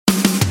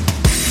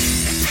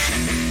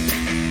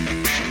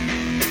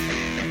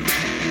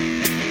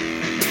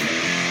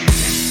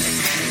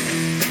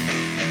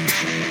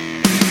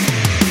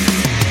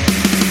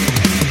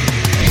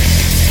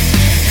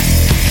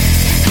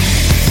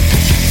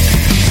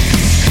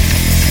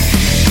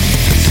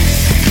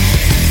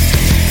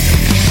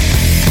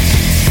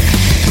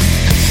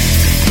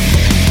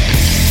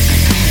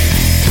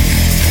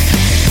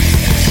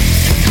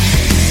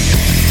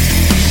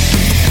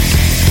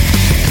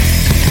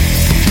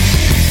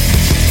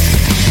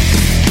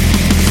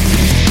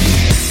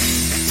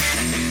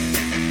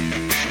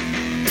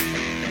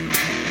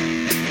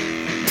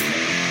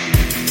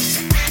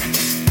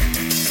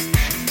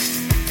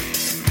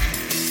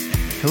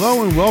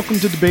Hello and welcome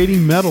to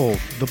Debating Metal,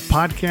 the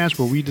podcast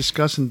where we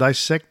discuss and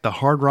dissect the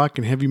hard rock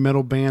and heavy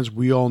metal bands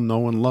we all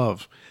know and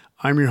love.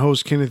 I'm your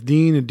host, Kenneth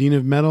Dean, a Dean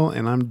of Metal,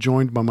 and I'm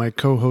joined by my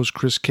co-host,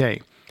 Chris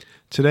K.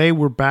 Today,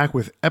 we're back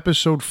with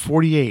episode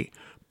 48,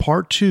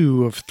 part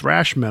 2 of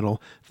Thrash Metal,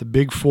 the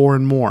Big Four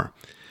and more.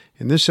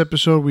 In this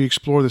episode, we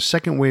explore the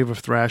second wave of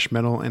thrash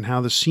metal and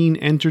how the scene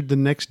entered the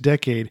next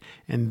decade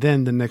and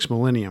then the next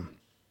millennium.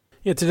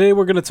 Yeah, today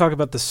we're going to talk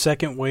about the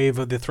second wave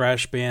of the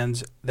thrash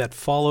bands that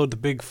followed the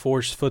Big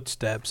Four's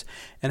footsteps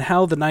and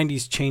how the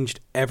 90s changed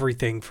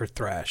everything for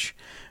thrash.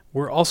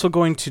 We're also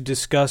going to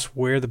discuss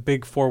where the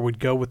Big Four would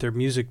go with their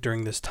music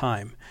during this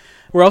time.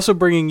 We're also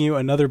bringing you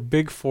another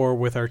Big Four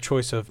with our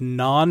choice of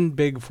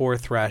non-Big Four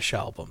thrash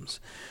albums.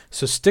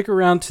 So stick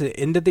around to the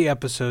end of the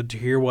episode to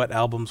hear what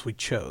albums we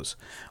chose.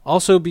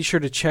 Also, be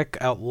sure to check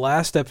out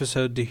last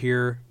episode to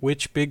hear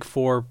which Big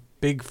Four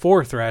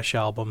thrash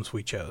albums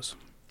we chose.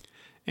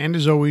 And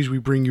as always, we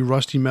bring you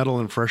Rusty Metal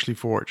and Freshly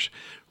Forged.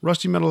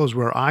 Rusty Metal is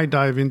where I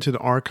dive into the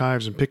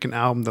archives and pick an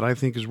album that I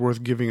think is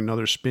worth giving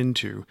another spin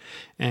to.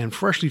 And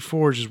Freshly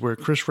Forged is where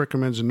Chris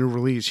recommends a new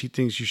release he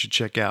thinks you should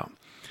check out.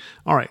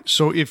 All right,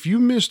 so if you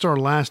missed our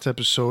last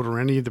episode or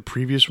any of the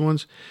previous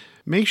ones,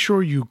 make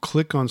sure you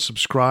click on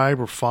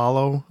subscribe or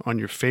follow on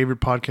your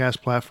favorite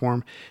podcast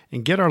platform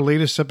and get our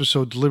latest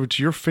episode delivered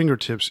to your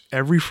fingertips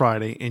every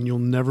Friday, and you'll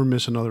never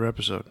miss another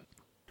episode.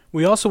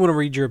 We also want to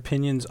read your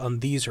opinions on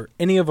these or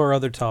any of our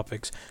other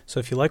topics, so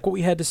if you like what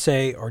we had to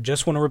say or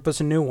just want to rip us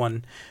a new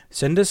one,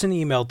 send us an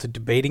email to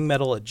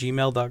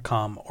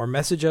debatingmetal@gmail.com or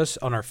message us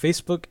on our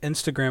Facebook,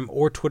 Instagram,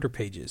 or Twitter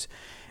pages.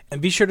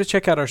 And be sure to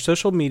check out our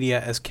social media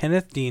as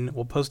Kenneth Dean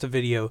will post a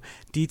video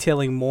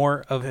detailing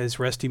more of his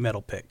Rusty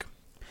Metal pick.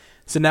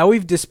 So now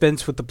we've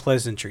dispensed with the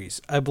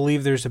pleasantries. I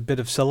believe there's a bit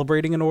of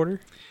celebrating in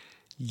order?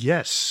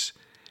 Yes,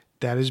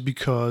 that is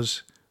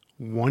because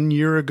 1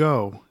 year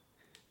ago,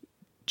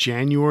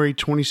 January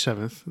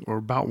 27th, or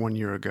about 1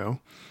 year ago,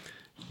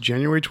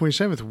 January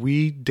 27th,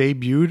 we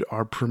debuted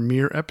our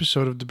premiere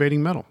episode of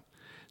Debating Metal.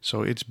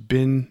 So it's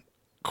been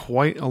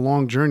quite a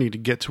long journey to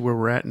get to where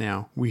we're at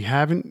now. We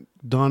haven't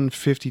done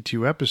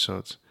 52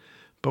 episodes,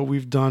 but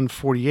we've done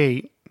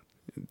 48.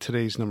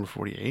 Today's number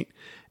 48,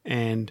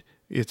 and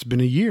it's been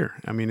a year.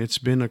 I mean, it's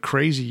been a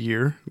crazy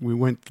year.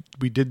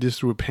 We did this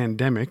through a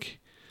pandemic.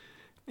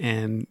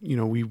 And, you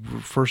know, we were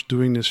first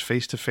doing this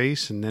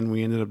face-to-face, and then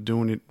we ended up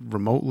doing it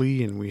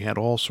remotely, and we had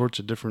all sorts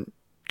of different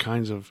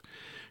kinds of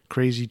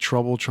crazy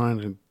trouble trying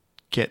to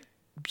get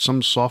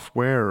some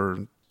software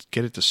or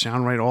get it to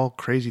sound right, all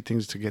crazy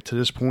things to get to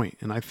this point.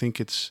 And I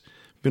think it's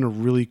been a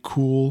really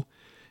cool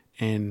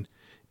and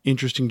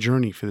interesting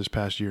journey for this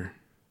past year.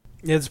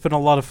 Yeah, it's been a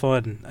lot of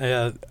fun.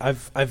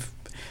 I've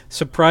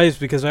surprised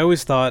because I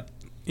always thought,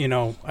 you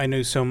know, I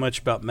knew so much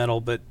about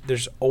metal, but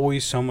there's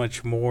always so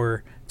much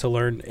more to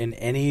learn in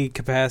any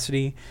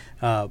capacity,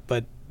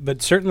 but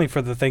certainly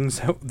for the things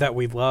that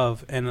we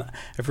love. And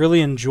I've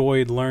really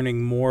enjoyed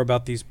learning more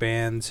about these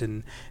bands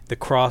and the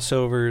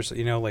crossovers.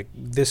 You know, like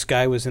this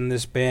guy was in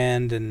this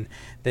band and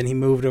then he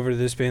moved over to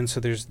this band, so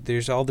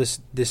there's all this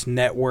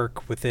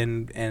network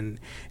within, and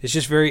it's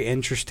just very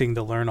interesting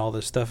to learn all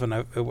this stuff. And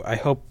I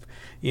hope,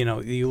 you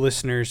know, you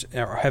listeners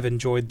have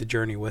enjoyed the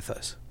journey with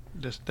us.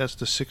 That's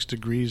the 6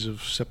 degrees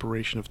of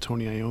separation of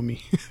Tony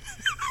Iommi.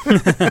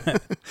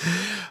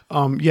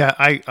 Yeah,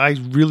 I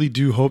really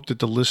do hope that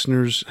the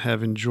listeners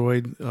have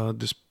enjoyed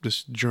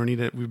this journey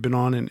that we've been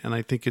on, and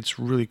I think it's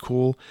really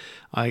cool.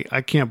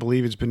 I can't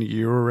believe it's been a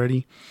year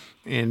already,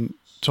 and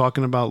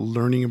talking about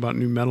learning about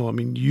new metal. I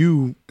mean,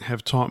 you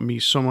have taught me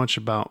so much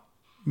about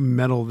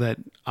metal that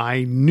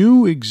I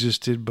knew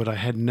existed, but I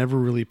had never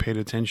really paid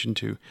attention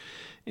to,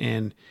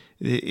 and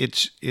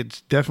it's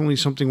definitely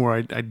something where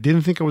I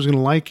didn't think I was going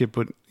to like it,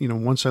 but you know,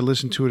 once I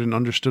listened to it and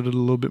understood it a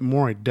little bit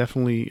more, I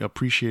definitely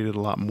appreciate it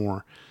a lot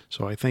more.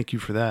 So I thank you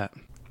for that.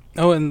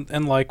 Oh,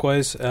 and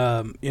likewise,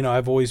 you know,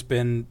 I've always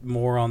been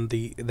more on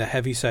the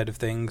heavy side of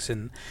things,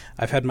 and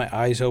I've had my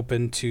eyes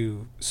open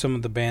to some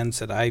of the bands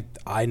that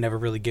I never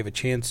really gave a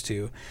chance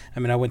to. I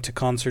mean, I went to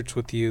concerts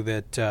with you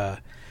that,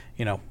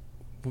 you know,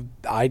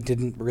 I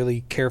didn't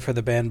really care for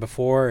the band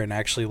before, and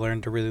actually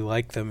learned to really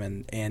like them,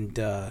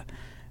 and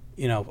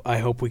you know, I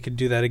hope we could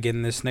do that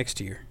again this next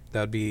year.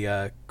 That would be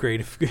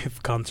great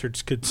if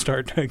concerts could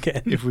start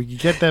again. If we could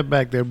get that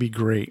back, that would be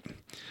great.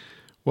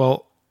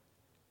 Well,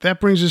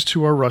 that brings us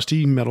to our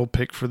Rusty Metal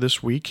pick for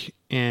this week.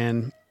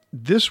 And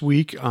this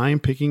week, I'm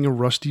picking a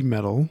Rusty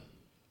Metal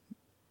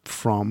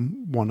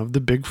from one of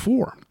the Big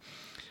Four.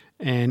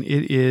 And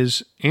it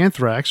is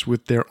Anthrax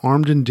with their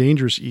Armed and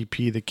Dangerous EP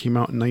that came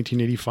out in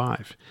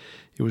 1985.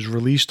 It was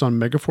released on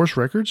Megaforce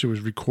Records. It was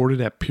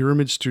recorded at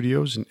Pyramid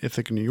Studios in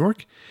Ithaca, New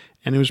York,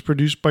 and it was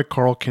produced by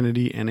Carl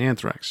Kennedy and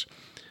Anthrax.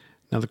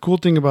 Now, the cool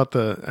thing about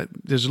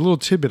there's a little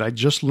tidbit I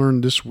just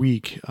learned this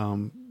week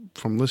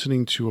from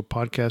listening to a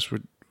podcast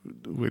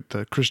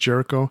with Chris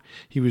Jericho.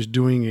 He was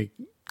doing a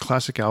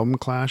classic album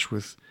clash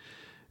with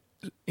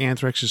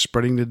Anthrax's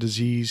Spreading the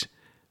Disease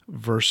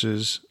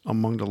versus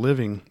Among the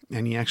Living,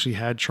 and he actually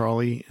had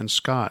Charlie and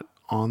Scott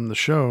on the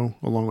show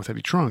along with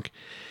Eddie Trunk.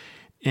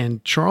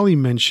 And Charlie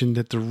mentioned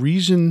that the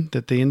reason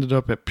that they ended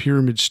up at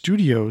Pyramid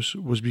Studios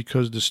was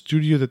because the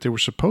studio that they were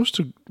supposed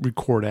to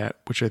record at,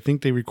 which I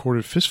think they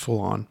recorded Fistful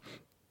on,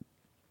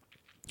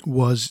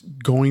 was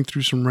going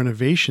through some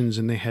renovations,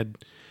 and they had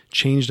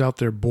changed out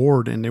their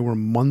board, and they were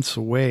months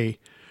away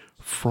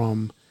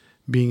from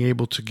being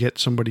able to get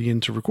somebody in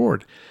to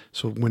record.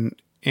 So when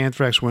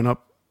Anthrax went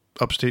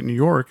upstate New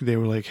York, they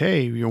were like,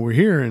 hey, we're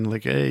here, and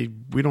like, hey,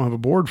 we don't have a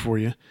board for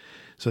you.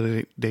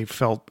 So they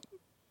felt,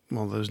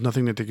 well, there's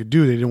nothing that they could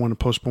do. They didn't want to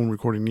postpone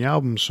recording the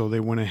album, so they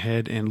went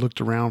ahead and looked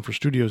around for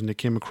studios, and they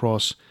came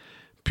across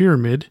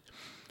Pyramid,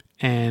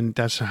 and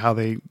that's how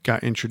they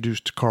got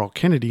introduced to Carl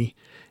Kennedy.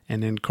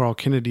 And then Carl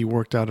Kennedy he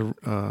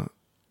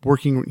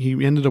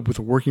ended up with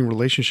a working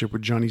relationship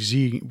with Johnny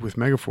Z with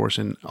Megaforce,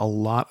 and a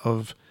lot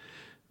of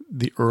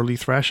the early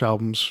thrash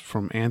albums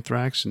from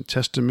Anthrax and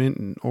Testament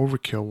and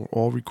Overkill were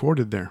all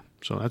recorded there.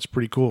 So that's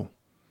pretty cool.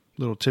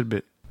 Little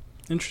tidbit.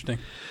 Interesting.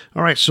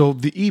 All right, so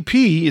the EP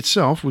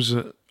itself was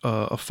a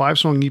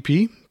 5-song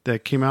EP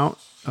that came out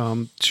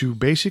to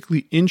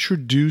basically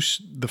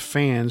introduce the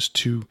fans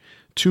to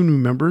 2 new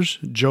members,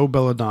 Joe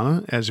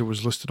Belladonna, as it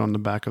was listed on the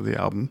back of the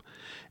album,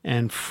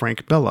 and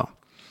Frank Bello.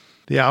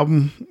 The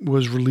album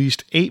was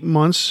released 8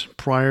 months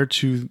prior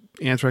to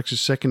Anthrax's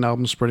second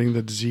album, Spreading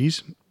the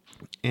Disease,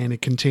 and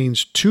it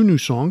contains 2 new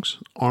songs,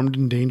 Armed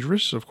and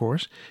Dangerous, of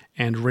course,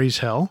 and Raise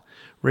Hell.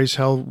 Raise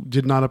Hell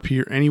did not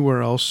appear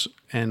anywhere else,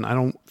 and I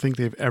don't think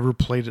they've ever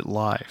played it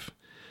live.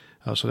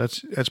 So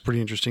that's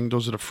pretty interesting.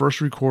 Those are the first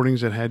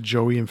recordings that had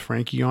Joey and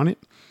Frankie on it.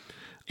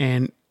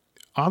 And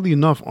oddly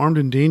enough, Armed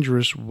and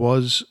Dangerous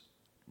was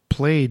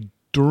played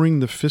during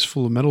the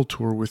Fistful of Metal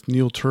tour with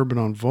Neil Turbin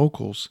on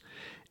vocals.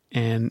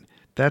 And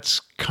that's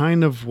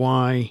kind of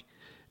why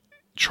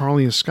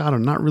Charlie and Scott are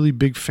not really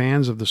big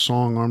fans of the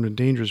song Armed and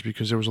Dangerous,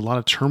 because there was a lot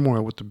of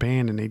turmoil with the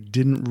band and they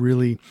didn't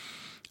really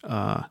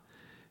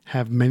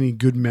have many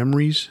good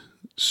memories.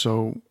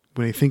 So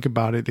when they think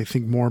about it, they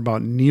think more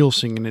about Neil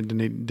singing it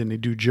than they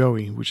do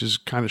Joey, which is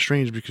kind of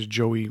strange because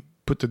Joey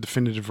put the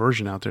definitive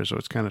version out there, so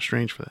it's kind of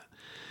strange for that.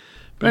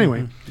 But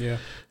anyway, yeah.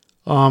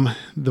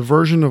 The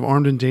version of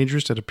Armed and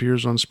Dangerous that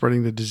appears on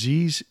Spreading the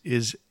Disease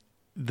is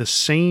the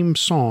same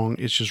song,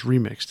 it's just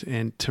remixed.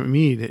 And to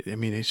me,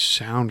 they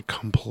sound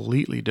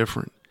completely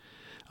different.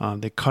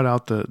 They cut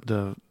out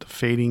the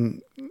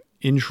fading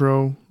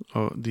intro,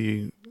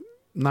 the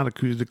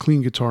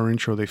clean guitar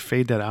intro. They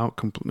fade that out.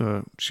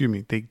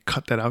 They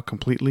cut that out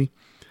completely.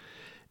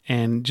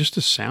 And just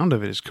the sound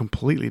of it is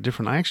completely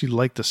different. I actually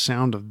like the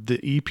sound of the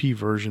EP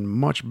version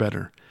much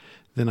better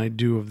than I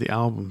do of the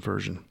album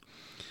version.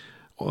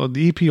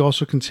 The EP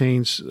also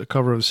contains a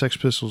cover of the Sex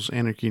Pistols'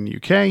 Anarchy in the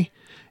UK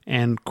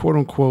and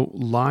quote-unquote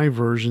live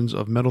versions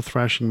of Metal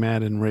Thrashing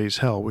Mad and Raise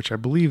Hell, which I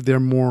believe they're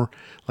more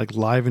like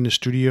live in the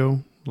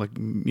studio, like,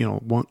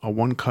 a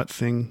one-cut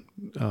thing,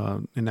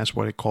 and that's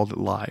why they called it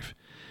live.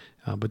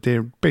 But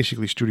they're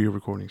basically studio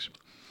recordings.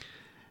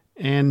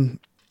 And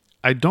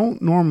I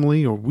don't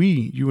normally, or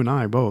you and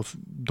I both,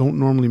 don't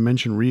normally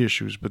mention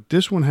reissues, but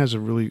this one has a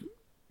really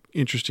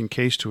interesting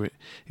case to it.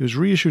 It was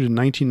reissued in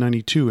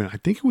 1992, and I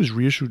think it was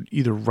reissued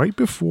either right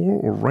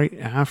before or right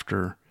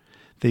after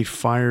they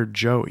fired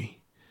Joey.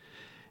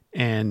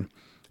 And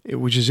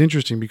which is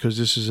interesting because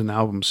this is an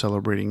album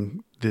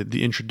celebrating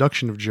the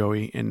introduction of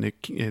Joey, and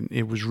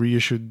it was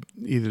reissued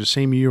either the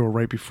same year or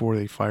right before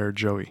they fired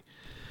Joey.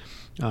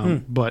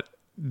 But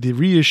the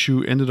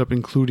reissue ended up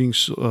including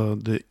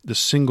the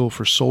single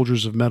for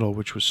Soldiers of Metal,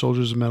 which was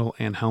Soldiers of Metal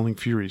and Howling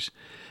Furies.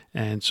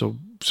 And so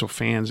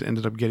fans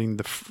ended up getting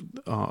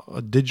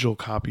a digital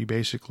copy,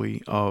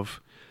 basically,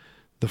 of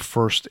the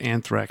first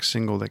Anthrax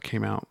single that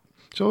came out.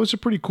 So it's a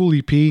pretty cool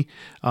EP.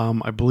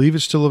 I believe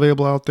it's still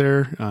available out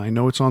there. I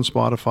know it's on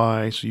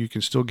Spotify, so you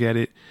can still get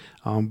it.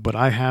 But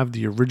I have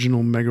the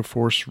original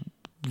Megaforce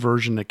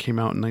version that came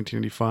out in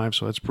 1985,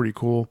 so that's pretty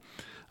cool.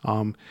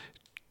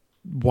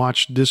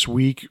 Watch this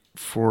week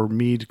for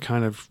me to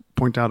kind of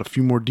point out a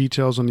few more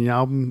details on the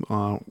album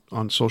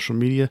on social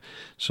media.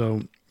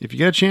 So if you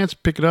get a chance,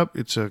 pick it up.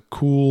 It's a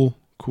cool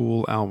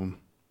album.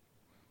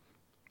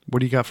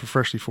 What do you got for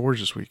Freshly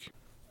Forged this week?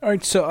 All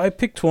right, so I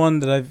picked one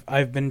that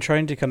I've been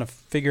trying to kind of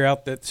figure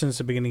out that since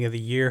the beginning of the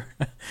year,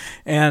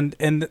 and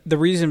the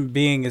reason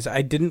being is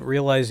I didn't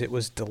realize it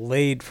was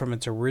delayed from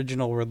its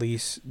original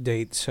release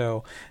date.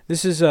 So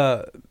this is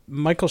a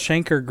Michael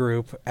Schenker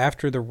group,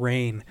 After the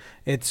Rain.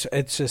 It's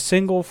a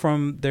single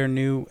from their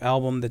new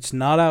album that's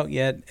not out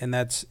yet, and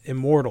that's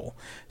Immortal.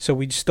 So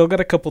we still got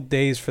a couple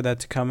days for that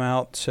to come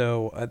out.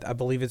 So I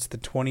believe it's the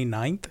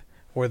 29th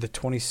or the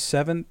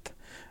 27th.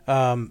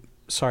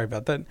 Sorry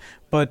about that,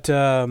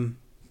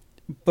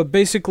 But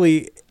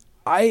basically,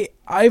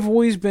 I've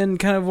always been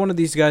kind of one of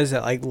these guys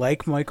that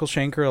like Michael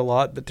Schenker a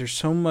lot, but there's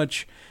so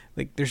much,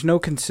 there's no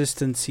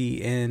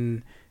consistency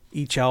in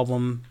each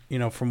album,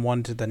 from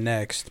one to the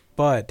next.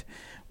 But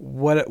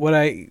what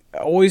I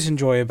always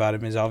enjoy about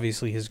him is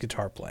obviously his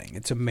guitar playing.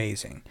 It's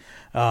amazing.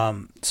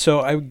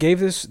 So I gave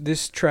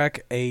this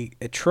track a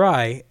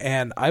try,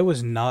 and I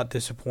was not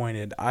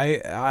disappointed. I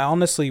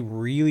honestly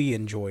really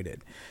enjoyed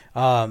it.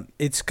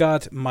 It's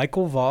got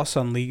Michael Voss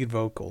on lead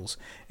vocals,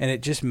 and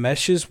it just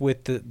meshes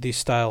with the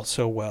style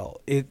so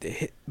well.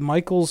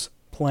 Michael's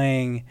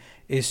playing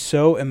is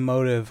so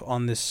emotive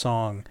on this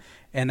song,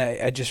 and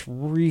I just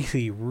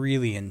really,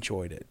 really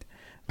enjoyed it.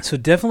 So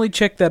definitely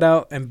check that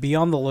out and be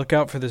on the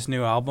lookout for this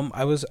new album.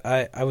 I was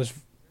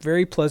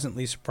very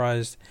pleasantly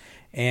surprised,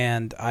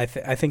 and I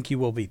think you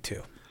will be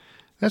too.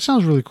 That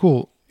sounds really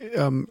cool.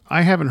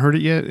 I haven't heard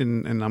it yet,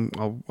 and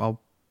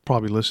I'll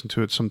probably listen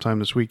to it sometime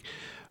this week.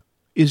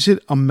 Is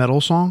it a metal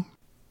song?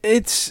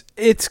 It's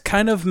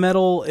kind of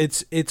metal.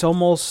 It's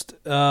almost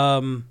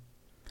in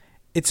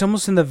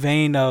the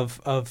vein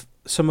of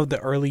some of the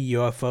early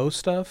UFO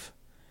stuff,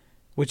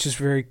 which is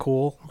very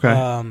cool.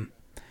 Okay.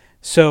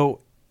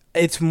 So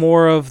it's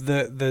more of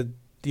the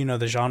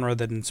genre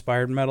that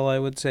inspired metal, I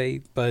would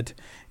say. But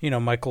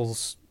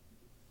Michael's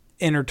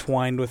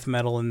intertwined with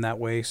metal in that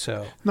way.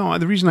 So No,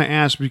 the reason I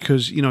asked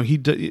because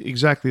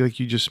exactly like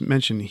you just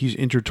mentioned, he's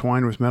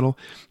intertwined with metal.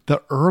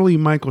 The early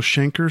Michael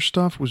Schenker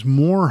stuff was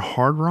more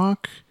hard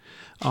rock.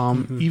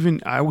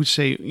 Even I would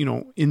say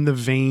in the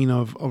vein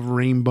of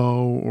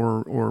Rainbow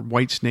or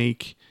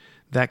Whitesnake,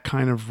 that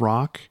kind of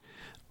rock.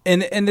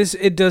 And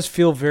it does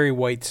feel very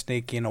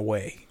Whitesnake in a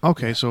way.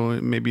 Okay, so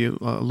maybe a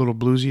little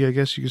bluesy, I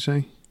guess you could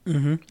say.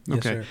 Mm-hmm.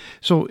 Okay,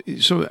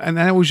 Yes, so and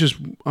I'm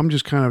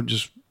just kind of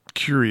just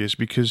curious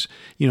because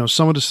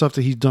some of the stuff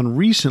that he's done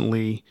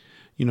recently,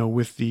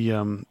 with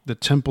the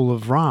Temple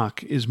of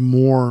Rock is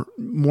more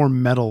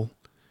metal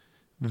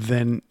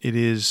than it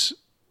is,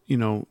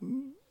 like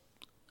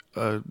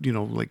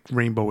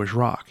Rainbowish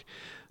rock,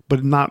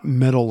 but not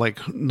metal,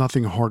 like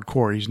nothing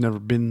hardcore. He's never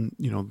been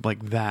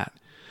like that.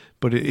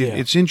 But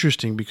it's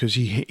interesting because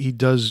he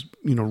does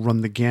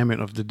run the gamut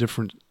of the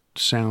different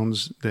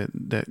sounds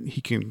that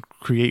he can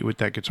create with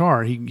that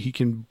guitar. He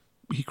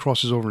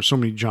crosses over so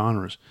many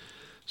genres.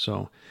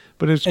 So,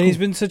 but it's and cool. he's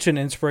been such an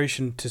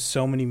inspiration to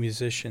so many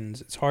musicians.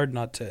 It's hard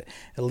not to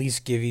at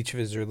least give each of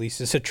his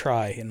releases a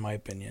try, in my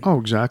opinion. Oh,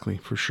 exactly,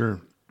 for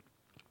sure.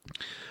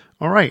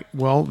 All right,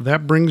 well,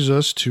 that brings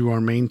us to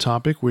our main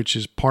topic, which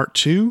is part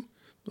 2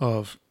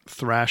 of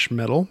Thrash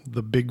Metal,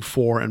 the Big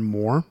Four and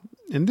more.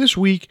 And this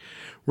week,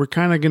 we're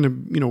kind of going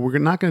to, we're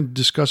not going to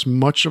discuss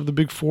much of the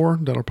Big Four.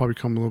 That'll probably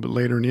come a little bit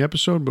later in the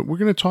episode, but we're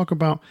going to talk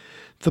about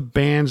the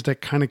bands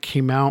that kind of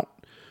came out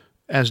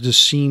as the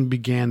scene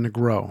began to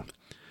grow.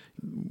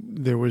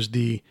 There was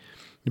the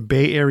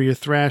Bay Area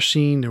thrash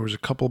scene. There was a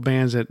couple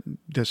bands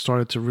that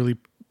started to really,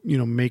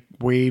 make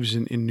waves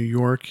in New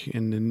York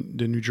and in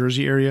the New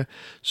Jersey area.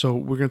 So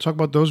we're going to talk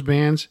about those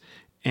bands,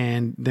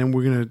 and then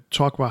we're going to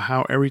talk about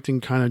how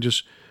everything kind of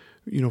just,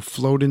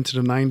 flowed into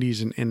the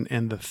 90s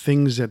and the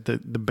things that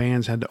the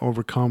bands had to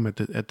overcome at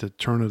the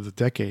turn of the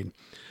decade.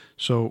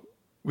 So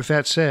with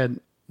that said,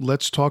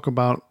 let's talk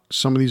about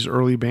some of these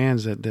early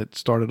bands that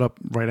started up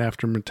right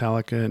after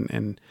Metallica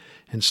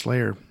and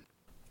Slayer.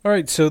 All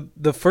right, so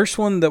the first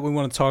one that we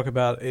want to talk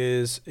about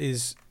is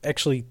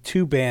actually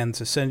two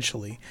bands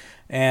essentially,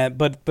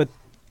 but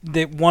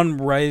that one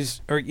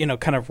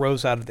kind of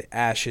rose out of the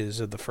ashes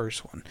of the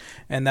first one,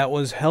 and that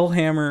was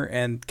Hellhammer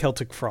and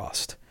Celtic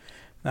Frost.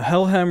 Now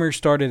Hellhammer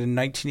started in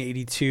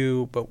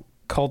 1982, but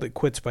called it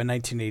quits by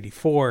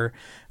 1984.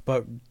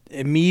 But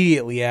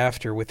immediately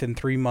after, within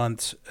 3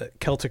 months,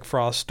 Celtic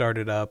Frost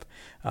started up,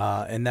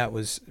 and that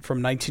was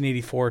from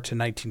 1984 to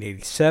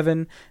 1987,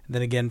 and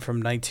then again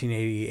from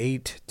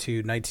 1988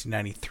 to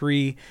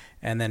 1993,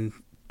 and then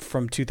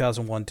from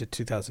 2001 to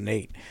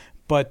 2008.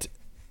 But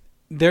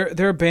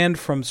they're a band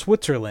from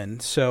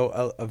Switzerland,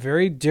 so a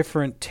very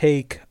different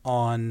take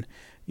on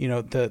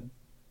the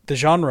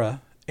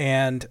genre,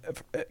 and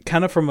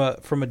kind of from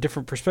a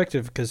different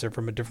perspective because they're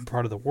from a different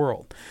part of the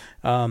world.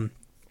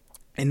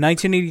 In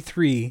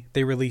 1983,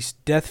 they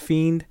released Death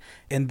Fiend,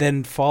 and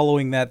then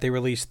following that, they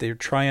released their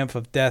Triumph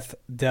of Death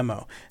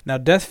demo. Now,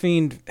 Death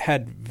Fiend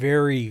had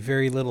very,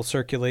 very little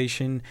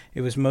circulation.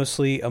 It was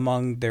mostly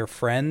among their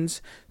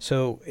friends,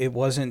 so it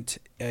wasn't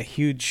a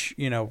huge,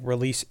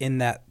 release in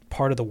that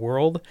part of the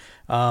world.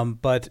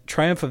 But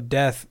Triumph of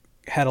Death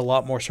had a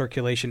lot more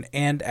circulation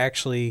and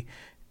actually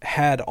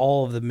had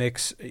all of the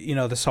mix,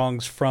 the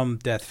songs from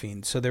Death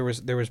Fiend. So there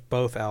was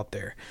both out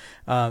there.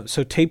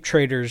 So tape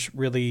traders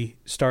really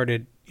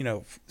started,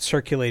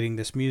 circulating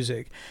this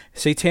music.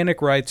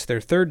 Satanic Rites,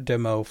 their third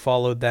demo,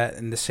 followed that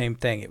in the same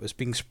thing. It was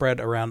being spread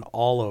around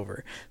all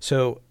over.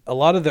 So a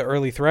lot of the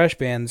early thrash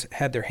bands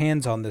had their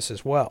hands on this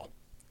as well.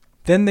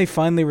 Then they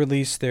finally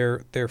released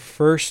their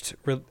first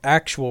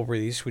actual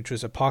release, which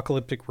was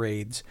Apocalyptic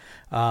Raids,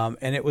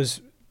 and it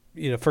was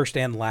first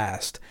and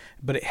last,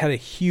 but it had a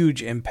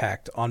huge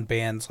impact on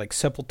bands like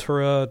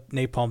Sepultura,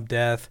 Napalm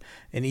Death,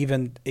 and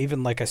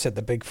even like I said,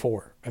 the Big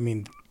Four. I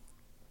mean,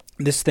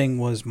 this thing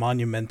was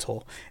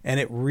monumental, and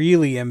it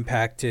really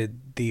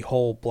impacted the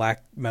whole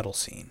black metal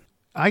scene.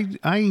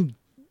 I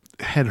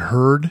had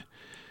heard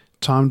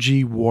Tom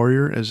G.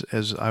 Warrior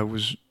as I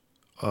was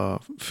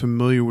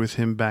familiar with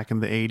him back in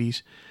the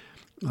 80s,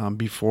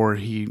 before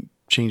he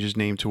changed his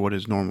name to what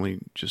is normally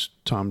just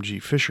Tom G.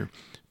 Fisher,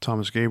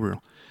 Thomas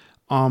Gabriel.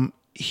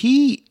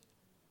 He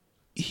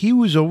he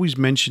was always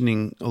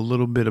mentioning a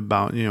little bit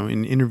about,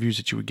 in interviews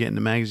that you would get in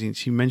the magazines,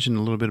 he mentioned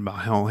a little bit about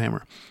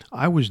Hellhammer.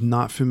 I was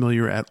not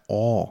familiar at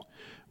all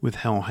with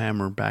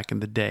Hellhammer back in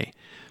the day.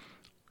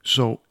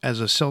 So as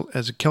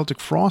a Celtic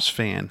Frost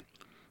fan,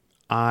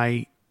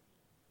 I,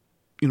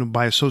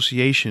 by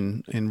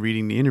association and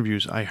reading the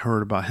interviews, I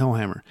heard about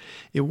Hellhammer.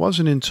 It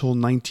wasn't until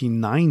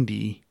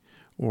 1990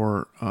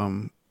 or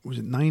was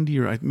it 90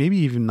 or maybe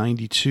even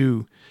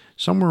 92,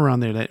 somewhere around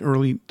there, the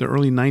early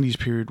 90s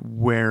period,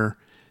 where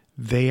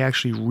they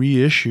actually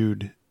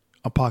reissued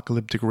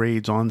Apocalyptic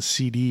Raids on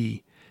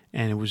CD,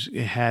 and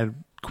it had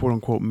quote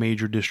unquote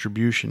major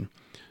distribution.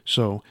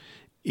 So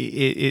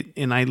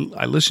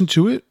I listened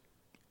to it,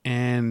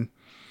 and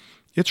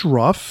it's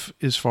rough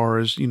as far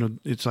as,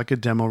 it's like a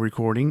demo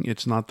recording.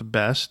 It's not the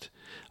best,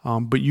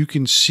 but you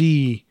can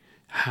see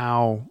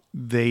how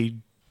they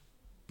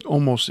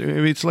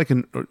it's like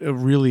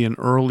really an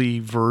early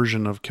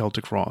version of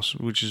Celtic Frost,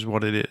 which is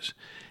what it is.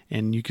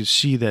 And you can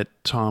see that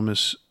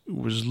Thomas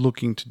was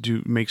looking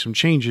to make some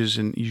changes,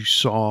 and you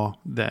saw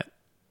that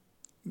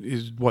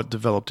is what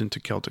developed into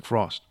Celtic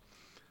Frost.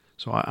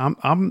 So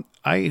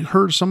I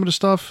heard some of the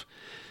stuff.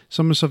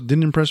 Some of the stuff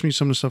didn't impress me.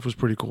 Some of the stuff was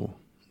pretty cool.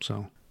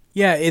 So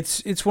yeah,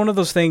 it's one of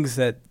those things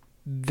that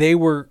they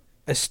were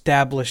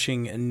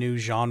establishing a new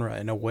genre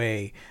in a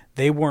way.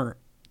 They weren't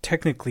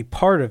technically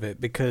part of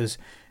it, because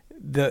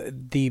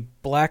the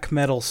black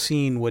metal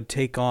scene would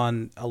take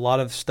on a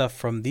lot of stuff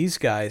from these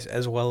guys,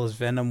 as well as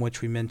Venom,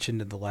 which we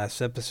mentioned in the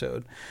last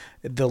episode.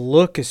 The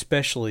look,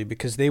 especially,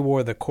 because they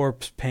wore the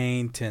corpse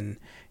paint and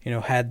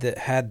had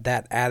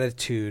that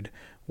attitude,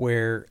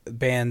 where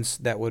bands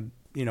that would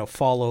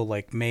follow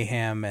like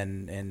Mayhem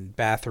and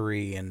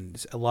Bathory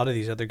and a lot of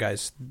these other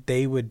guys,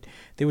 they would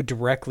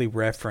directly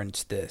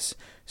reference this.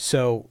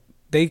 So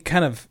they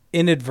kind of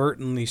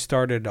inadvertently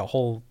started a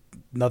whole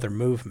another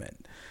movement.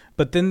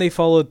 But then they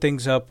followed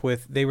things up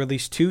with, they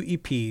released 2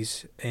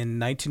 EPs in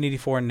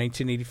 1984 and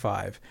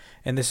 1985,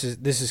 and this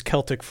is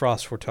Celtic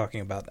Frost we're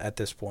talking about at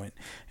this point,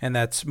 and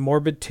that's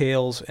Morbid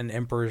Tales and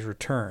Emperor's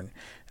Return.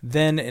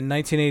 Then in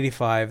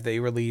 1985 they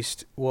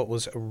released what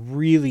was a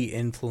really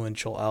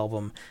influential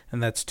album,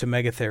 and that's To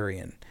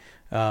Megatherion.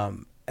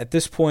 At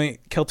this point,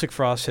 Celtic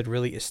Frost had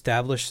really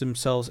established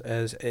themselves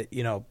as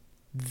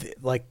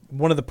like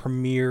one of the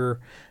premier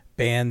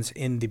bands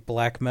in the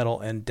black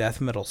metal and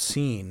death metal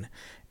scene,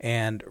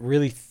 and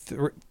really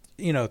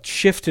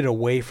shifted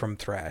away from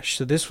thrash.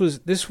 So this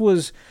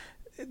was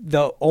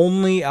the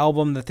only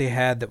album that they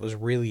had that was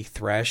really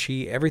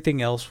thrashy.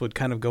 Everything else would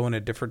kind of go in a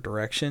different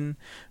direction,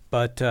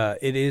 but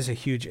it is a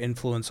huge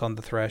influence on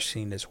the thrash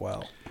scene as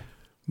well.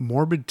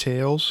 Morbid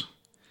Tales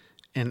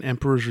and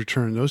Emperor's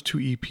Return, those 2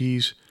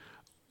 EPs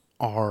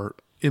are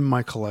in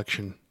my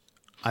collection.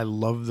 I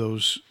love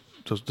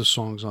the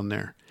songs on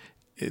there.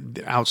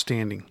 They're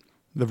outstanding.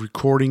 The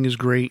recording is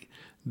great.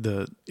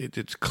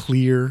 It's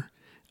clear.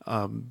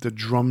 The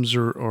drums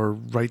are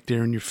right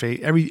there in your face.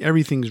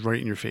 Everything's right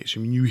in your face.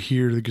 I mean, you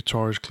hear the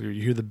guitars clear.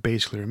 You hear the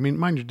bass clear. I mean,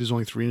 mind you, there's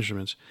only 3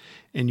 instruments,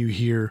 and you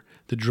hear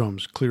the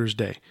drums clear as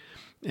day.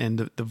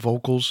 And the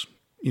vocals,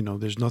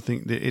 there's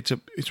nothing. It's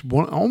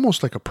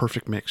almost like a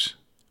perfect mix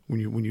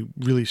when you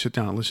really sit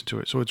down and listen to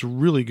it. So it's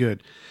really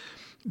good.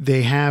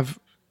 They have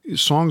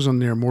songs on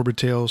there: Morbid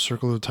Tales,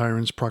 Circle of the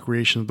Tyrants,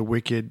 Procreation of the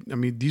Wicked. I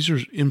mean, these are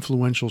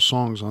influential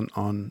songs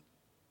on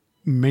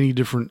many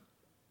different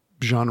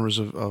genres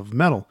of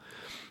metal,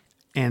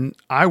 and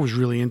I was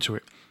really into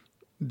it.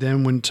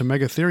 Then when To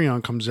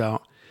Megatherion comes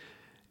out,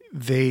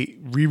 they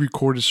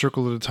re-recorded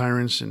Circle of the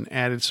Tyrants and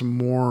added some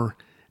more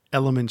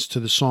elements to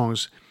the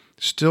songs.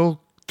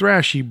 Still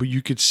thrashy, but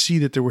you could see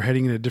that they were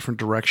heading in a different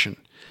direction.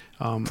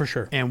 For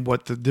sure. And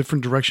what the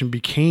different direction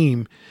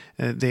became,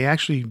 they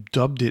actually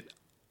dubbed it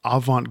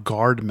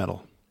avant-garde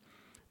metal.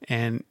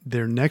 And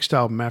their next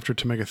album after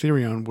To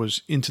Megatherion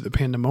was Into the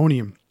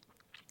Pandemonium.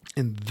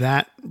 And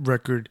that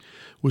record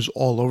was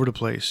all over the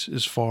place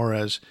as far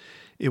as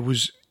it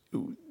was.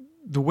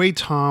 The way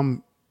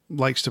Tom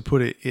likes to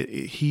put it,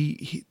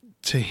 he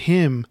to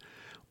him,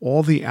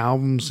 all the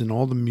albums and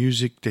all the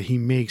music that he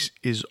makes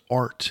is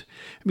art.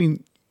 I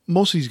mean,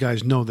 most of these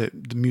guys know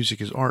that the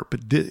music is art,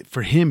 but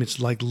for him, it's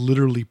like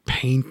literally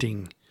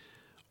painting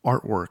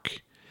artwork.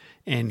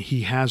 And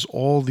he has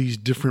all these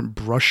different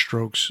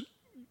brushstrokes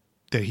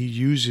that he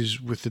uses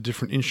with the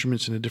different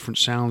instruments and the different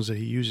sounds that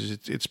he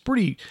uses. It's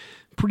pretty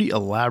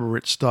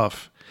elaborate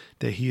stuff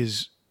that he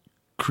has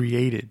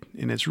created,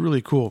 and it's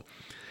really cool.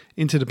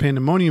 Into the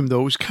Pandemonium,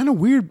 though, was kind of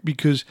weird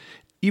because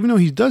even though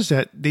he does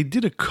that, they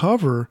did a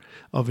cover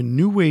of a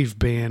new wave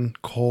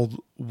band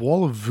called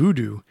Wall of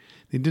Voodoo.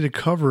 They did a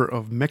cover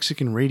of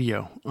Mexican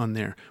Radio on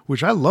there,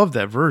 which I love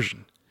that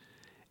version.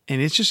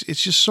 And it's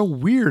just so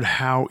weird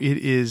how it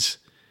is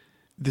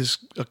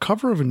a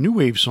cover of a new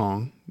wave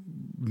song,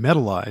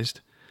 metalized,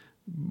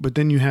 but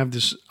then you have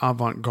this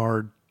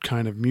avant-garde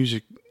kind of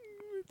music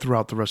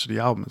throughout the rest of the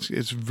album.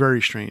 It's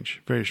very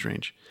strange, very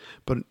strange.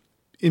 But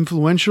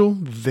influential,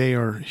 they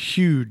are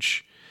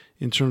huge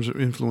in terms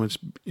of influence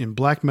in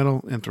black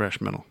metal and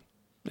thrash metal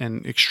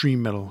and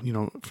extreme metal,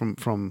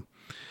 from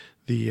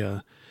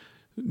the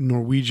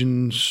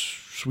Norwegian,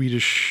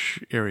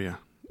 Swedish area.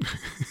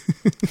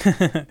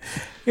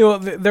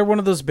 They're one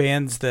of those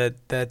bands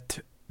that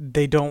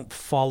they don't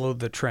follow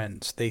the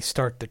trends. They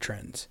start the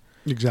trends.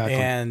 Exactly.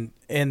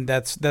 And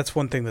that's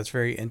one thing that's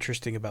very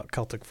interesting about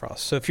Celtic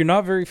Frost. So if you're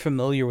not very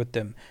familiar with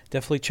them,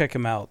 definitely check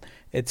them out.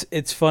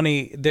 It's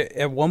funny.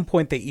 At one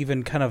point, they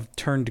even kind of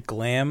turned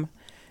glam,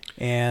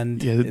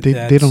 and yeah,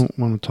 they don't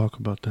want to talk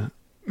about that.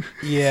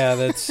 Yeah,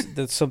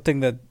 that's something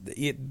that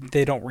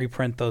they don't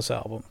reprint those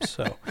albums.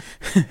 So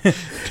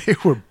They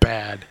were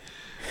bad.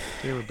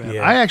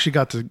 Yeah. I actually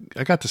got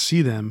to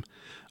see them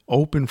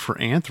open for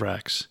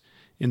Anthrax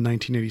in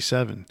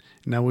 1987,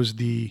 and that was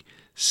the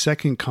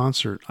second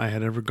concert I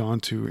had ever gone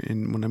to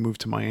when I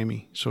moved to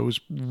Miami. So it was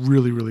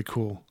really, really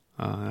cool.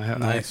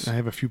 Nice. I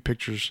have a few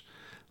pictures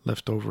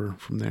left over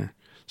from there.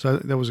 So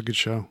that was a good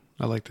show.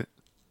 I liked it.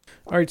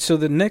 All right, so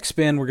the next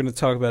band we're going to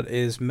talk about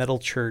is Metal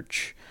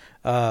Church.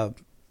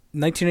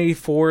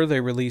 1984,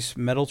 they released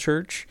Metal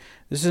Church.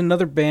 This is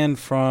another band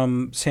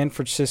from San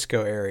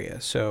Francisco area,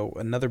 so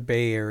another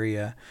Bay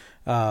Area.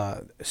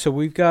 So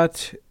we've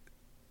got,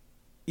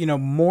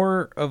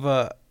 more of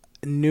a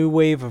new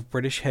wave of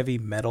British heavy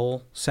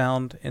metal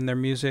sound in their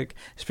music,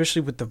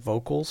 especially with the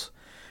vocals.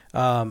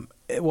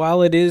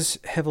 While it is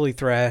heavily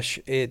thrash,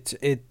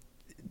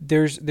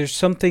 there's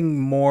something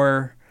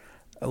more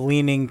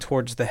leaning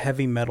towards the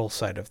heavy metal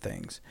side of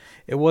things.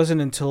 It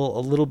wasn't until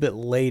a little bit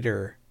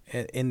later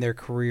in their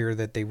career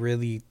that they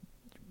really,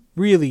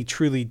 really,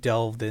 truly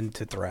delved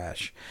into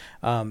thrash.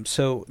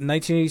 So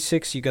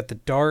 1986, you got The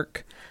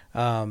Dark.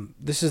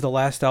 This is the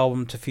last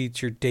album to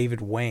feature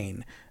David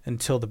Wayne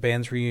until the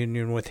band's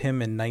reunion with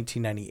him in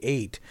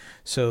 1998.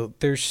 So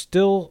there's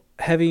still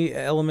heavy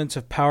elements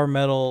of power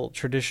metal,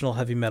 traditional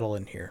heavy metal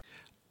in here.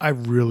 I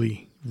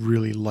really,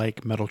 really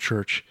like Metal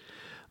Church.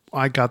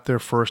 I got their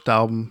first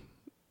album.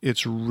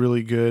 It's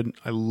really good.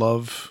 I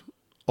love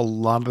a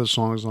lot of the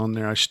songs on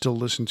there. I still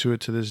listen to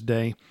it to this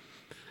day.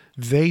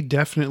 They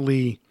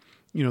definitely,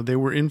 they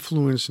were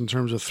influenced in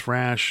terms of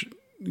thrash.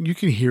 You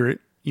can hear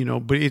it,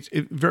 but it's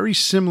very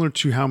similar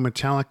to how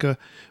Metallica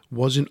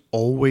wasn't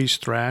always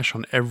thrash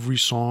on every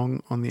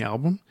song on the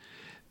album.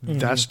 Mm-hmm.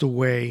 That's the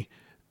way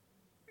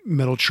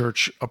Metal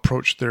Church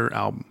approached their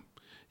album.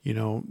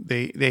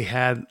 They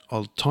had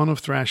a ton of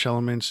thrash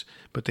elements,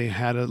 but they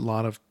had a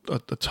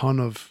ton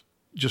of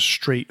just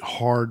straight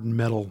hard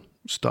metal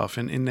stuff,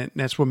 and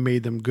that's what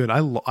made them good. I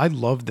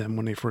loved them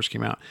when they first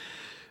came out.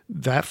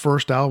 That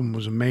first album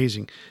was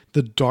amazing.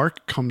 The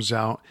Dark comes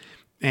out,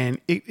 and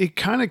it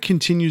kind of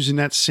continues in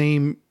that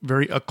same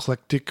very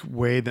eclectic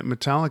way that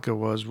Metallica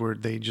was, where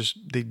they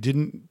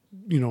didn't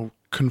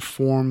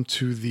conform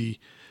to the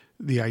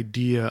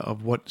idea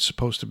of what's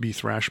supposed to be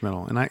thrash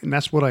metal, and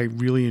that's what I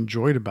really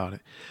enjoyed about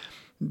it.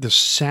 The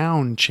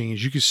sound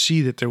changed. You could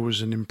see that there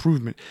was an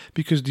improvement,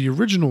 because the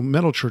original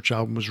Metal Church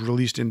album was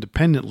released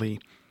independently,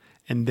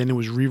 and then it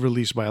was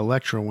re-released by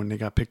Elektra when they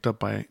got picked up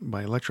by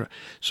Elektra.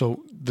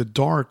 So The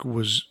Dark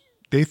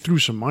they threw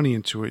some money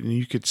into it, and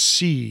you could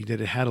see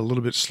that it had a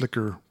little bit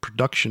slicker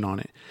production on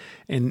it.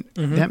 And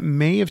that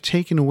may have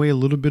taken away a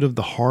little bit of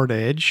the hard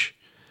edge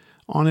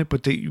on it,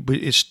 but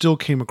it still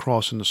came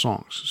across in the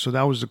songs. So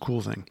that was the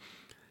cool thing.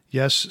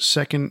 Yes,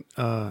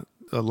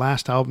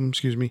 last album,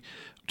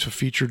 to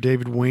feature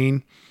David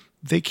Wayne.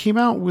 They came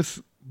out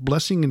with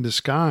Blessing in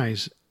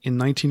Disguise in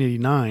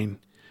 1989,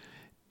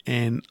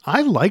 and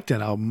I liked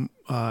that album.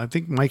 I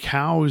think Mike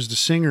Howe is the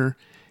singer,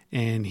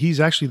 and he's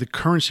actually the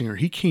current singer.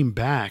 He came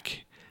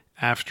back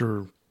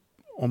after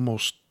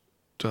almost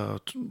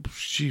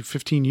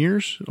 15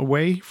 years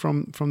away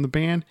from the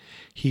band.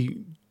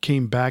 He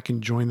came back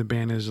and joined the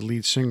band as a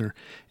lead singer,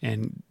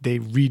 and they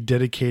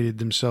rededicated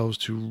themselves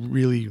to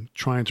really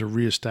trying to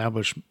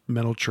reestablish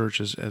Metal Church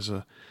as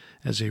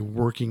a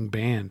working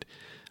band.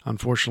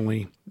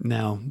 Unfortunately,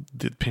 now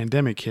the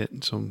pandemic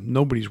hit, so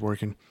nobody's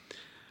working.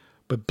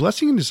 But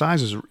Blessing in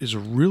Disguise is a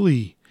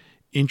really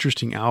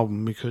interesting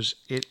album, because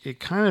it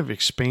kind of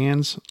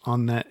expands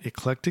on that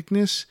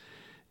eclecticness,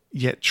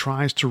 yet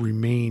tries to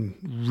remain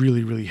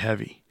really, really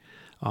heavy.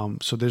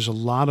 So there's a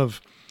lot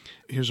of,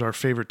 here's our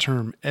favorite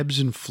term, ebbs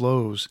and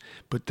flows,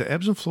 but the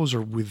ebbs and flows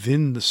are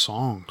within the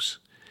songs.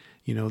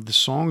 The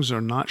songs are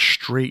not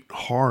straight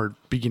hard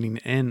beginning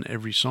to end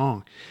every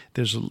song.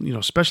 There's,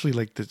 especially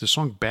like the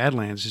song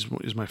Badlands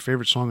is my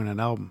favorite song on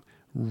that album.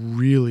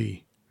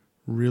 Really,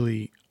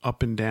 really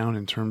up and down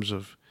in terms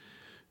of,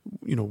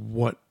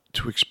 what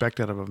to expect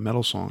out of a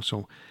metal song.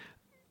 So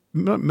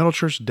Metal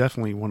Church is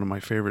definitely one of my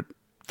favorite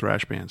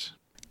thrash bands.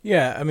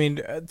 Yeah, I mean,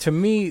 to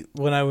me,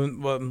 when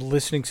I'm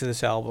listening to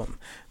this album,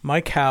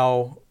 Mike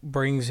Howe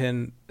brings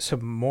in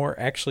some more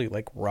actually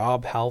like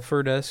Rob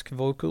Halford-esque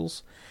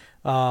vocals.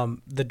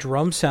 The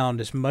drum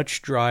sound is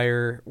much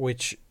drier,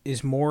 which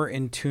is more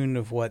in tune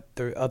of what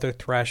the other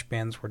thrash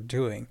bands were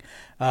doing.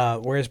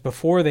 Whereas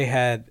before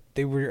they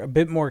were a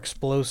bit more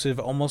explosive,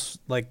 almost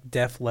like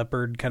Def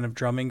Leppard kind of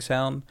drumming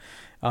sound.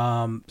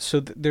 So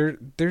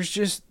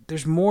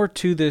there's more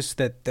to this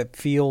that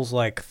feels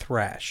like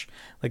thrash.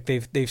 Like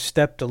they've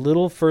stepped a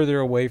little further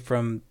away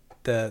from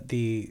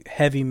the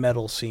heavy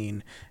metal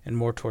scene and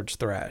more towards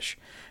thrash.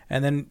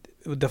 And then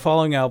the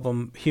following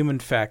album, Human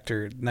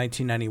Factor,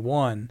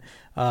 1991,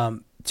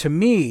 to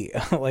me,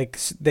 like,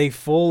 they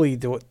fully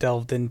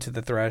delved into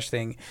the thrash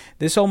thing.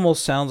 This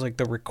almost sounds like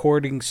the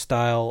recording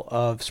style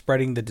of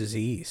Spreading the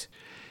Disease.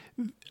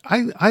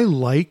 I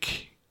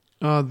like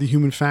the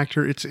Human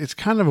Factor. It's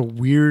kind of a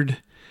weird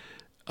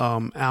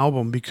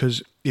album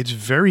because it's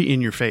very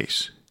in your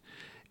face.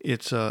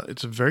 It's a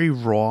very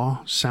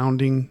raw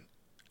sounding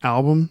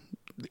album.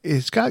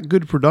 It's got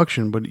good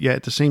production, but yet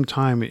at the same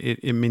time,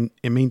 it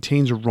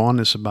maintains a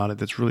rawness about it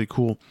that's really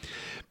cool.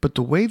 But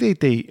the way that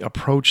they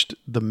approached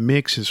the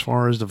mix as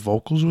far as the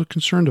vocals were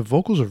concerned, the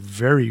vocals are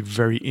very,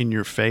 very in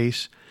your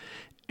face.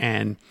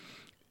 And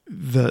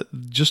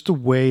just the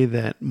way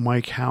that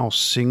Mike Howe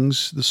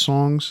sings the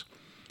songs,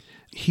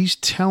 he's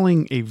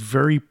telling a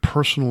very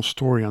personal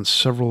story on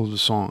several of the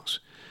songs.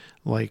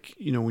 Like,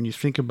 when you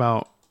think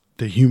about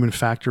the Human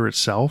Factor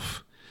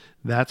itself,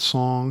 that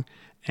song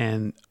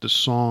and the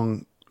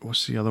song,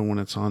 what's the other one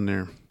that's on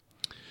there?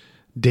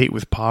 Date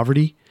with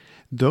Poverty.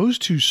 Those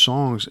two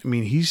songs,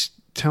 he's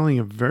telling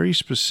a very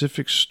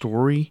specific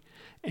story,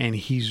 and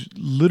he's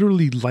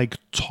literally like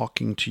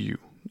talking to you.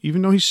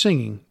 Even though he's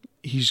singing,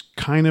 he's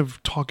kind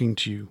of talking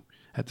to you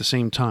at the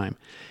same time.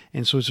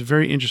 And so it's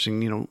very interesting.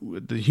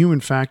 The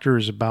Human Factor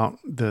is about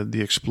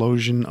the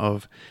explosion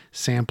of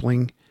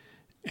sampling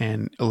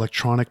and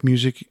electronic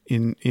music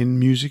in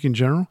music in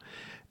general.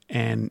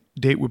 And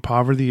Date with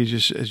Poverty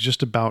is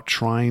just about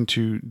trying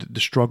to the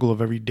struggle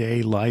of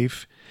everyday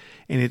life,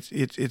 and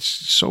it's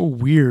so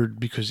weird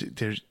because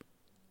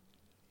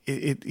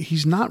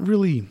he's not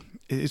really.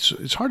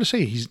 It's hard to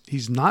say.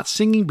 He's not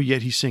singing, but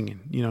yet he's singing.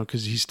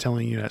 Because he's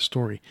telling you that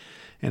story,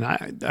 and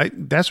I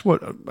that's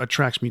what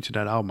attracts me to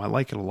that album. I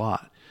like it a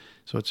lot.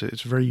 So it's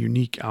a very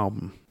unique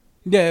album.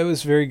 Yeah, it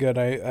was very good.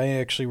 I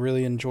actually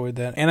really enjoyed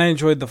that. And I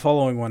enjoyed the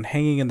following one,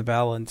 Hanging in the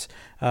Balance.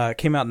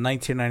 Came out in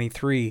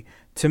 1993.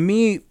 To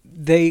me,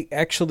 they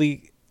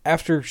actually,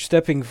 after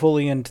stepping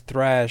fully into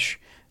thrash,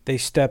 they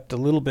stepped a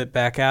little bit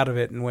back out of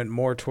it and went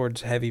more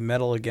towards heavy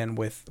metal again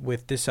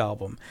with this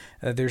album.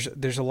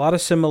 There's a lot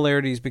of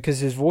similarities because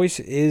his voice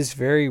is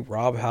very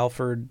Rob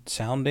Halford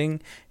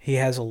sounding. He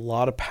has a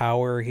lot of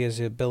power. He has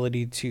the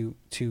ability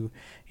to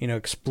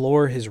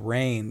explore his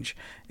range,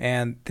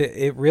 and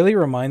it really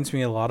reminds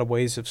me a lot of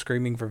ways of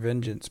Screaming for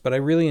Vengeance. But I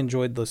really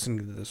enjoyed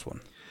listening to this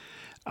one.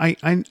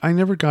 I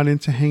never got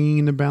into Hanging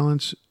in the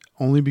Balance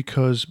only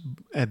because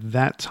at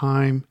that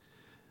time,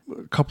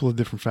 a couple of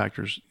different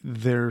factors.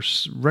 Their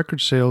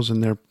record sales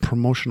and their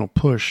promotional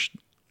push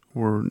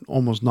were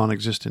almost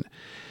non-existent.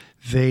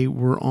 They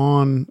were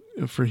on,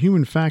 for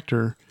Human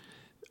Factor,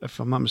 if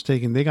I'm not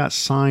mistaken, they got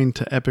signed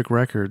to Epic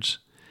Records,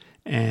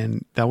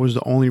 and that was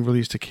the only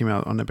release that came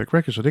out on Epic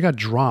Records. So they got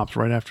dropped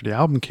right after the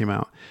album came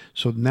out.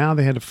 So now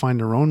they had to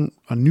find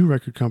a new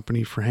record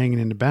company for Hanging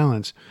in the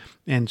Balance.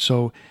 And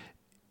so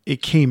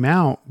it came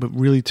out, but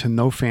really to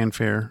no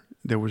fanfare.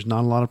 There was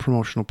not a lot of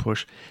promotional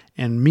push.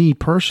 And me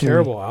personally...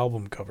 Terrible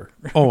album cover.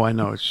 Oh, I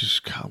know. It's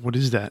just, God, what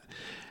is that?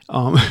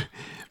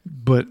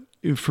 But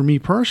for me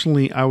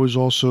personally, I was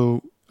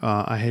also...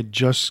 I had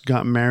just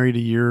got married a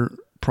year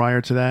prior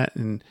to that,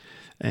 and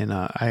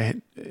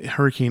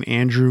Hurricane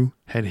Andrew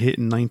had hit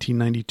in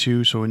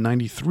 1992. So in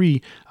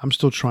 93, I'm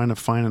still trying to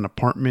find an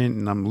apartment,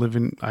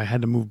 and I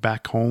had to move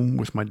back home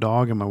with my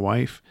dog and my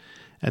wife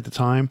at the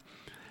time.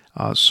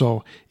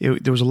 So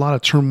there was a lot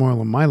of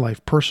turmoil in my life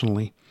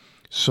personally.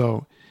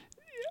 So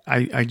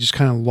I just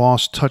kind of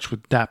lost touch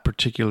with that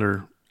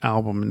particular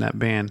album and that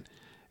band.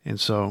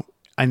 And so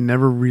I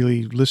never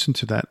really listened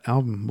to that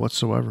album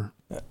whatsoever.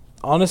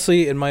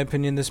 Honestly, in my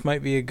opinion, this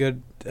might be a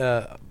good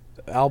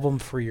album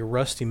for your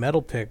rusty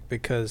metal pick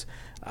because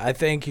I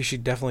think you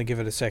should definitely give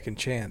it a second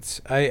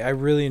chance. I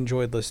really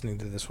enjoyed listening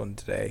to this one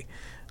today.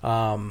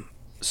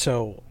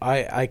 So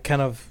I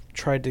kind of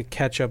tried to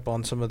catch up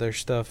on some of their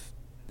stuff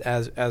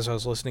as I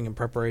was listening in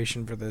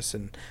preparation for this,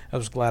 and I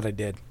was glad I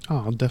did. Oh,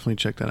 I'll definitely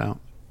check that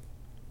out.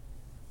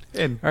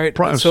 And all right,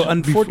 so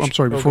unfortunately, I'm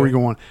sorry. Before we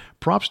go on,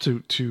 props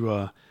to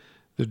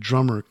the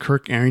drummer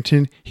Kirk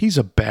Arrington. He's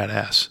a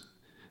badass.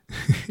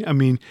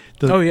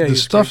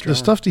 The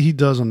stuff that he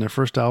does on their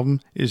first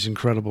album is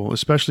incredible,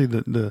 especially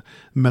the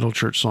Metal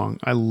Church song.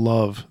 I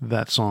love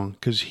that song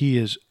because he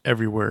is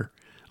everywhere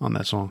on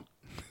that song.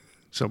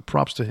 So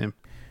props to him.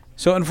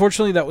 So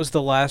unfortunately, that was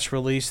the last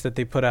release that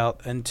they put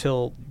out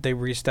until they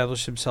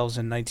reestablished themselves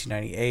in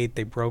 1998.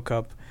 They broke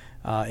up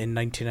in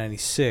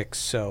 1996.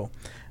 So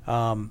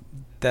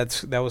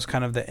that was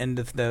kind of the end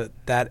of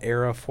that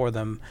era for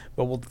them.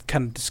 But we'll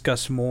kind of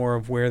discuss more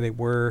of where they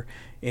were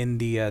in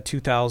the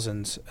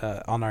 2000s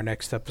on our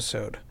next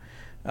episode.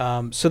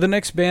 So the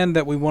next band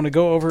that we want to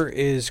go over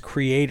is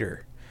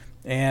Creator,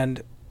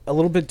 and a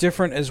little bit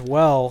different as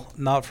well.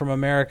 Not from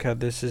America.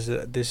 This is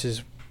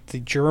the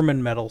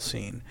German metal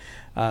scene.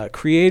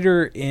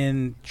 Creator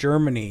in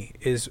Germany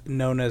is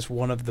known as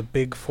one of the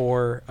big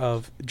four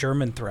of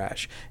German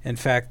thrash. In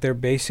fact, they're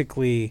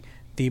basically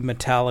the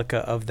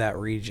Metallica of that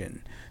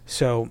region.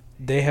 So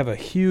they have a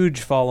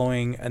huge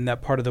following in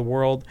that part of the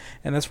world,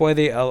 and that's why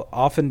they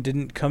often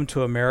didn't come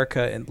to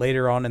America and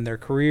later on in their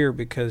career,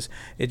 because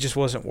it just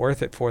wasn't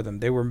worth it for them.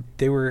 They were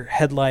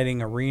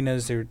headlining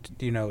arenas. They were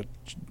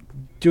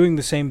doing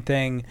the same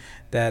thing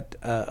that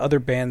other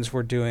bands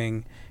were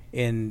doing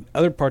in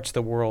other parts of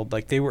the world.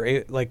 Like they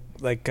were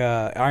like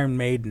Iron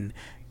Maiden,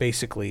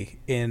 basically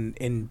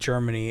in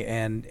Germany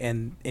and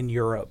in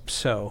Europe.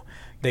 So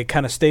they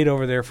kind of stayed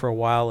over there for a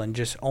while and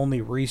just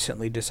only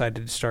recently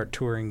decided to start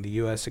touring the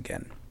U.S.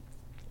 again.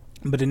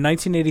 But in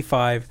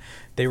 1985,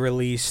 they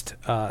released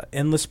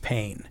Endless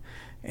Pain,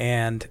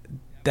 and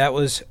that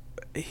was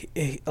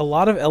a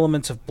lot of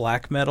elements of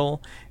black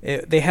metal.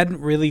 They hadn't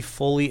really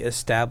fully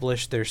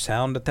established their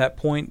sound at that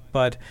point,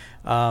 but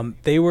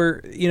they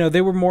were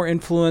more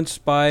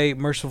influenced by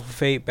Merciful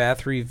Fate,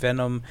 Bathory,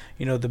 Venom,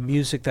 the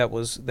music that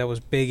was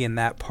big in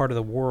that part of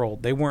the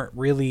world. They weren't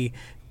really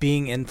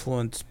being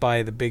influenced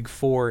by the Big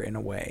Four in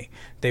a way.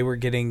 They were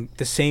getting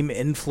the same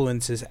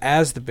influences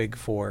as the Big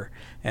Four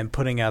and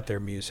putting out their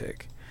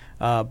music.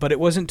 But it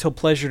wasn't until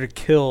Pleasure to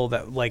Kill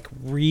that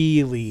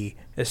really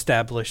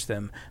established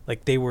them.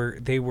 Like they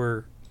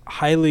were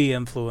highly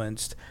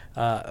influenced,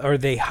 or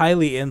they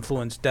highly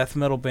influenced death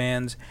metal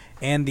bands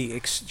and the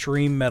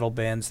extreme metal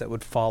bands that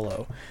would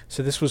follow.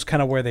 So this was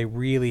kind of where they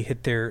really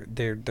hit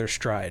their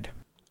stride.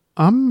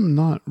 I'm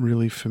not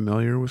really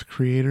familiar with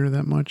Creator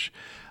that much.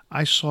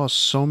 I saw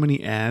so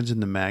many ads in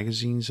the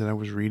magazines that I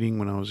was reading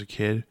when I was a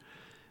kid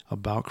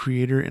about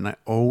Creator, and I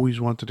always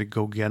wanted to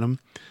go get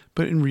them.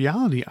 But in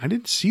reality, I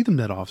didn't see them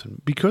that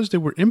often because they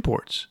were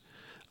imports.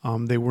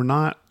 They were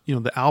not,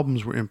 the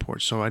albums were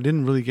imports. So I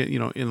didn't really get,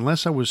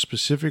 unless I was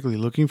specifically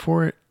looking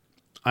for it,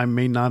 I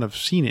may not have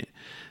seen it.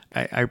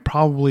 I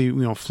probably,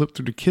 flipped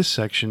through the Kiss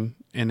section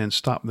and then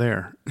stopped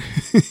there,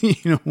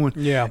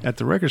 at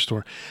the record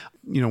store.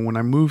 When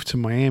I moved to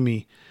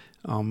Miami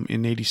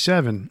in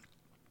 87,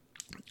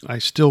 I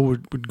still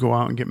would go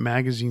out and get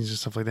magazines and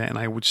stuff like that. And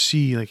I would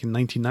see, like in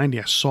 1990,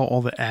 I saw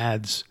all the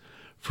ads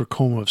for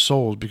Coma of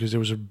Souls because there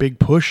was a big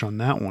push on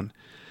that one,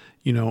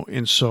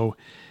 and so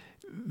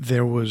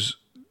they were,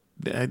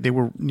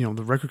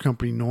 the record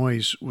company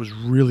Noise was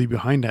really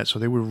behind that. So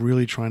they were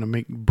really trying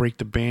to break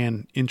the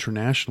band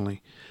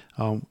internationally.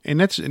 And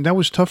that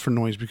was tough for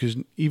Noise because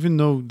even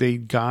though they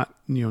got,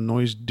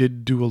 Noise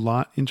did do a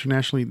lot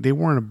internationally, they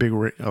weren't a big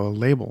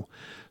label.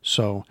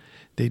 So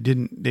they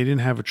didn't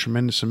have a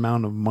tremendous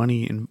amount of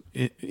money and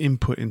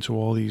input into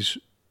all this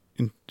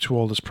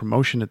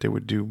promotion that they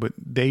would do, but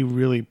they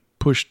really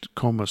pushed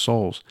Coma of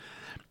Souls.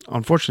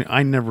 Unfortunately,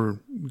 I never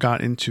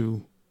got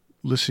into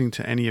listening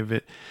to any of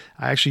it.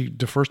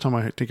 The first time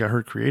I think I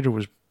heard Creator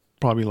was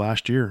probably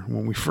last year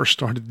when we first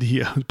started the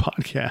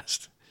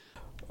podcast.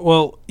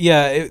 Well,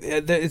 yeah,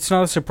 it's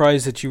not a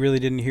surprise that you really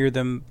didn't hear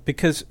them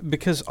because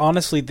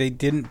honestly, they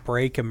didn't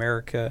break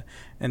America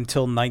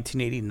until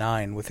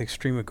 1989 with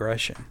Extreme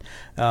Aggression.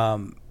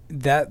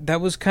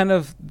 That was kind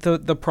of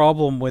the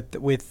problem with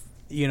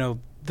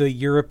the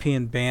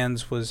European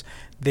bands was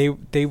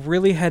they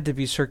really had to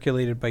be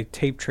circulated by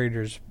tape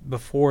traders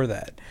before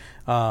that,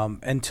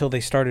 until they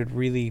started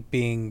really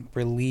being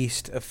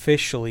released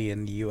officially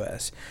in the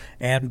U.S.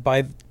 And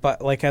by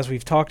like as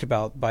we've talked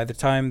about, by the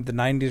time the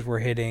 90s were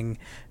hitting,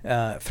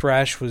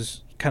 thrash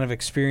was kind of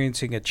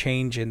experiencing a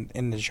change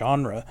in the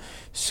genre.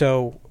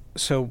 So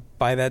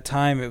by that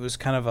time it was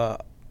kind of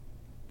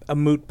a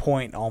moot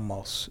point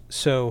almost.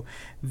 So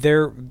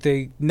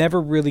they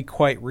never really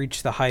quite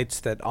reached the heights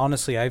that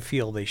honestly I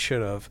feel they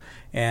should have,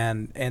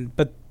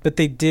 but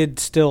they did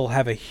still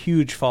have a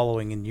huge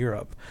following in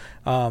Europe.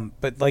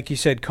 But like you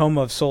said,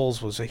 Coma of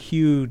Souls was a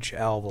huge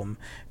album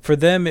for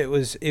them. It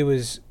was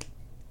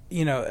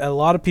a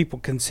lot of people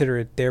consider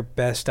it their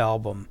best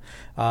album,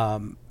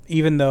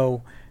 even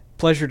though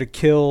Pleasure to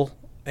Kill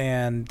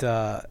and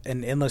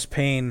Endless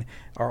Pain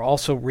are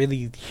also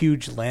really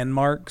huge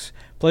landmarks.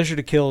 Pleasure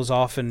to Kill is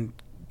often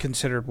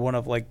considered one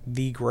of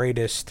the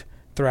greatest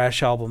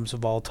thrash albums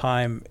of all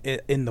time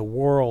in the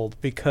world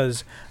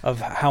because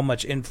of how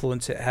much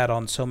influence it had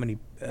on so many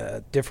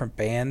different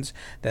bands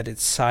that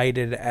it's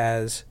cited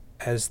as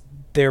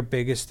their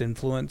biggest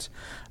influence.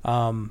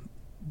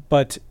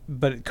 But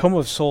Coma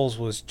of Souls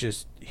was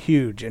just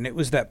huge, and it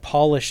was that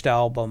polished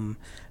album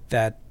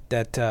that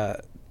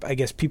I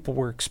guess people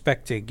were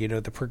expecting,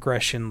 the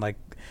progression, like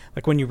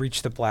when you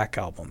reach the Black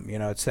Album,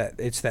 it's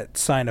that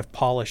sign of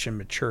polish and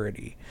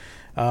maturity.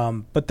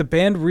 But the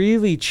band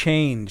really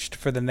changed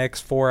for the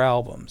next 4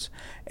 albums,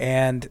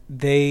 and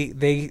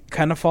they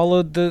kind of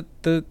followed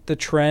the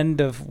trend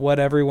of what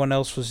everyone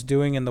else was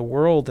doing in the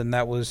world, and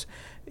that was,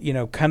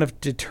 kind of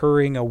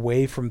deterring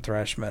away from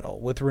thrash metal.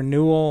 With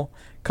Renewal,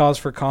 Cause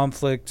for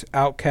Conflict,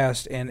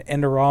 Outcast, and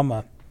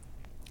Endorama,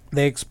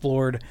 they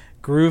explored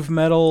groove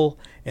metal,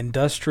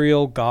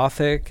 industrial,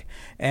 gothic,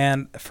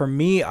 and for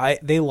me,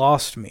 they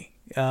lost me.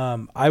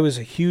 I was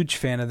a huge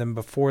fan of them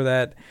before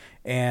that,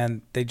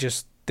 and they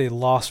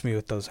lost me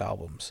with those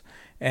albums.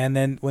 And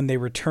then when they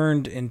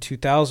returned in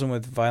 2000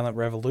 with Violent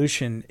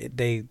Revolution,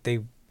 they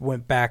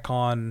went back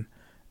on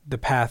the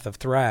path of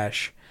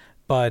thrash,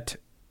 but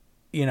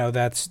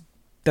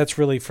that's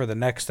really for the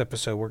next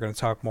episode. We're going to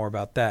talk more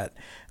about that.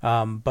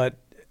 But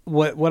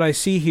what I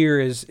see here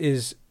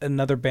is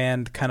another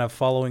band kind of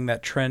following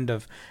that trend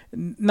of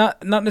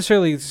not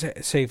necessarily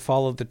say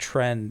follow the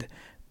trend,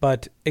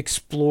 but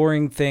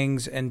exploring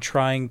things and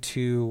trying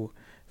to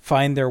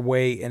find their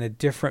way in a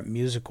different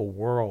musical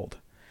world.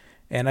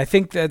 And I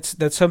think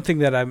that's something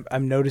that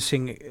I'm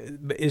noticing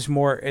is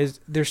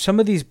there's some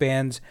of these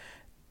bands,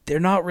 they're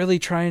not really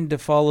trying to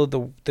follow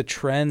the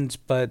trends,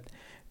 but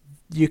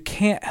you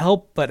can't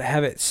help but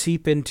have it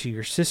seep into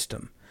your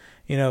system.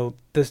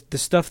 The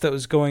stuff that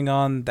was going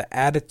on, the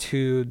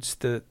attitudes,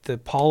 the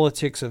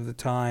politics of the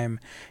time,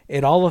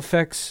 it all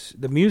affects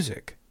the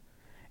music.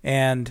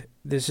 And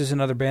this is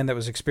another band that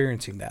was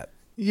experiencing that.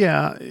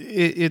 Yeah,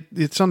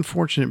 it's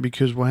unfortunate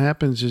because what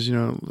happens is,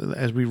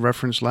 as we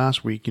referenced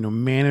last week,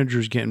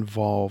 managers get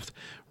involved,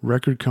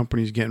 record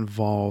companies get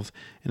involved,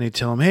 and they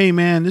tell them, hey,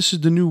 man, this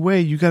is the new way.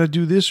 You got to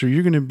do this or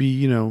you're going to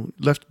be,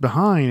 left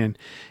behind.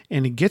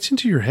 And it gets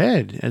into your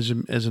head as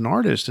an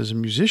artist, as a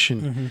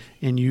musician. Mm-hmm.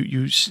 And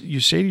you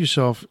say to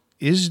yourself,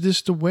 is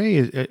this the way?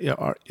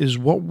 Is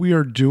what we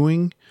are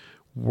doing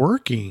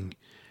working?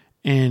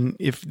 And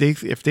if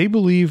they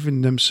believe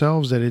in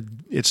themselves that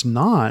it's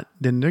not,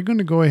 then they're going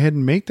to go ahead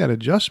and make that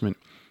adjustment.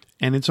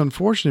 And it's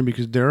unfortunate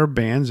because there are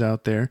bands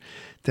out there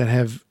that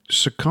have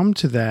succumbed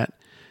to that,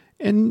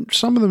 and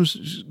some of them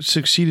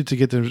succeeded to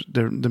get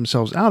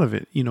themselves out of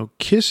it.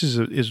 Kiss is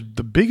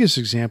the biggest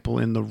example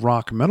in the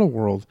rock metal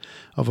world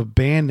of a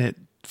band that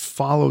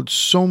followed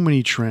so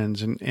many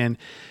trends, and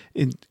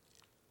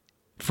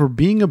for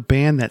being a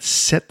band that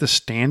set the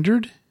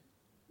standard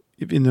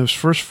in those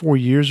first 4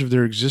 years of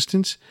their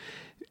existence,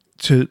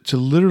 to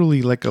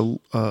literally like a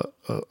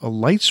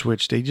light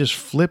switch, they just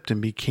flipped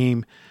and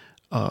became,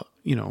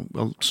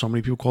 so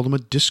many people called them a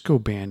disco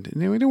band.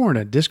 And they weren't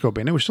a disco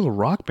band; they were still a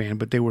rock band,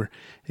 but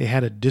they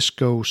had a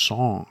disco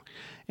song.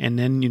 And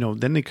then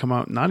then they come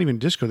out not even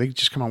disco; they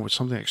just come out with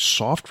something like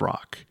soft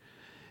rock,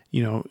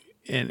 and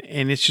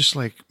it's just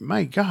like,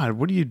 my God,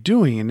 what are you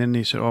doing? And then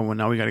they said, oh well,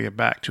 now we got to get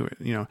back to it.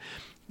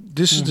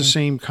 This is the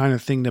same kind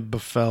of thing that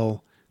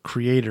befell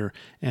Creator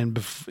and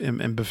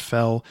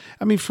befell.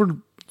 I mean,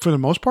 for the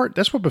most part,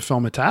 that's what befell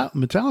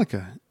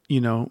Metallica.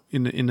 In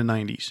the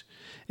 90s,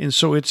 and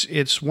so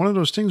it's one of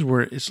those things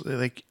where it's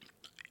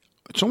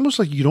almost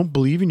like you don't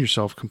believe in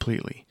yourself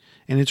completely,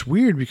 and it's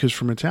weird because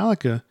for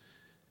Metallica,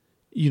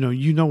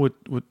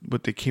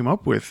 what they came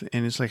up with,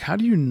 and it's like, how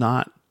do you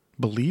not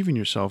believe in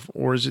yourself,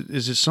 or is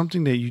it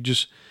something that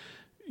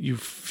you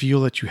feel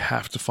that you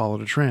have to follow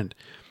the trend?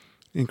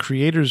 In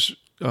Creator's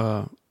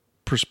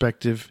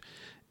perspective,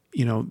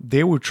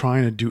 they were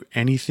trying to do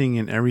anything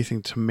and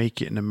everything to make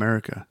it in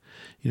America.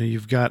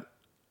 You've got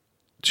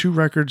 2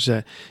 records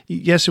that,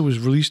 yes, it was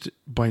released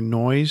by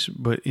Noise,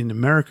 but in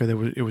America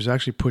it was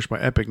actually pushed by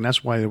Epic, and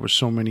that's why there were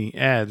so many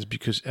ads,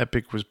 because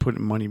Epic was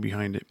putting money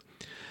behind it.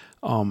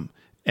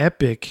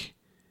 Epic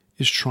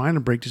is trying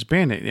to break this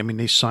band. I mean,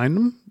 they signed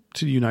them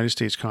to the United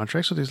States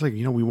contract, so they're like,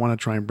 we want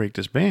to try and break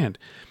this band,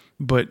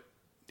 but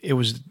it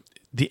was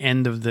the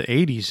end of the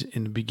 80s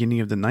and the beginning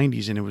of the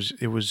 90s, and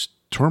it was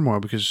turmoil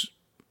because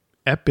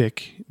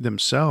Epic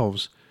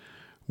themselves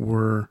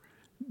were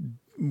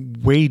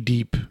way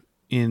deep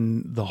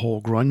in the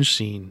whole grunge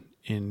scene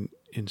in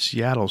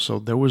Seattle. So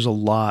there was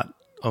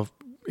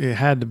it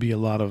had to be a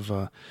lot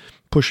of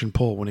push and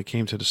pull when it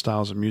came to the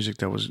styles of music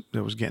that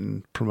was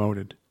getting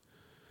promoted.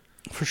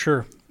 For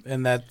sure.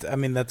 And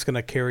that's going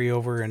to carry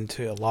over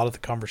into a lot of the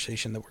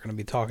conversation that we're going to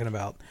be talking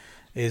about,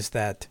 is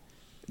that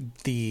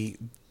the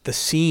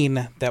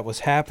scene that was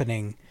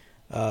happening,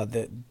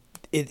 that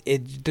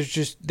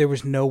there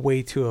was no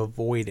way to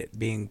avoid it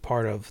being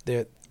part of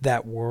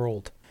that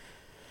world.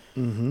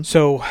 Mm-hmm.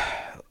 So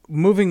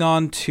moving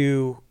on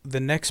to the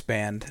next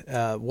band,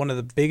 one of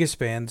the biggest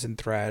bands in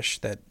thrash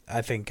that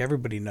I think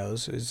everybody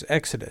knows is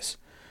Exodus.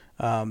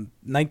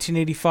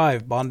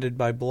 1985, Bonded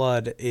by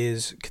Blood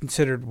is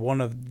considered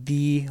one of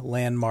the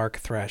landmark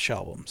thrash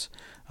albums.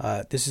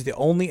 This is the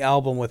only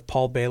album with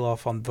Paul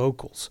Bailoff on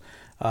vocals,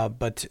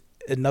 but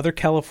another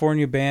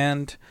California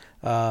band.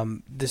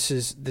 This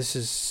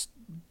is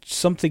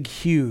something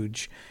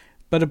huge,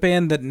 but a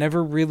band that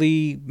never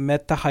really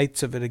met the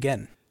heights of it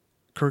again.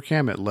 Kirk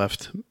Hammett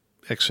left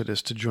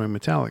Exodus to join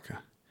Metallica.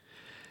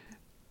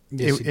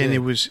 Yes, and it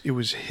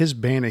was his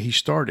band that he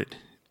started.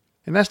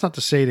 And that's not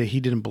to say that he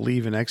didn't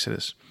believe in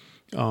Exodus,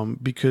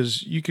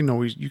 because you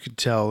could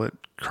tell that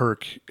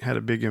Kirk had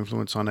a big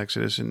influence on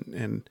Exodus,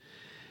 and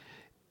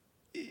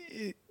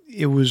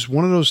it was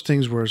one of those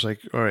things where it's like,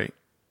 all right,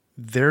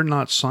 they're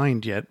not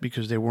signed yet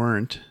because they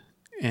weren't,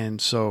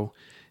 and so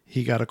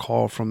he got a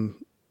call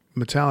from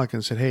Metallica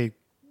and said, hey,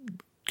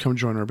 come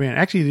join our band.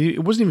 Actually,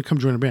 it wasn't even come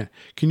join our band.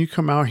 Can you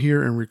come out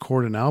here and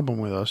record an album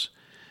with us?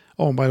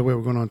 Oh, and by the way,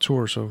 we're going on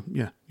tour, so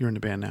yeah, you're in the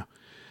band now.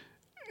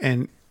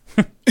 And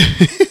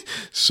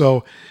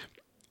so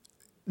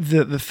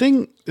the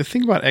thing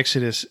about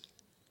Exodus,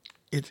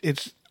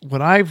 it's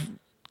what I've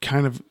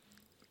kind of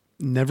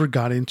never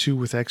got into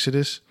with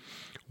Exodus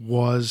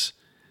was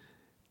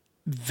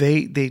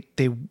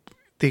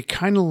they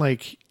kind of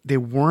like, they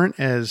weren't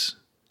as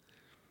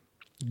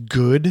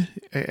good,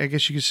 I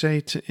guess you could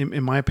say,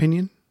 in my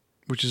opinion,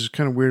 which is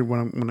kind of weird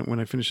when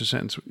I finish a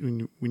sentence,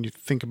 when you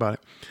think about it.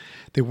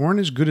 They weren't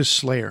as good as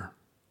Slayer,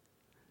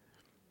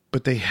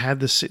 but they had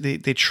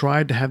they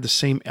tried to have the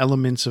same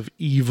elements of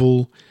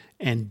evil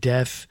and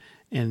death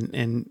and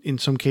in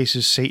some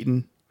cases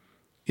Satan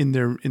in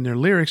their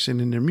lyrics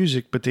and in their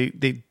music, but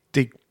they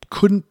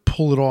couldn't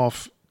pull it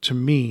off, to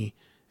me,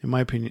 in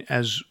my opinion,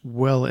 as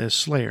well as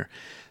Slayer.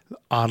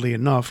 Oddly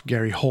enough,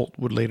 Gary Holt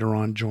would later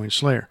on join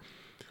Slayer.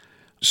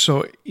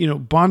 So,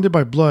 Bonded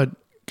by Blood,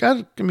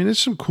 there's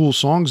some cool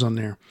songs on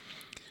there.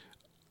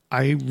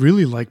 I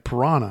really like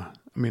Piranha.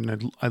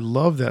 I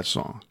love that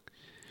song.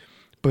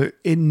 But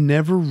it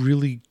never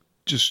really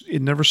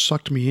it never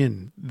sucked me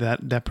in,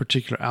 that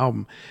particular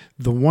album.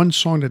 The one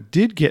song that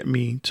did get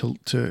me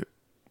to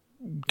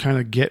kind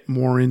of get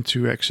more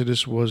into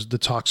Exodus was The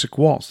Toxic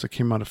Waltz that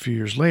came out a few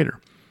years later.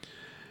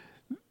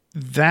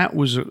 That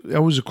was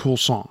a cool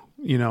song.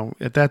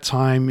 At that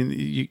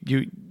time,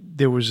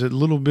 there was a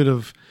little bit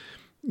of,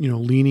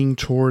 leaning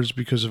towards,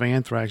 because of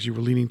Anthrax, you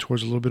were leaning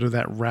towards a little bit of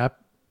that rap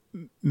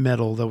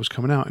metal that was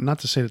coming out. And not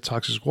to say that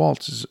Toxic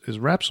Waltz is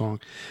a rap song,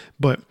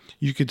 but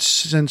you could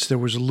sense there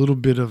was a little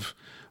bit of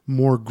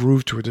more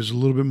groove to it. There's a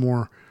little bit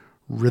more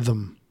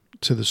rhythm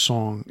to the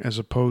song as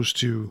opposed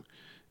to,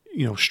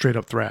 straight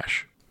up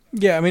thrash.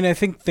 Yeah, I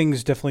think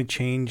things definitely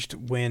changed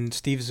when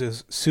Steve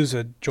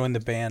Souza joined the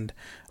band.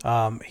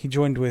 He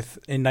joined in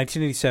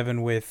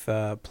 1987 with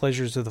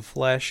Pleasures of the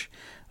Flesh.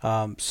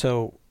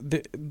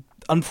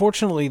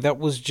 Unfortunately, that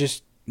was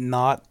just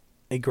not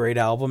a great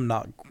album,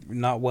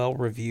 not well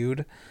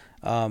reviewed.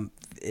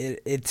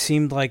 It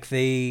seemed like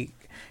they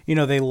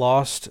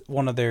lost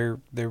one of their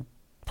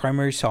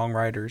primary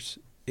songwriters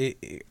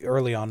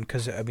early on,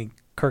 because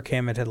Kirk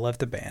Hammett had left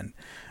the band.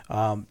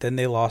 Then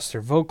they lost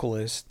their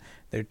vocalist.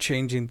 They're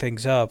changing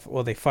things up.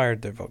 Well, they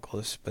fired their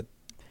vocalist, but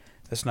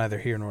that's neither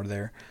here nor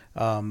there.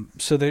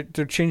 So they're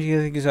changing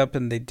things up,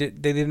 and they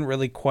didn't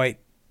really quite.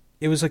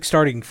 It was like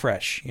starting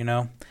fresh,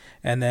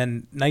 And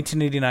then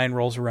 1989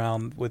 rolls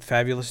around with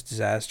Fabulous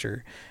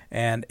Disaster,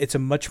 and it's a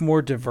much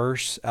more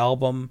diverse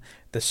album.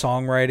 The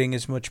songwriting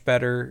is much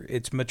better.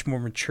 It's much more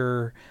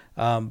mature.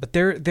 But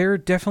they're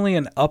definitely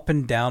an up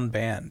and down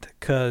band,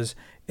 because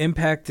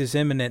Impact is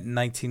Imminent in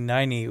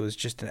 1990 was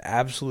just an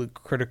absolute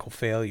critical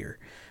failure.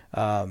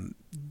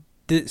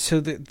 So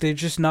they're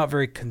just not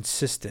very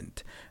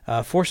consistent.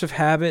 Force of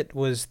Habit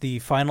was the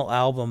final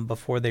album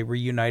before they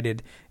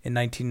reunited in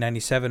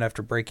 1997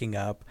 after breaking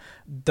up,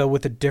 though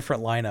with a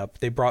different lineup.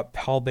 They brought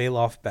Paul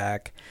Bailoff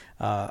back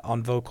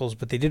on vocals,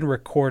 but they didn't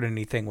record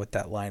anything with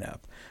that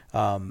lineup.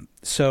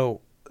 So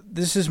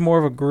this is more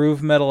of a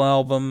groove metal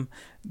album.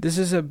 This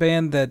is a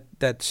band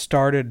that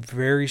started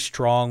very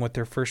strong with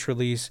their first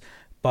release,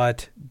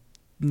 but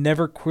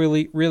never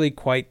really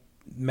quite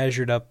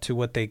measured up to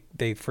what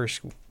they first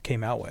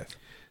came out with.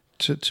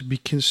 To be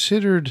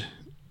considered,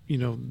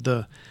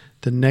 the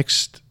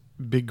next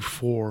big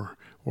four,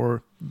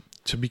 or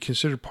to be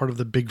considered part of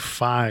the big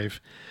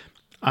five,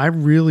 I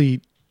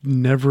really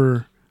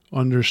never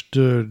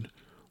understood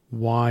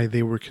why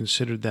they were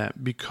considered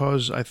that,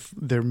 because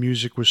their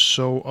music was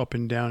so up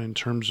and down in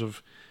terms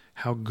of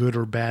how good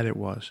or bad it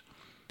was.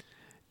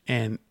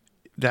 And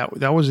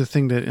that was the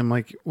thing that I'm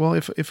like, well,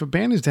 if a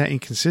band is that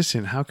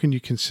inconsistent, how can you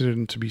consider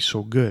them to be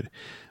so good?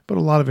 But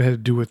a lot of it had to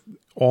do with,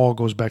 all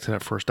goes back to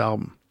that first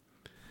album.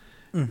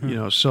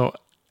 Mm-hmm. So,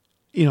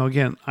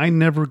 again, I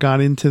never got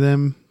into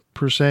them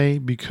per se,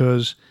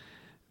 because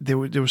there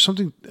was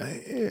something,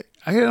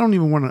 I don't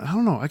even want to, I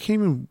don't know, I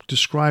can't even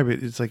describe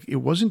it. It's like, it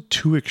wasn't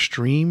too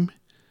extreme.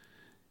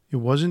 It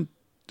wasn't,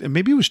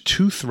 maybe it was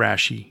too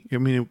thrashy.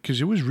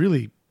 Because it was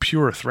really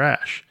pure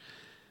thrash.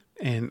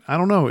 And I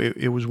don't know,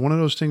 it was one of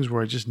those things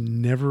where I just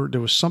never,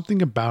 there was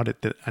something about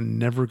it that I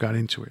never got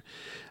into it.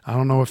 I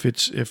don't know if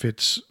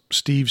it's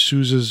Steve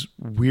Souza's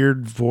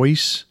weird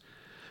voice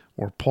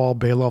or Paul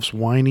Bailoff's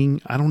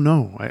whining. I don't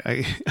know.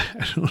 I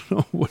don't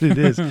know what it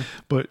is,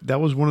 but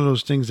that was one of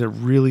those things that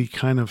really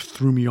kind of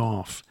threw me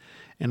off,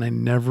 and I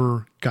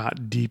never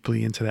got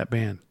deeply into that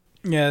band.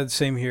 Yeah,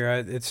 same here.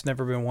 It's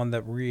never been one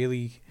that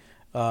really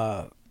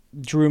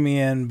drew me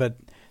in, but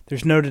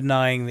there's no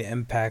denying the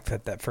impact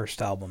that first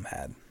album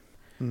had.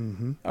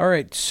 Mm-hmm. All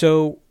right,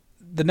 so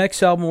the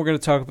next album we're going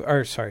to talk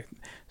about,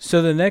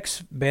 so the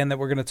next band that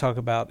we're going to talk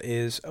about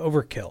is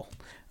Overkill.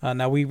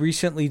 Now, we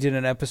recently did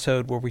an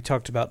episode where we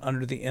talked about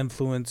Under the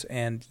Influence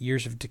and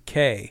Years of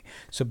Decay,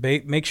 so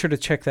make sure to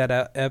check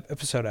that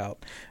episode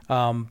out.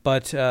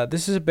 But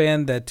this is a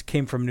band that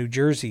came from New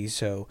Jersey,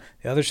 so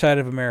the other side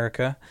of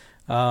America.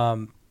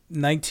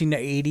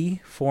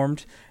 1980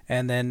 formed,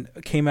 and then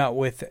came out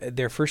with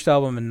their first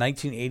album in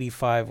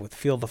 1985 with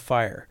Feel the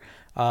Fire.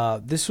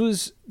 This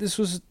was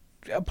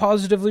a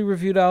positively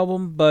reviewed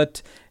album,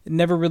 but it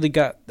never really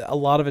got a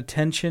lot of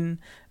attention.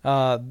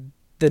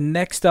 The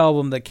next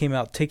album that came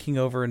out, Taking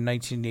Over in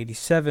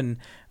 1987,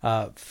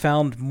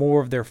 found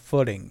more of their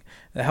footing.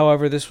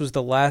 However, this was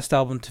the last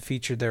album to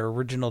feature their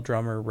original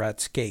drummer, Rat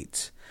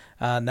Skates.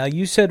 Now,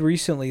 you said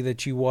recently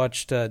that you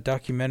watched a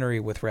documentary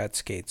with Rat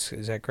Skates.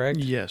 Is that correct?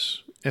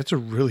 Yes, it's a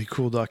really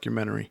cool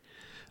documentary.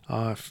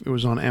 It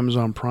was on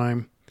Amazon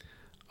Prime.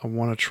 I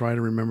want to try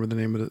to remember the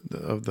name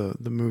of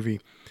the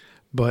movie,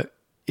 but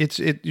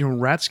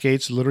Rat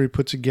Skates literally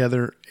put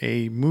together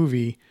a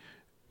movie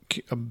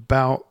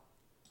about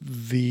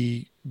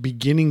the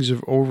beginnings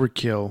of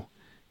Overkill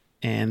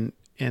and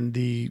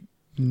the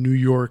New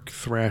York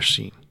thrash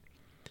scene.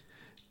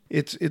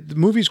 The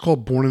movie's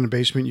called Born in the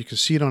Basement. You can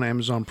see it on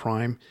Amazon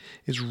Prime.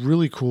 It's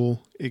really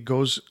cool. It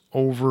goes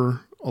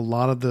over a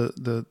lot of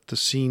the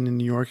scene in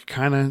New York. It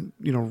kind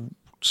of,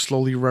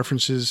 slowly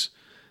references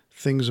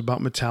things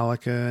about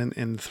Metallica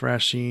and the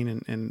thrash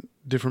scene and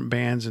different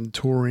bands and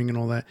touring and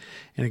all that.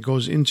 And it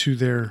goes into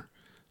their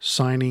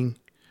signing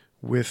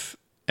with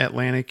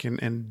Atlantic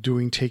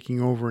and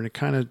taking over. And it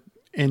kind of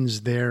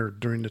ends there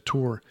during the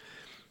tour.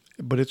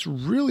 But it's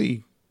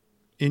really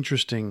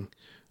interesting,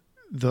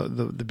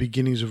 the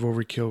beginnings of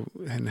Overkill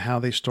and how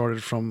they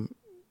started from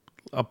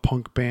a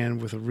punk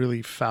band with a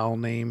really foul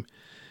name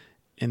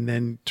and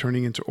then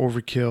turning into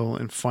Overkill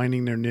and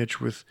finding their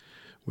niche with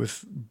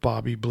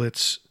Bobby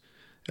Blitz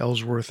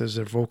Ellsworth as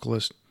their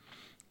vocalist.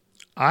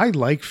 I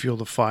like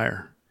Field of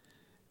Fire.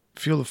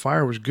 Field of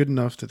Fire was good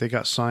enough that they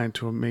got signed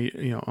to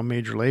a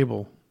major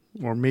label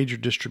or major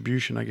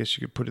distribution, I guess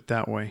you could put it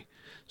that way.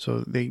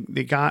 So they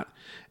got,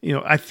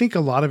 I think a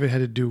lot of it had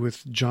to do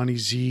with Johnny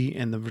Z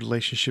and the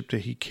relationship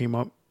that he came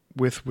up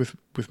with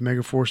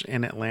Megaforce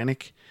and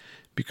Atlantic,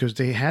 because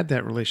they had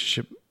that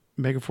relationship.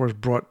 Megaforce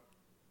brought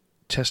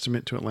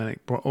Testament to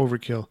Atlantic, brought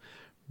Overkill.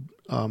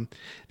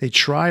 They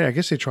tried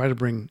to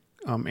bring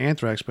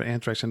Anthrax, but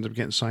Anthrax ended up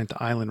getting signed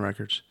to Island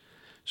Records.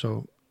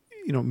 So,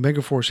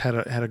 Megaforce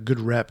had a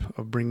good rep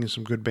of bringing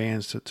some good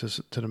bands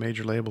to the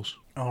major labels.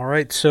 All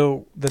right,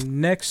 so the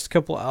next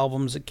couple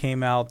albums that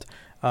came out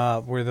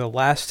were the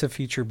last to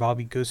feature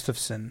Bobby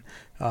Gustafson.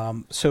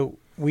 So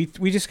we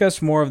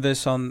discussed more of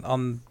this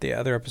on the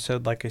other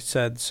episode, like I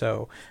said,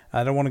 so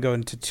I don't want to go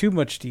into too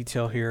much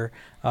detail here.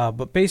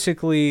 But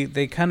basically,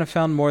 they kind of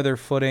found more of their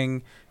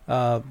footing.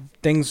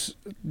 Things,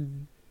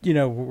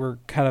 were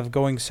kind of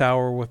going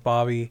sour with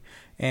Bobby.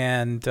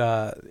 And,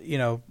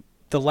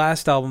 the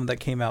last album that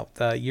came out,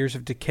 Years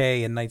of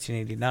Decay in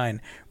 1989,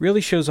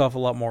 really shows off a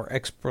lot more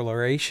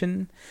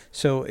exploration.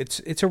 So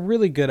it's a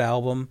really good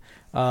album.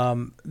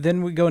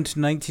 Then we go into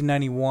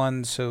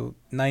 1991, so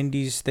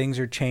 90s, things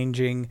are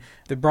changing.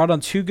 They brought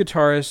on two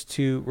guitarists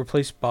to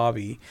replace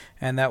Bobby,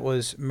 and that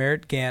was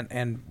Merritt Gant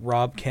and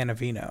Rob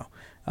Canavino.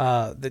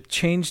 The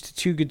change to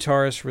two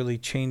guitarists really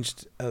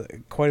changed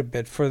quite a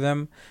bit for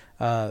them.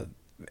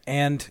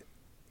 And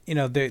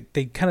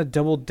they kind of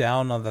doubled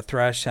down on the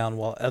thrash sound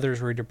while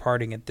others were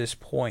departing at this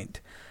point.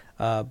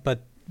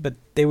 But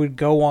they would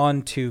go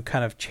on to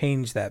kind of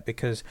change that,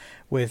 because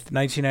with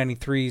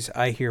 1993's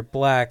I Hear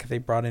Black, they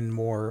brought in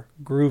more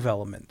groove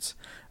elements.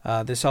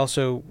 This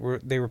also,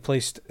 they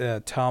replaced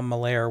Tom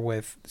Malaire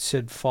with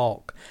Sid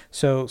Falk.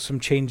 So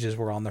some changes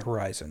were on the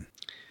horizon.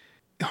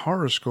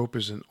 Horoscope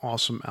is an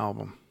awesome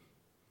album.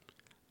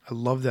 I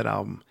love that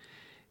album.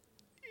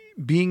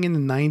 Being in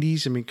the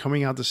 90s,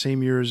 coming out the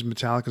same year as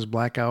Metallica's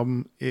Black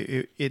Album,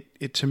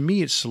 it to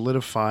me, it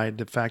solidified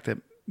the fact that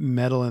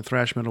metal and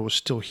thrash metal was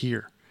still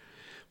here.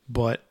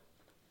 But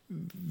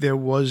there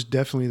was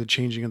definitely the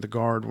changing of the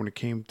guard when it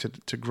came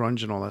to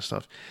grunge and all that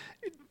stuff.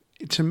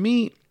 To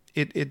me,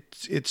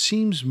 it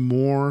seems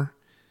more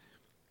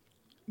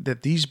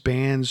that these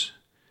bands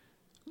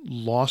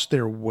lost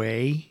their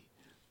way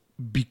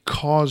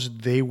because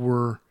they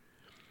were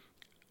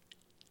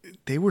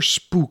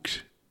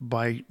spooked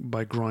by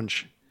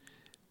grunge.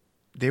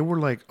 They were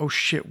like, oh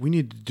shit, we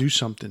need to do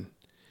something.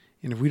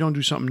 And if we don't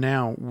do something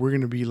now, we're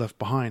going to be left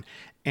behind.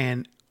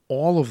 And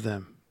all of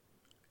them,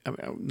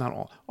 not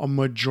all, a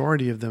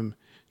majority of them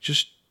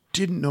just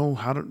didn't know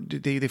how to,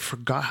 they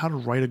forgot how to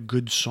write a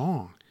good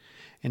song.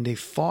 And they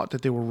thought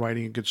that they were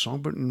writing a good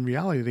song, but in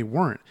reality they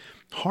weren't.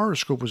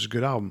 Horoscope was a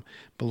good album.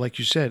 But like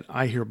you said,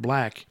 I Hear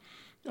Black,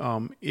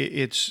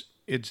 it's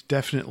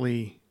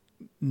definitely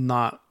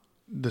not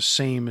the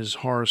same as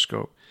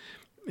Horoscope.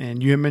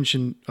 And you had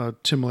mentioned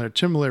Tim Malaire.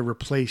 Tim Malaire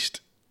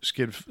replaced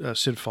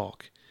Sid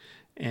Falk,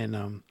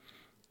 and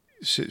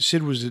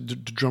Sid was the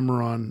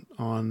drummer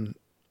on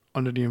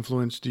Under the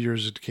Influence, The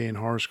Years of Decay, and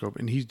Horoscope,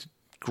 and he's a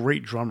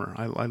great drummer.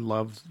 I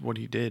love what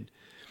he did.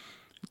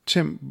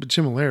 Tim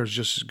Malaire is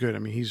just as good.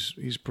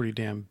 He's pretty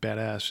damn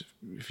badass,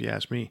 if you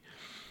ask me.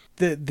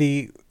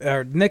 The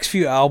next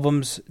few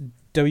albums,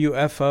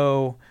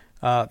 WFO,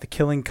 The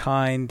Killing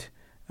Kind,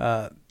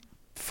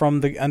 From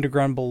the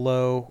Underground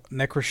Below,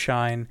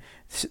 Necroshine,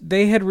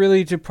 they had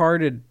really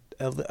departed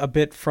a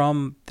bit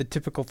from the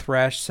typical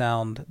thrash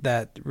sound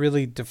that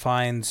really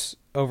defines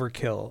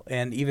Overkill.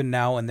 And even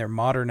now in their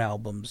modern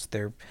albums,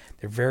 they're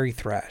very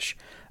thrash.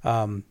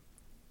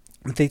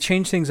 They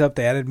changed things up.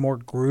 They added more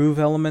groove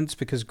elements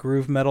because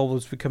groove metal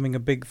was becoming a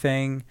big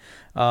thing.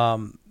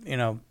 That's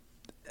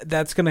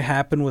going to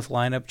happen with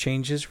lineup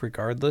changes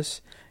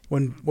regardless.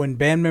 When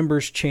band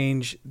members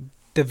change,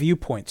 the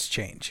viewpoints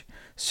change.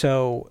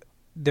 So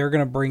they're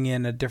going to bring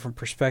in a different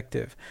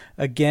perspective.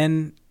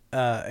 Again,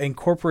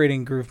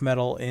 incorporating groove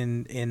metal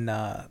in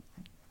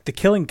The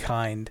Killing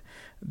Kind,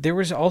 there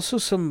was also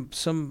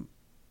some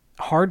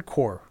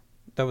hardcore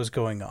that was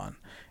going on.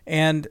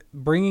 And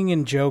bringing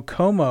in Joe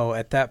Como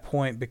at that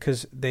point,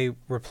 because they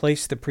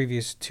replaced the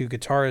previous two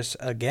guitarists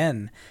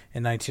again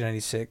in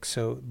 1996.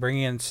 So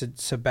bringing in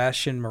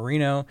Sebastian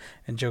Marino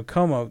and Joe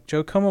Como.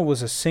 Joe Como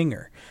was a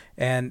singer,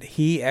 and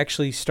he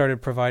actually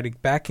started providing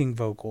backing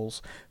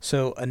vocals.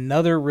 So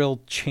another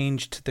real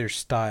change to their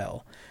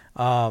style.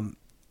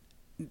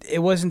 It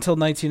wasn't until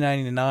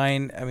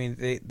 1999. I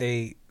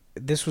mean,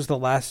 this was the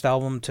last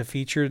album to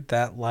feature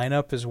that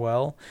lineup as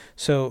well.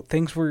 So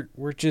things were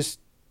just,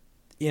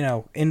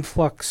 in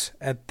flux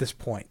at this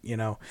point.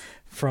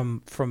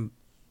 From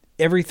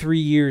every 3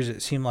 years,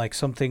 it seemed like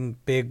something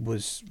big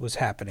was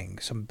happening,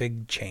 some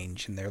big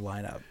change in their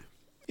lineup.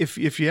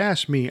 If you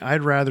ask me,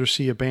 I'd rather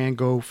see a band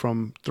go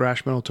from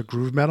thrash metal to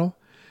groove metal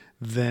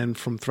than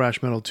from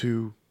thrash metal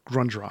to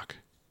grunge rock.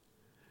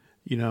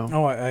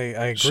 Oh,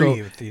 I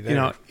agree with you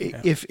there.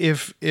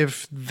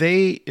 If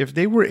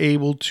they were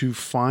able to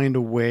find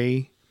a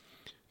way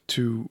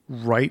to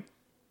write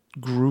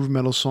groove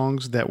metal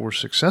songs that were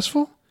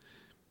successful,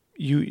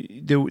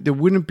 there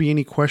wouldn't be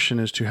any question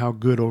as to how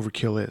good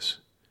Overkill is.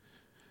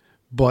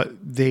 But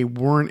they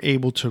weren't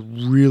able to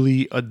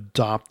really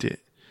adopt it,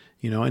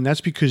 and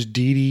that's because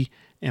Dee Dee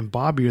and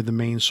Bobby are the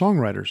main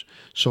songwriters.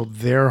 So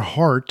their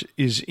heart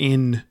is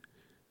in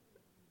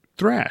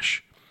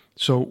thrash.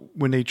 So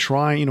when they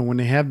try, when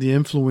they have the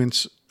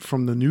influence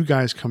from the new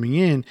guys coming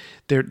in,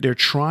 they're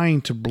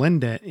trying to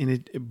blend it in,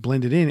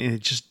 and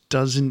it just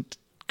doesn't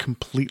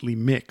completely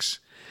mix.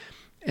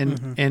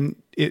 And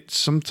it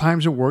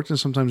sometimes it worked and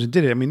sometimes it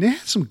didn't. I mean, they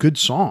had some good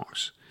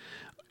songs,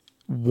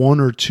 1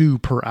 or 2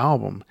 per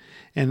album,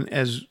 and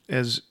as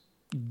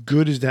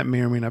good as that may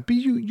or may not be,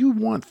 you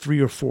want 3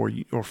 or 4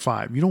 or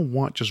 5. You don't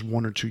want just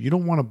 1 or 2. You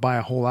don't want to buy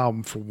a whole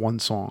album for 1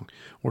 song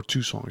or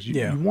 2 songs.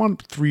 You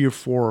want 3 or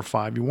 4 or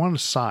 5. You want a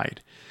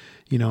side,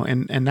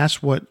 and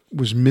that's what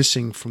was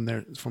missing from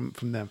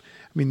them.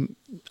 I mean,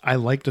 I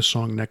like the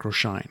song Necro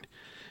Shine.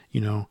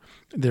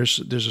 There's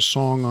a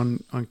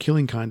song on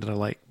Killing Kind that I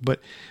like, but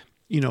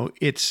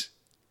it's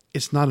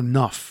not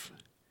enough.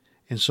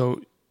 And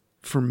so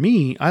for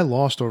me, I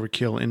lost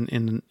Overkill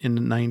in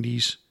the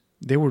 90s.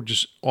 They were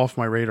just off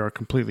my radar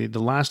completely. The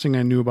last thing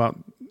I knew about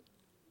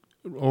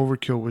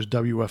Overkill was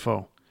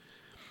WFO.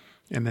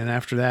 And then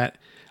after that,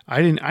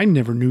 I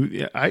never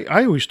knew.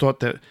 I always thought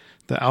that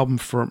the album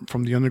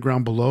from the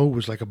Underground Below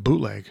was like a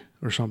bootleg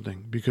or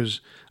something, because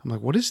I'm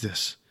like, what is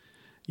this?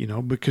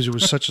 Because it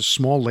was such a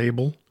small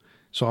label.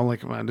 So I'm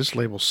like, man, this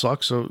label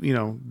sucks. So,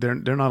 they're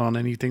not on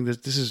anything.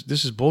 This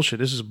is bullshit.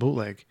 This is a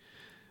bootleg.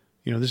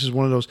 This is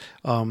one of those,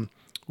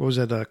 what was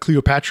that,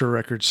 Cleopatra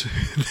records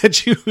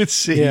that you would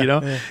see,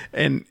 Yeah.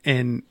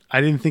 And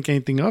I didn't think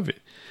anything of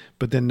it.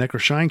 But then Necro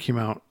Shine came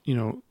out,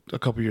 a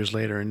couple years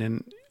later, and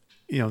then,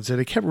 so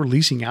they kept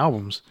releasing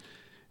albums,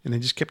 and they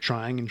just kept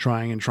trying and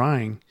trying and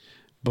trying,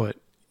 but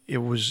it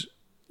was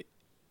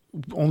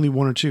only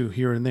 1 or 2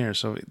 here and there.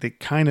 So they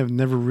kind of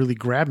never really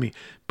grabbed me.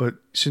 But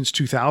since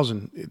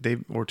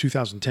 2000, or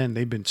 2010,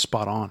 they've been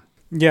spot on.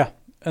 Yeah.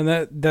 And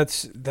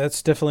that's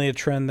definitely a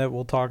trend that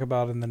we'll talk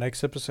about in the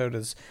next episode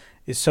is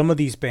some of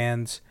these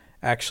bands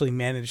actually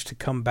managed to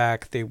come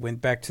back. They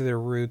went back to their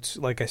roots,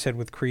 like I said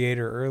with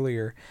Creator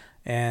earlier,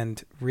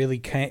 and really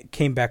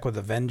came back with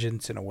a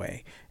vengeance in a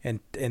way.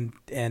 And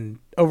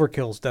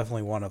Overkill is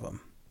definitely one of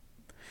them.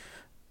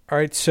 All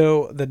right,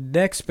 so the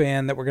next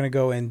band that we're going to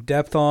go in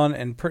depth on,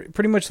 and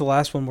pretty much the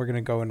last one we're going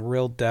to go in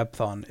real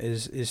depth on,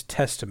 is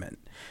Testament.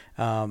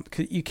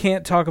 You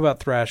can't talk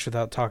about thrash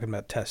without talking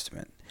about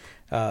Testament.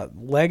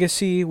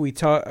 Legacy, we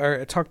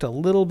talked a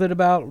little bit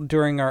about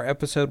during our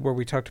episode where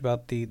we talked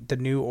about the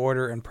New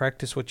Order and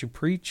Practice What You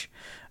Preach.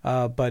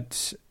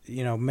 But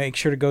make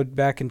sure to go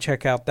back and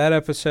check out that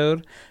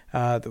episode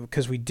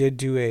because we did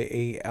do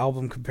a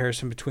album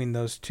comparison between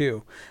those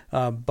two.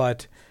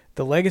 But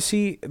the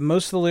Legacy,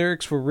 most of the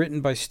lyrics were written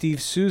by Steve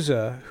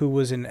Souza, who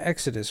was in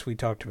Exodus we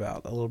talked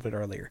about a little bit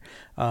earlier.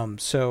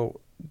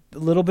 So a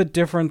little bit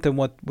different than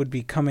what would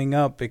be coming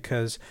up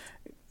because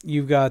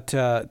you've got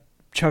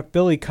Chuck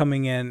Billy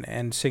coming in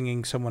and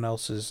singing someone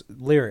else's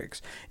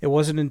lyrics. It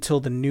wasn't until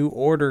the New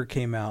Order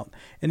came out,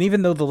 and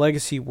even though the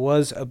Legacy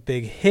was a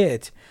big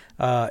hit,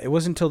 it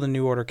wasn't until the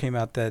New Order came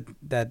out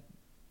that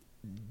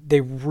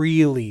they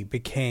really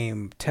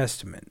became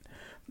Testament.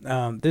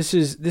 This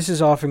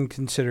is often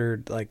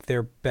considered like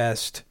their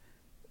best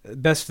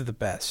of the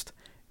best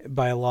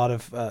by a lot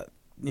of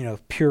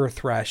pure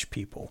thrash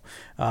people.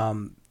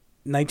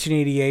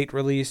 1988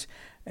 release.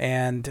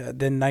 And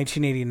then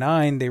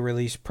 1989, they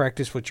released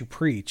Practice What You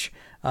Preach.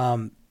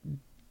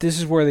 This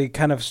is where they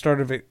kind of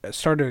started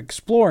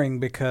exploring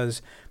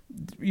because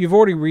you've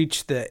already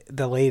reached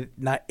the late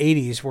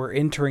 80s. We're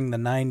entering the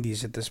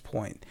 90s at this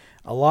point.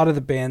 A lot of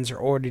the bands are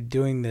already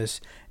doing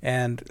this,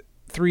 and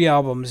 3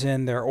 albums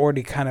in, they're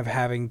already kind of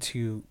having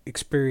to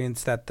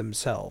experience that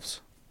themselves.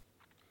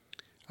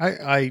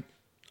 I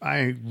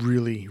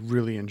really,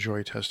 really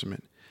enjoy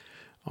Testament.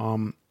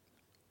 When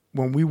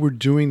we were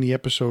doing the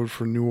episode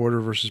for New Order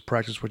versus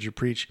Practice What You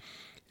Preach,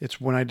 it's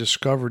when I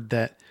discovered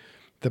that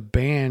the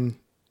band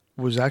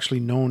was actually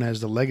known as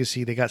The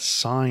Legacy. They got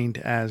signed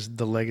as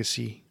The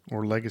Legacy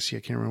or Legacy. I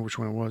can't remember which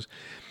one it was.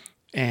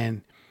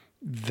 And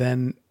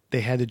then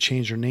they had to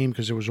change their name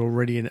because there was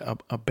already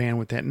a band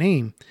with that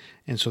name.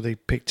 And so they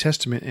picked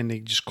Testament and they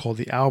just called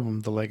the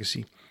album The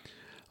Legacy.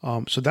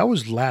 So that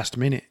was last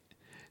minute.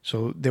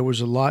 So there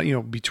was a lot,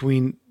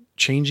 between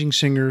changing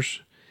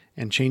singers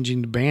and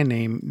changing the band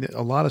name,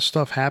 a lot of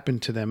stuff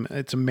happened to them.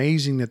 It's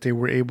amazing that they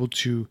were able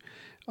to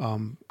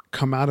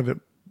come out of it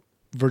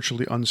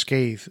virtually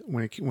unscathed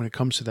when it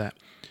comes to that.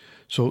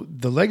 So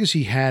the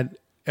Legacy had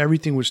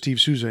everything with Steve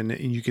Souza, and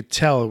you could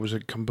tell it was a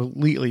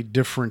completely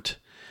different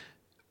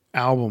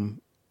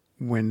album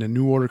when the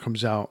New Order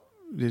comes out.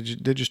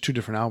 They're just two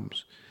different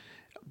albums.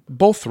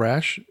 Both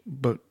thrash,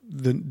 but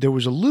there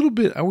was a little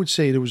bit, I would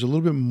say there was a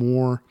little bit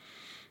more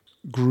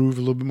groove,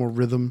 a little bit more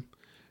rhythm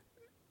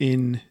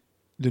in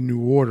the New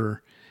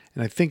Order.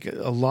 And I think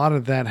a lot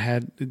of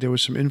that there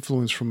was some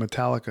influence from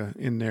Metallica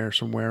in there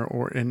somewhere,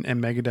 and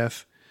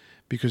Megadeth,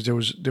 because there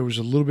was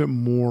a little bit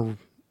more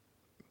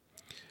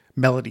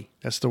melody.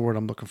 That's the word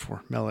I'm looking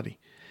for, melody.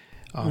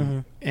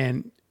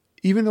 And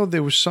even though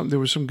there was some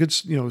good,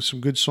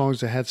 some good songs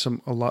that had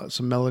some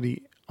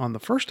melody on the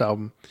first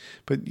album,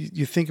 but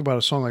you think about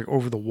a song like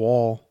Over the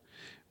Wall,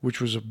 which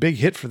was a big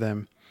hit for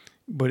them,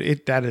 but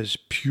that is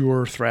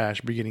pure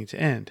thrash beginning to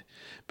end.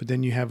 But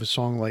then you have a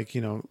song like,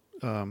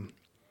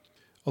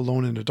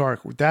 Alone in the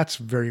Dark. That's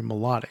very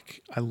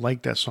melodic. I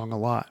like that song a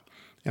lot.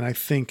 And I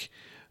think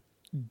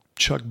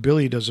Chuck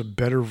Billy does a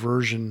better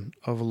version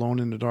of Alone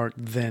in the Dark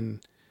than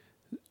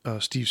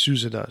Steve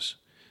Souza does.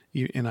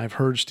 And I've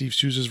heard Steve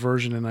Souza's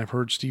version, and I've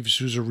heard Steve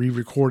Souza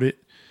re-record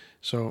it.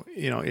 So,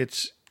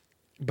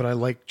 but I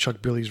like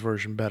Chuck Billy's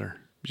version better,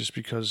 just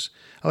because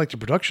I like the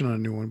production on a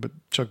new one, but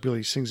Chuck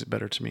Billy sings it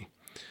better to me.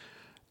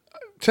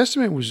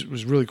 Testament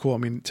was really cool. I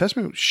mean,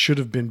 Testament should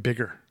have been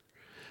bigger,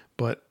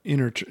 but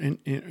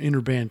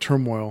inter-band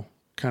turmoil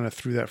kind of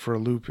threw that for a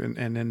loop, and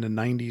then the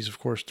 90s, of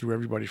course, threw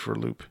everybody for a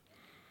loop.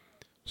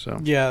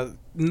 So yeah,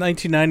 in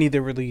 1990 they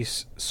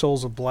released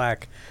Souls of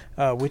Black,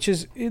 which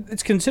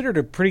it's considered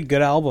a pretty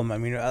good album. I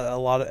mean, a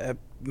lot of,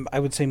 I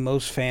would say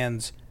most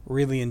fans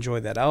really enjoy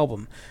that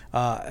album.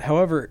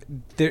 However,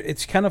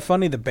 it's kind of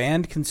funny. The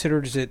band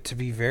considers it to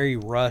be very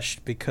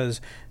rushed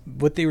because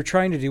what they were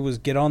trying to do was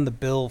get on the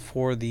bill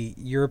for the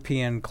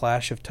European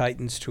Clash of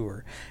Titans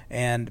tour.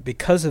 And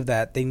because of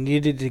that, they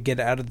needed to get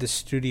out of the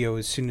studio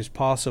as soon as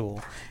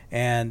possible.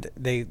 And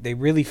they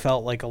really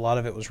felt like a lot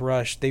of it was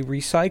rushed. They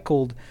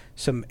recycled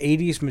some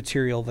 80s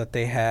material that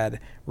they had,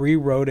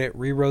 rewrote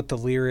the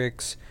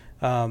lyrics,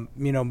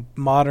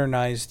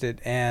 modernized it,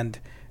 and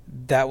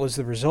that was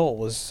the result,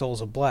 was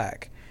Souls of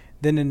Black.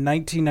 Then in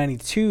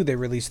 1992, they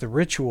released The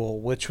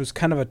Ritual, which was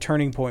kind of a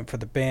turning point for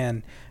the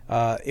band.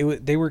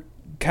 They were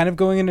kind of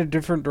going in a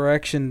different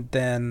direction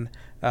than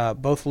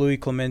both Louis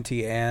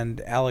Clemente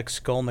and Alex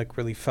Skolnick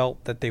really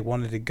felt that they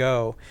wanted to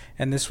go.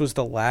 And this was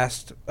the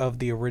last of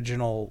the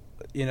original,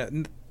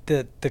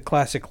 the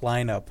classic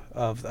lineup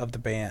of the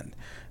band.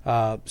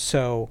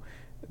 So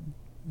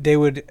they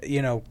would,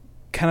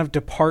 kind of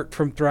depart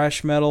from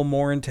thrash metal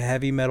more into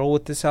heavy metal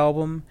with this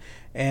album.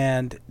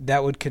 And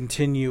that would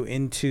continue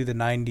into the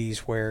 90s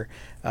where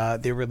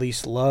they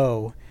released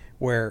Low,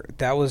 where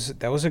that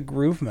was a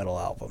groove metal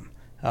album.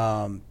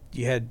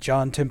 You had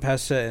John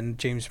Tempesta and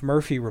James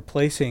Murphy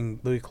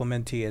replacing Louis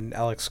Clemente and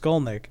Alex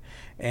Skolnick,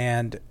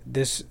 and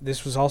this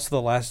was also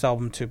the last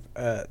album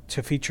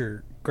to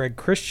feature Greg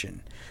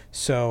Christian.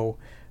 So,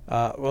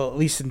 well, at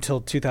least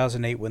until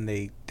 2008 when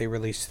they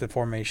released The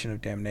Formation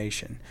of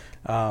Damnation.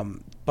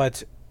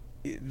 But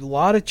a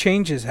lot of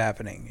changes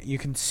happening. You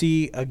can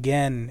see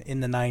again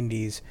in the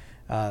 90s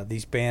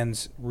these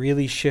bands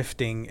really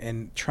shifting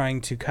and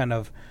trying to kind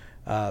of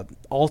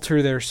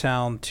alter their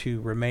sound to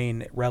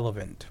remain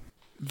relevant.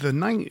 The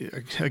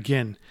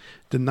 90s,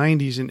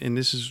 and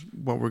this is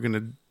what we're going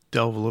to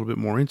delve a little bit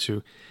more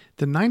into.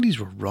 The 90s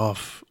were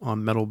rough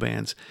on metal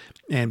bands,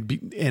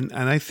 and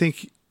I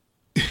think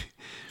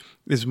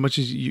as much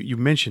as you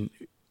mentioned,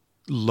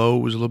 Low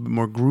was a little bit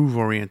more groove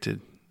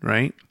oriented,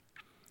 right?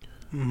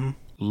 Mm-hmm.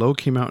 Low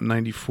came out in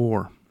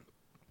 94.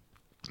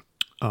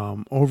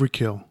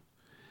 Overkill,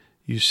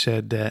 you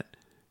said that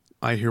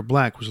I Hear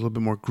Black was a little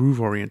bit more groove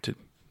oriented.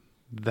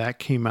 That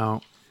came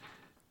out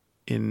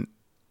in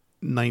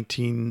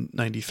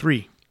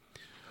 1993.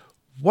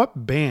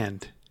 What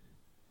band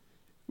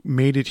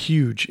made it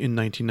huge in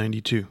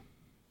 1992?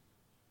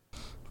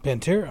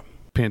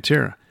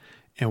 Pantera.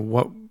 And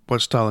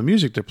what style of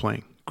music they're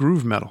playing?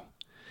 Groove metal.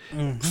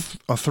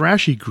 Mm-hmm. A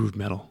thrashy groove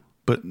metal,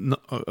 but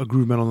a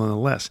groove metal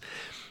nonetheless.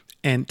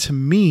 And to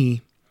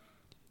me,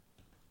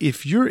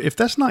 if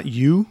that's not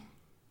you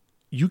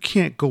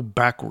can't go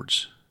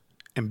backwards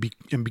and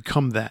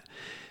become that.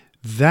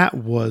 That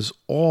was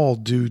all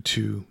due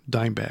to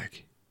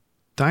Dimebag.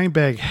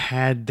 Dimebag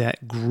had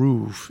that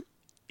groove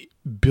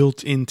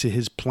built into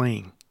his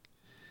playing.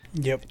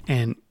 Yep.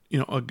 And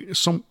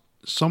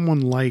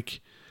someone like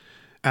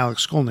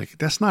Alex Skolnick.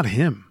 That's not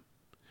him.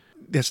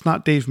 That's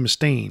not Dave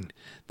Mustaine.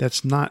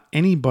 That's not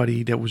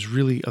anybody that was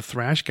really a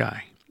thrash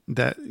guy.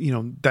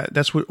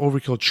 That's what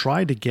Overkill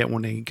tried to get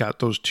when they got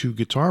those two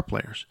guitar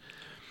players.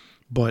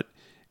 But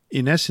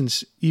in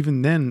essence,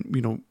 even then,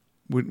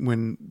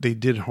 when they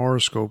did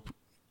Horoscope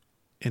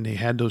and they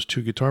had those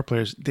two guitar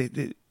players,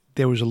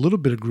 there was a little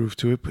bit of groove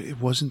to it, but it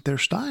wasn't their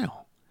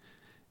style.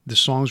 The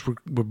songs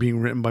were being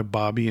written by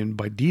Bobby and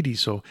by Dee Dee,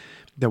 so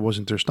that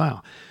wasn't their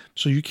style.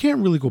 So you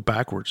can't really go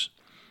backwards.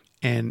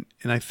 And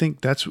I think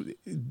that's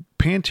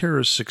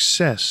Pantera's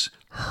success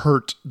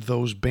hurt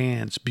those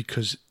bands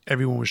because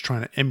everyone was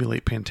trying to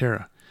emulate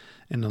Pantera.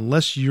 And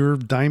unless you're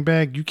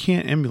Dimebag, you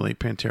can't emulate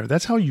Pantera.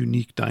 That's how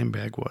unique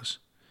Dimebag was.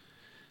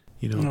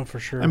 No, for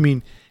sure. I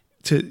mean,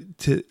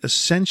 to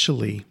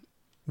essentially,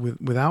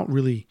 without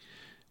really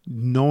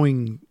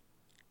knowingly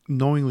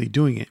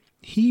doing it,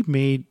 he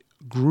made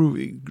groove.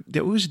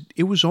 It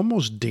was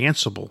almost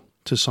danceable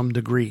to some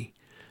degree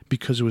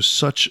because it was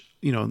such,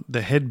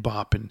 the head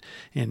bop and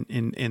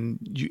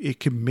it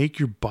could make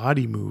your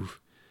body move,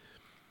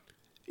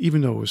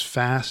 even though it was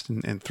fast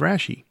and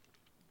thrashy.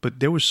 But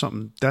there was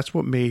something, that's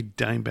what made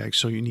Dimebag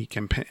so unique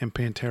and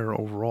Pantera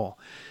overall.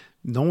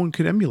 No one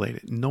could emulate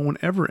it. No one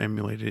ever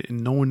emulated it,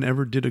 and no one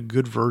ever did a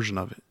good version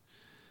of it.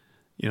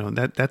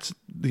 That's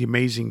the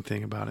amazing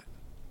thing about it.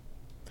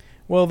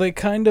 Well, they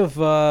kind of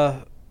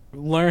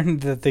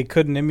learned that they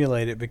couldn't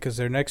emulate it because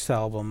their next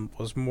album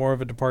was more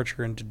of a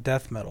departure into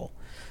death metal.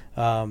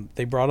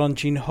 They brought on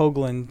Gene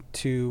Hoglan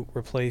to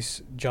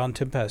replace John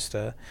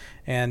Tempesta,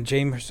 and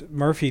James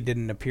Murphy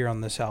didn't appear on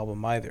this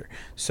album either.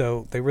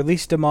 So they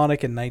released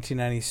Demonic in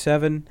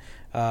 1997.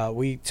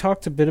 We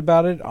talked a bit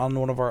about it on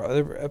one of our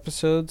other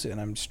episodes, and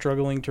I'm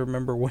struggling to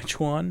remember which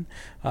one,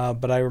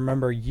 but I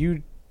remember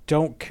you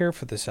don't care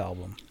for this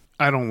album.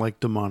 I don't like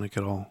Demonic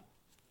at all.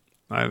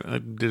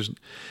 There's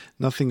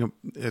nothing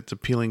that's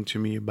appealing to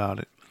me about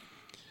it.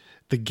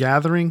 The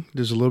Gathering,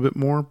 there's a little bit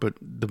more,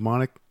 but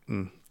Demonic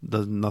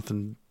does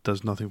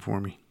nothing for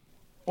me.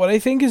 What I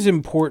think is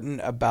important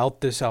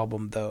about this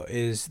album, though,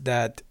 is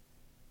that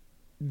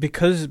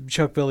because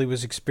Chuck Billy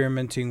was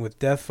experimenting with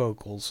death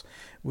vocals,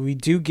 we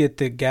do get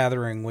The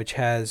Gathering, which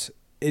has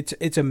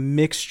it's a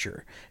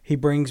mixture. He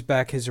brings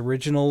back his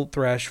original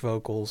thrash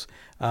vocals,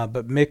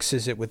 but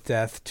mixes it with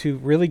death to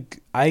really,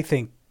 I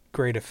think,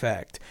 great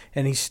effect.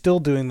 And he's still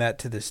doing that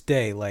to this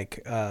day.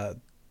 Like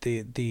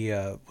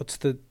the what's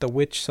the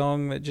Witch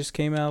song that just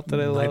came out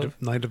that I love?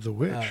 Night of the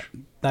Witch.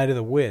 Night of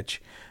the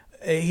Witch.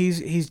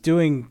 He's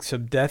doing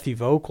some deathy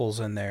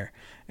vocals in there,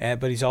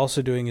 but he's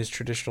also doing his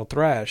traditional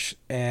thrash,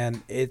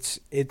 and it's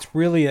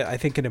really, I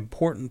think, an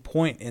important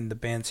point in the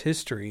band's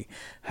history.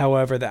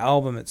 However, the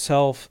album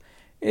itself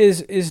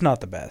is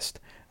not the best.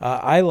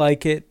 I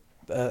like it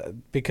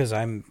because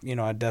I'm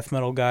a death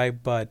metal guy,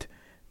 but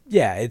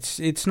yeah,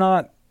 it's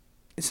not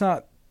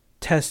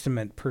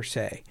Testament per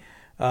se.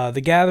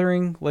 The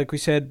Gathering, like we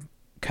said,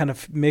 kind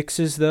of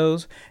mixes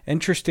those.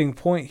 Interesting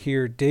point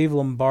here, Dave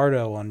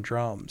Lombardo on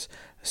drums.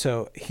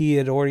 So he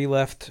had already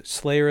left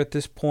Slayer at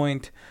this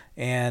point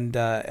and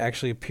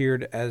actually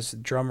appeared as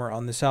drummer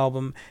on this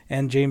album.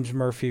 And James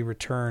Murphy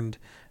returned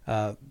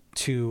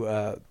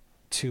to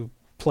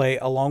play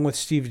along with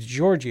Steve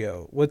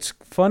DiGiorgio. What's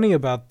funny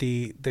about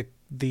the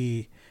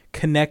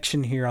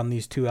connection here on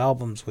these two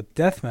albums with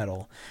death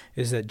metal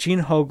is that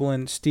Gene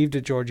Hoglan, Steve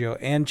DiGiorgio,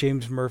 and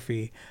James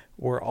Murphy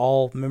were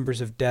all members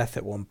of Death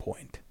at one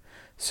point.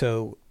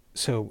 So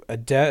a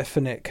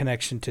definite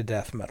connection to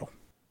death metal.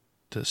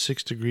 The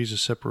 6 degrees of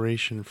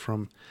separation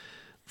from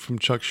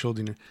Chuck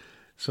Schuldiner.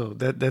 So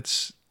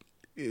that's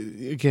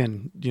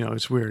again,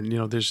 it's weird.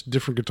 There's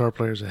different guitar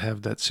players that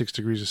have that 6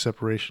 degrees of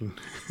separation.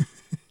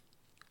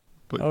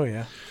 But oh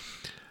yeah.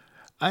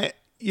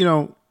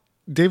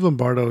 Dave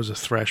Lombardo is a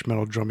thrash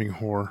metal drumming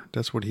whore.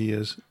 That's what he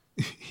is.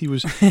 He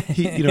was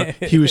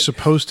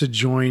supposed to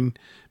join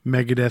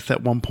Megadeth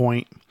at one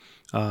point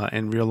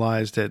and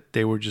realized that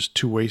they were just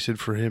too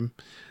wasted for him.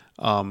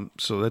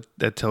 So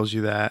that tells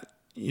you that.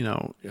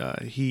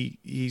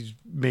 He's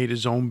made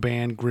his own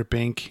band, Grip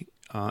Inc.,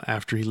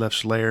 after he left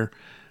Slayer,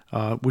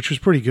 which was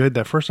pretty good.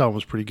 That first album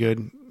was pretty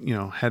good.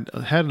 Had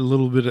a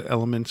little bit of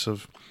elements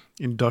of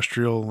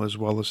industrial as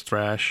well as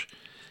thrash,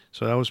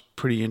 so that was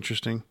pretty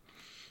interesting.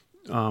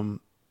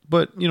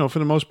 But for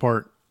the most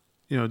part,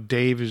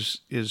 Dave is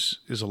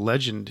a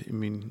legend. I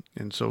mean,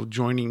 and so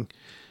joining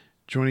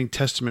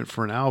Testament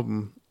for an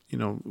album,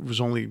 was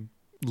only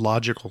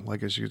logical, I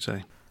guess you could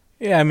say.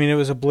 Yeah, I mean, it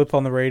was a blip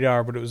on the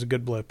radar, but it was a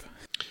good blip.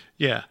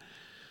 Yeah.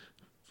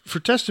 For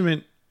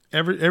Testament,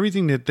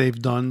 everything that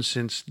they've done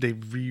since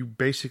they've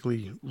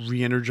basically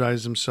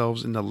re-energized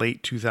themselves in the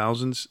late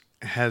 2000s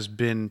has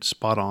been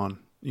spot on,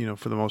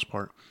 for the most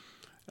part.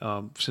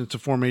 Since the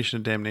formation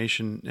of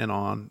Damnation and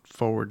on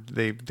forward,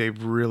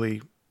 they've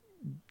really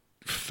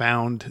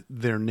found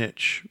their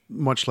niche,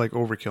 much like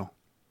Overkill.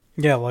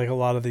 Yeah, like a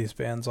lot of these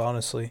bands,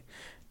 honestly.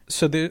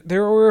 So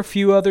there were a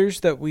few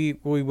others that we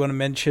want to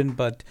mention,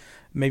 but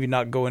maybe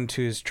not go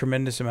into as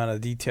tremendous amount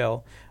of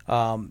detail.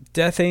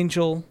 Death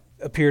Angel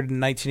appeared in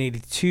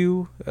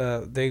 1982.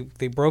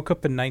 They broke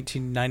up in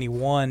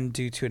 1991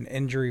 due to an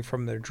injury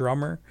from their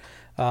drummer.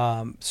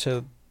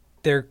 So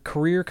their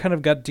career kind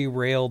of got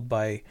derailed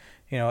by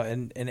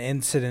an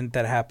incident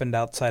that happened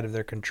outside of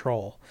their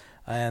control,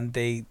 and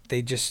they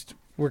just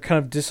were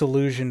kind of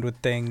disillusioned with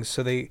things.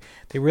 So they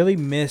really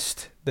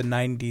missed the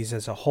 90s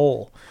as a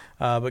whole,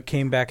 but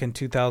came back in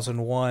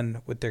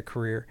 2001 with their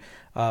career.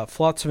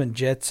 Flotsam and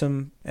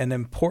Jetsam, an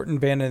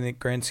important band in the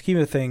grand scheme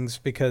of things,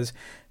 because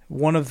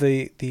one of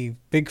the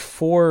big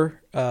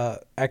four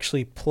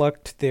actually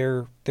plucked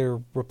their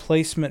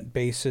replacement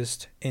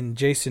bassist in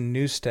Jason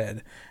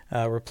Newsted,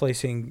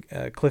 replacing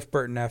Cliff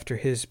Burton after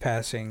his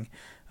passing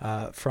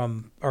for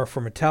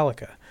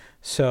Metallica.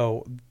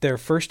 So their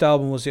first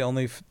album was the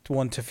only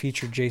one to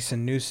feature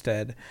Jason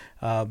Newsted,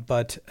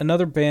 but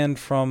another band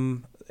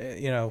from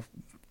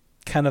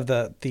kind of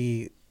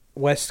the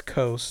West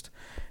Coast,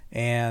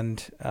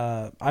 and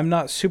I'm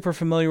not super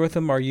familiar with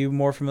them. Are you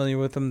more familiar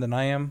with them than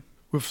I am?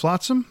 With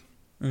Flotsam?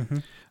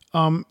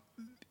 Mm-hmm.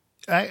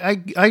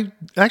 I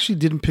actually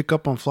didn't pick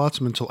up on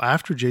Flotsam until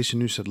after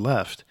Jason Newsted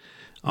left.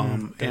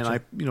 Gotcha.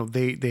 And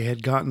they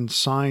had gotten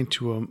signed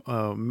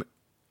to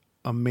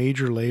a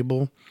major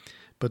label,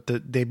 but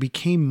they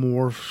became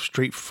more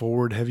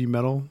straightforward heavy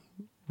metal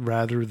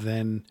rather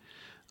than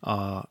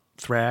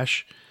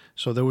thrash.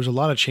 So there was a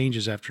lot of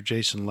changes after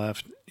Jason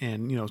left.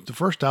 And the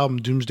first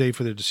album, Doomsday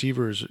for the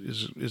Deceiver,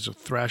 is a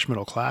thrash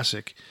metal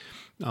classic.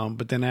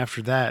 But then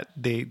after that,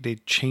 they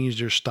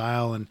changed their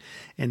style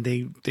and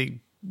they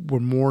were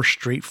more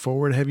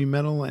straightforward heavy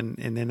metal.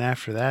 And then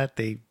after that,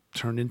 they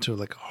turned into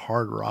like a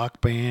hard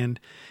rock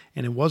band.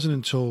 And it wasn't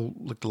until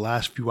like the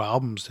last few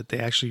albums that they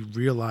actually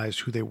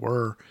realized who they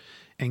were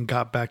and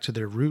got back to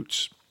their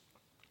roots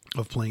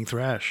of playing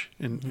thrash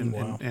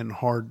and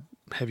hard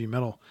heavy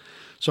metal.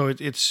 So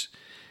it's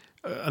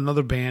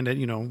another band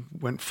that,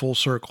 went full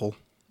circle,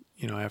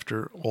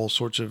 after all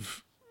sorts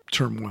of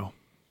turmoil.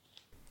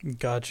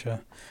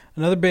 Gotcha.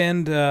 Another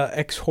band,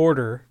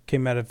 Ex-Hoarder,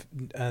 came out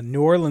of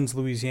New Orleans,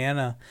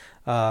 Louisiana.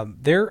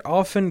 They're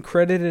often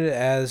credited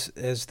as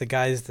the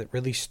guys that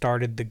really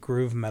started the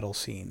groove metal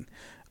scene.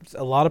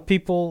 A lot of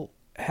people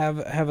have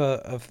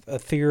a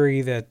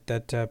theory that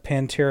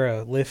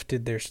Pantera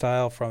lifted their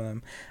style from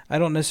them. I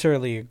don't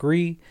necessarily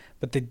agree,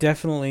 but they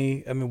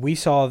definitely. I mean, we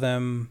saw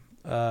them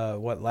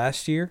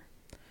last year,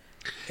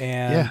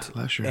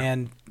 last year,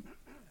 and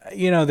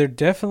they're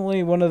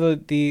definitely one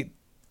of the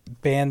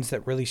bands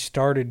that really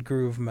started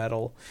groove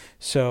metal.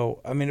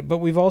 So I mean, but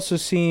we've also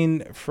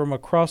seen from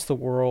across the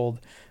world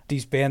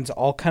these bands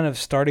all kind of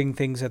starting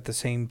things at the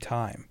same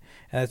time.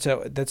 And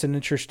that's an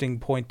interesting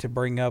point to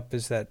bring up,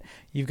 is that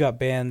you've got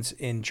bands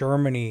in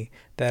Germany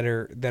that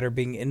are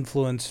being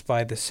influenced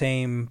by the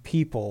same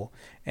people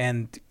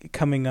and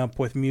coming up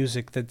with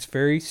music that's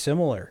very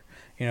similar.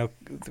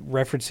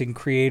 Referencing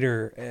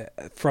Creator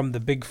from the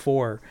Big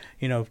Four.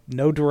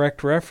 No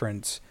direct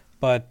reference,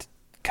 but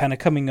kind of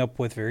coming up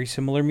with very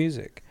similar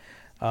music.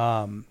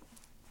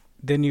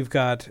 Then you've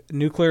got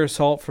Nuclear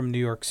Assault from New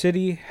York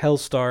City,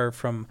 Hellstar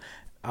from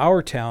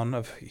our town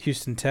of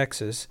Houston,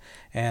 Texas,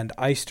 and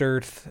Iced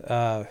Earth,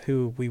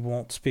 who we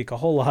won't speak a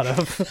whole lot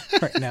of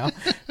right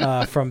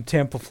now, from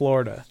Tampa,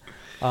 Florida.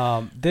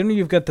 Then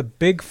you've got the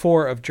big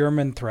four of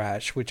German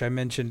thrash, which I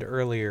mentioned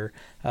earlier,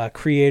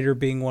 Creator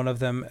being one of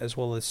them, as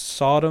well as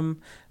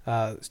Sodom,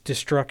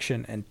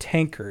 Destruction, and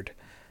Tankard.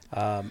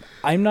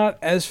 I'm not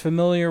as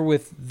familiar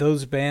with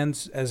those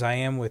bands as I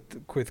am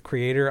with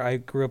Creator. I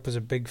grew up as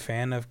a big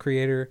fan of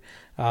Creator,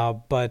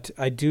 but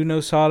I do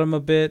know Sodom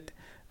a bit.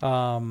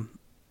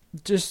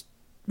 Just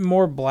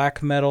more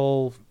black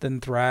metal than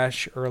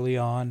thrash early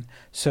on.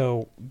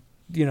 So,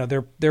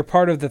 they're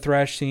part of the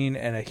thrash scene,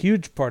 and a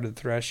huge part of the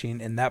thrash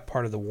scene in that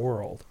part of the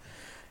world.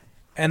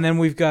 And then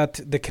we've got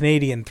the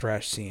Canadian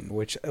thrash scene,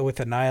 which with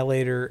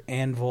Annihilator,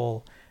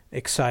 Anvil,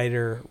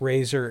 Exciter,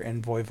 Razor,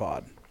 and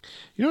Voivod.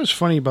 What's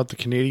funny about the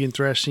Canadian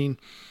thrash scene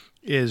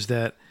is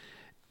that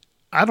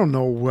I don't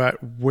know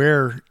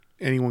where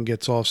anyone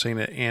gets off saying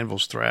that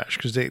Anvil's thrash,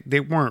 because they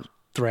weren't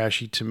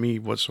thrashy to me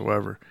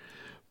whatsoever.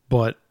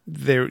 But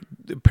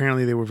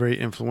apparently they were very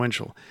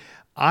influential.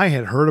 I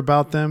had heard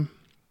about them.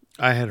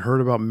 I had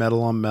heard about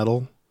Metal on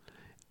Metal,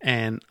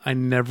 and I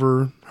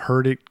never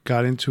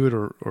got into it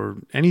or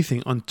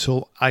anything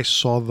until I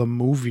saw the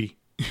movie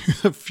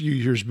a few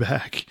years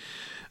back.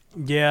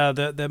 Yeah,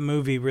 that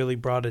movie really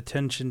brought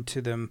attention to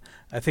them.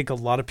 I think a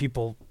lot of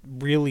people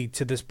really,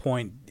 to this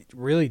point,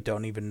 really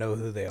don't even know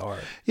who they are.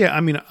 Yeah,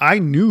 I mean, I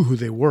knew who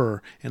they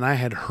were, and I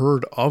had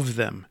heard of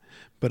them.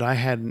 But I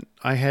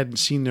hadn't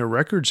seen their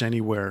records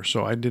anywhere,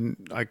 so I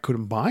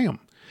couldn't buy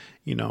them,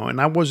 and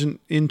I wasn't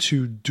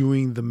into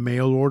doing the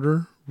mail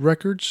order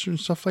records and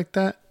stuff like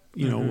that,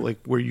 like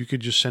where you could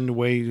just send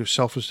away a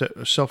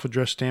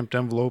self-addressed stamped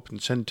envelope and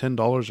send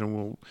 $10 and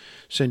we'll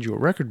send you a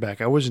record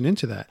back. I wasn't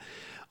into that.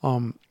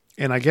 And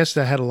I guess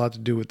that had a lot to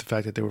do with the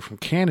fact that they were from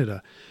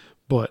Canada,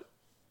 but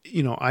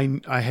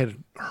I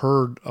had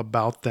heard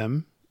about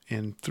them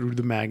and through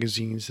the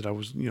magazines that I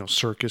was,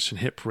 Circus and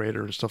Hit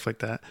Parader and stuff like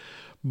that,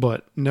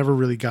 but never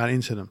really got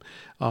into them.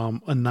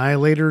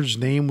 Annihilator's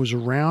name was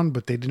around,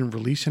 but they didn't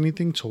release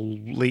anything till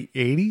late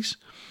 80s.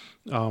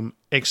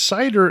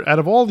 Exciter, out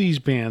of all these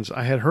bands,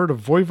 I had heard of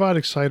Voivod,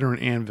 Exciter,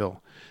 and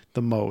Anvil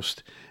the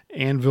most.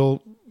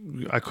 Anvil,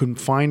 I couldn't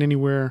find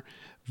anywhere.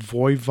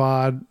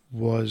 Voivod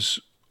was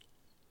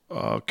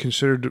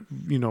considered,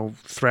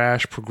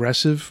 thrash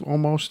progressive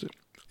almost.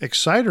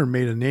 Exciter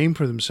made a name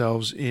for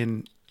themselves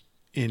in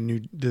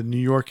the New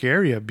York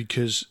area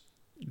because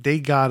they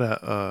got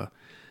a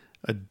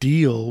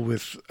deal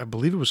with, I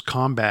believe it was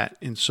Combat,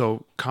 and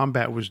so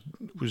Combat was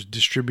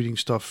distributing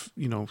stuff,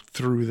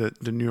 through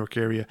the New York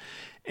area,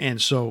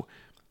 and so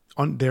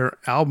on their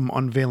album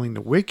Unveiling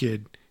the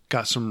Wicked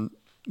got some,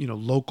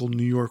 local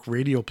New York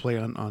radio play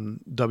on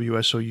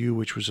WSOU,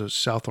 which was a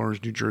South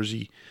Orange, New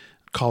Jersey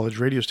college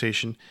radio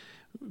station,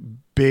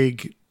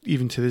 big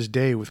even to this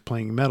day with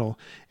playing metal,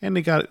 and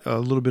they got a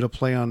little bit of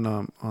play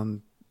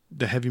on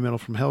the Heavy Metal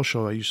from Hell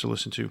show I used to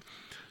listen to.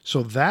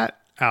 So that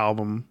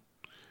album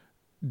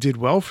did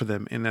well for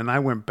them, and then I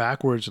went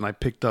backwards and I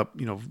picked up,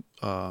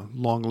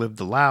 Long Live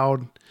the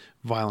Loud,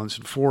 Violence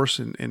and Force,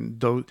 and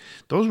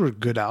those were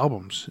good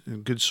albums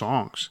and good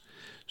songs.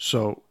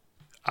 So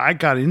I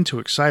got into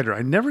Exciter.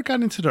 I never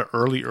got into the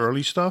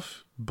early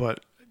stuff,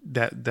 but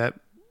that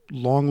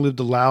Long Live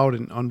the Loud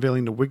and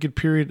Unveiling the Wicked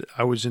period,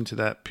 I was into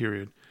that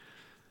period.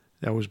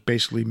 That was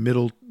basically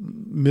middle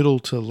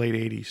to late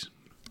 80s.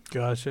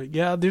 Gotcha.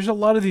 Yeah, there's a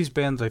lot of these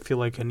bands I feel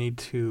like I need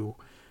to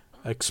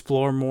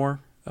explore more.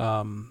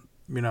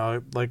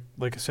 Like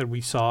I said,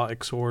 we saw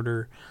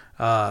Exorder,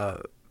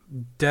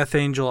 Death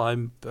Angel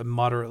I'm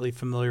moderately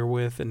familiar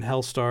with, and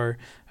Hellstar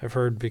I've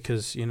heard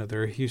because,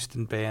 they're a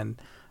Houston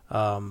band.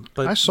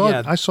 But I saw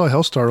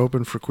Hellstar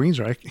open for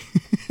Queensryche.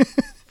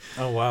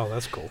 Oh wow,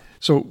 that's cool.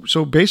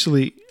 So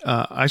basically,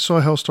 I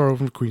saw Hellstar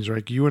open for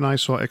Queensryche. You and I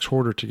saw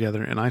Exorder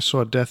together, and I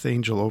saw Death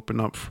Angel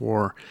open up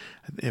for,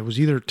 it was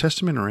either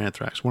Testament or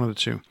Anthrax, one of the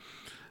two.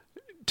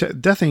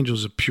 Death Angel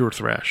is a pure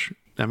thrash.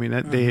 I mean,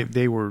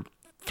 they were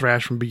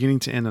thrash from beginning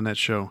to end on that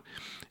show.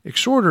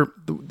 Exorder,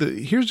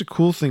 here's the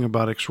cool thing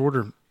about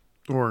Exorder,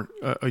 or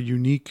a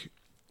unique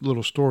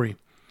little story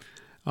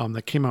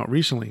that came out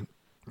recently.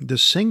 The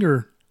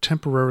singer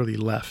temporarily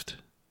left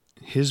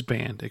his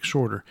band,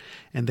 Exorder,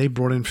 and they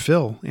brought in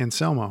Phil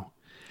Anselmo.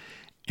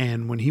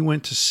 And when he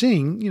went to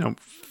sing,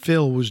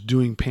 Phil was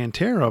doing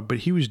Pantera, but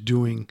he was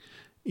doing,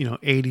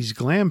 80s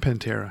glam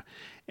Pantera.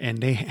 And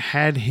they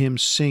had him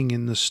sing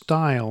in the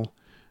style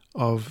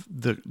of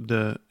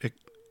the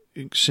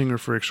singer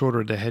for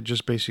Exorder that had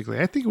just basically,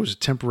 I think it was a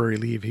temporary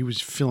leave. He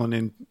was filling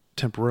in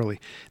temporarily.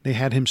 They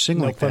had him sing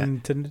like that.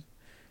 Intended.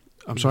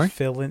 I'm sorry?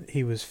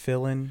 He was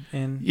filling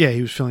in? Yeah,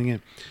 he was filling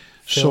in.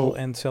 Phil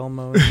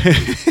Anselmo.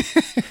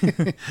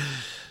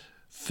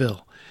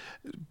 Phil.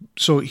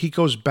 So he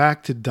goes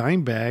back to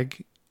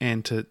Dimebag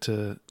and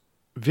to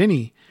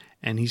Vinny,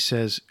 and he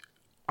says,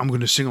 I'm going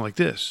to sing like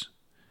this.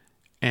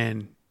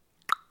 And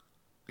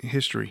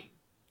history,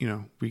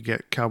 we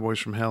get Cowboys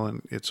from Hell,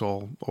 and it's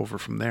all over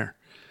from there.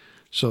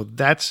 So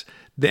that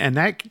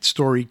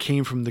story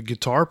came from the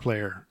guitar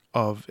player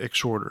of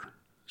Exorder,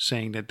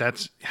 saying that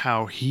that's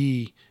how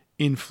he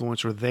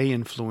influenced, or they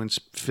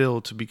influenced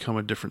Phil to become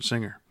a different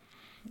singer.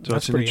 So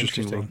that's an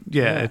interesting.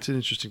 Yeah, it's an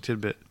interesting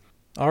tidbit.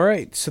 All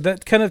right, so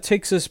that kind of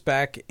takes us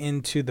back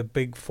into the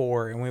Big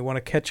Four, and we want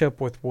to catch up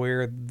with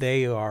where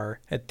they are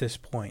at this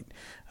point.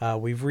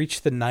 We've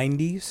reached the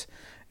 90s,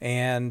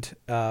 and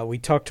we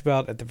talked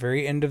about at the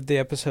very end of the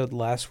episode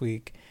last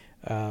week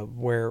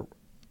where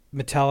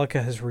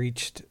Metallica has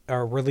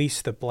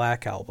released the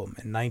Black Album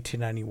in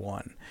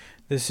 1991.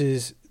 This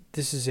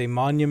is a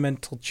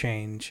monumental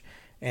change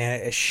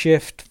and a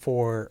shift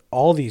for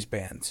all these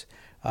bands.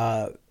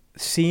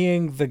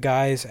 Seeing the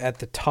guys at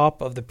the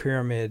top of the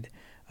pyramid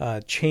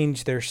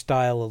change their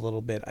style a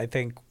little bit, I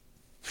think,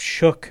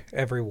 shook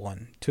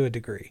everyone to a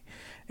degree.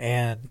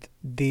 And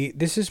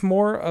this is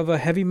more of a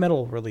heavy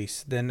metal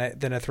release than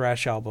a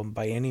thrash album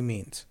by any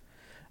means.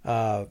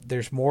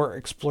 There's more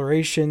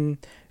exploration.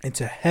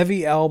 It's a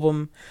heavy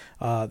album.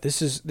 This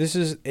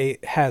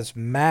has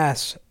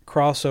mass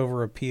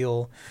crossover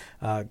appeal.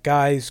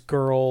 Guys,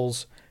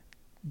 girls,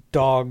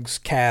 dogs,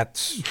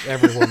 cats,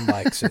 everyone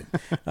likes it.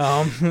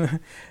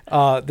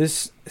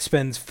 This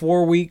spends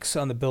 4 weeks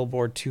on the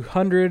Billboard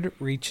 200,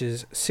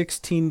 reaches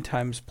 16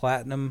 times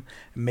platinum,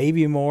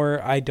 maybe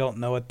more. I don't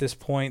know at this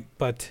point,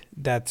 but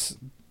that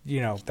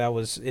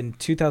was in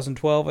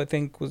 2012, I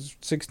think, was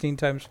 16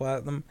 times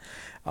platinum.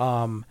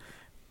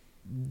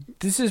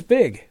 This is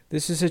big.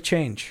 This is a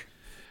change.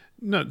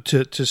 No,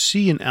 to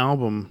see an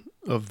album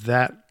of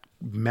that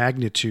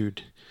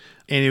magnitude.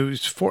 And it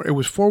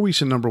was 4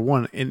 weeks at number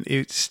one, and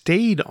it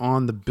stayed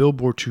on the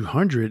Billboard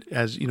 200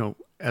 as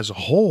a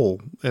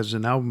whole, as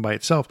an album by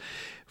itself,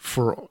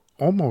 for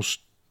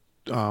almost,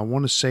 I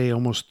want to say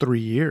almost 3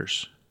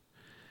 years.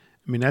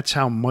 I mean, that's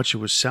how much it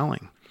was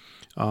selling.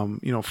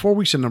 4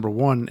 weeks at number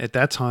one at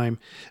that time,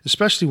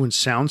 especially when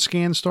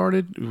SoundScan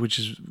started, which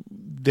is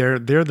they're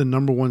the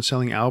number one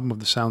selling album of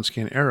the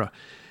SoundScan era.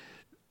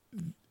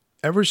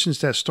 ever since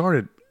that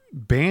started,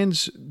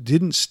 bands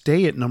didn't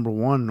stay at number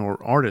one,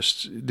 or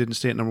artists didn't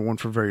stay at number one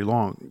for very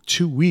long.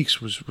 2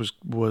 weeks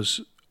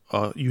was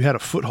you had a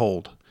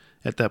foothold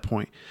at that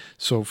point.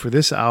 So for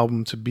this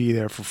album to be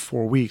there for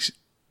 4 weeks,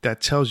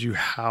 that tells you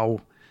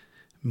how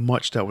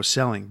much that was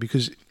selling,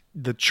 because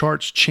the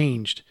charts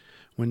changed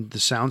when the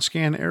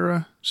SoundScan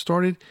era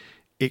started.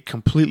 It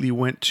completely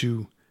went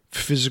to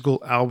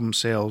physical album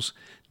sales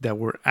that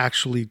were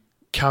actually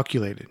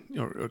calculated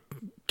or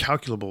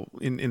calculable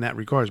in that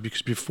regards,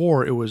 because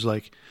before it was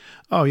like,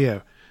 oh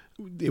yeah,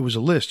 it was a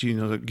list,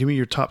 give me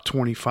your top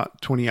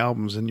 20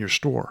 albums in your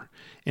store,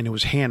 and it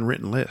was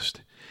handwritten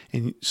list.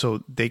 And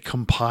so they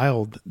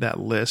compiled that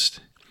list,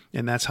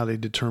 and that's how they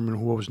determined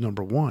who was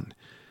number one.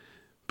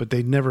 But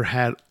they never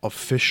had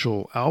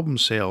official album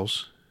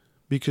sales,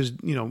 because,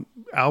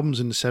 albums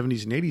in the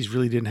 70s and 80s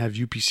really didn't have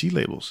UPC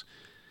labels.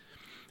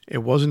 It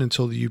wasn't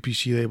until the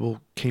UPC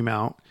label came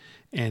out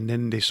and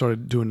then they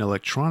started doing it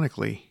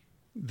electronically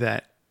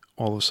that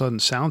all of a sudden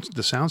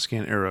the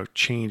SoundScan era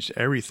changed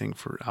everything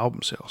for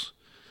album sales.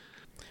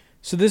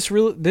 So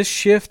this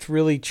shift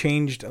really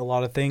changed a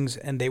lot of things,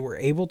 and they were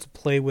able to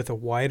play with a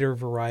wider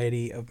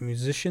variety of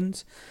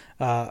musicians.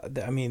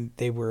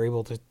 They were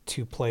able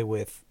to play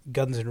with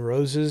Guns N'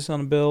 Roses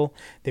on a bill.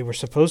 They were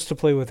supposed to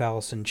play with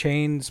Alice in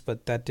Chains,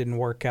 but that didn't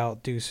work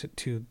out due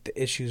to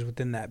the issues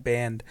within that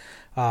band.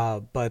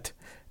 A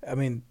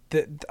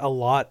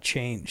lot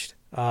changed.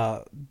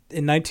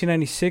 In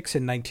 1996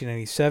 and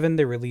 1997,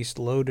 they released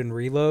Load and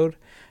Reload.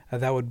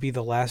 That would be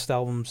the last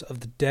albums of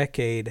the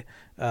decade,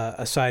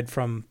 aside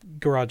from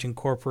Garage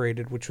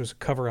Incorporated, which was a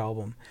cover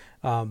album.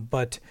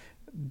 But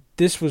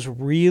this was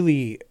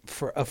really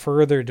for a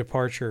further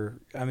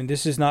departure.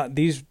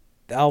 These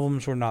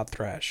albums were not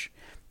thrash.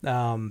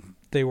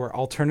 They were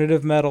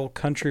alternative metal,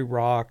 country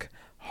rock,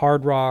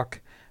 hard rock,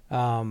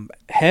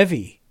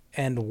 heavy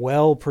and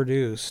well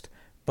produced,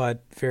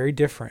 but very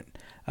different.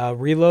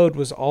 Reload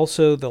was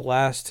also the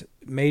last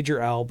major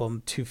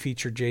album to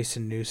feature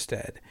Jason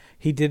Newsted.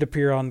 He did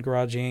appear on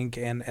Garage Inc.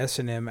 and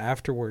S&M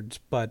afterwards,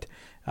 but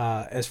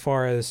as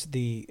far as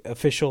the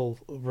official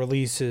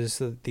releases,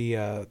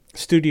 the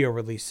studio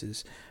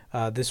releases,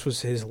 this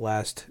was his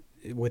last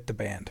with the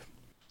band.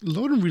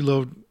 Load and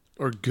Reload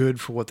are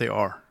good for what they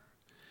are.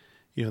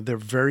 They're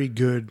very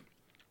good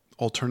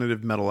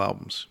alternative metal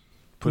albums,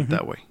 put it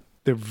that way.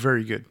 They're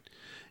very good.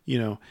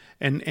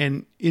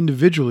 And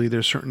individually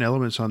there's certain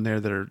elements on there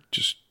that are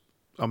just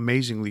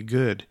amazingly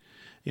good.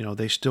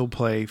 They still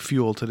play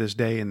Fuel to this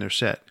day in their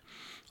set.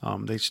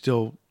 They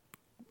still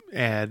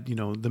add,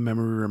 The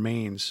Memory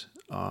Remains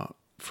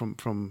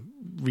from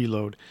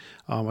Reload.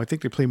 I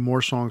think they play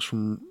more songs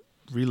from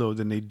Reload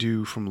than they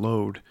do from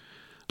Load.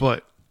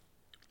 But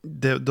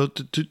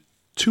the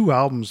two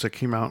albums that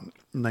came out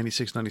in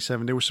 96,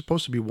 97, they were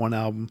supposed to be one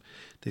album.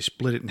 They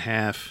split it in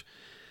half.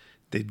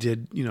 They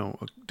did,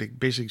 they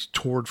basically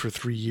toured for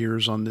 3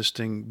 years on this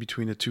thing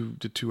between the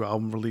two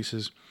album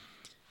releases.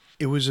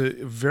 It was a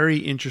very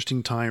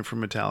interesting time for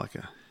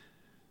Metallica.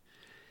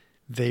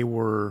 They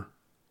were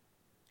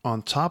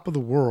on top of the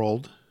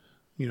world,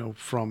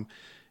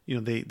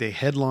 they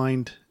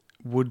headlined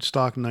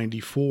Woodstock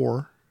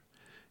 94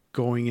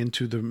 going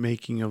into the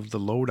making of the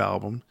Load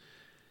album.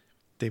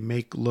 They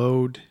make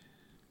Load.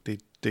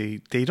 They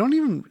don't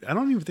even, I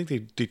don't even think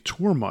they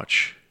tour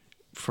much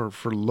for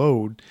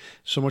Load,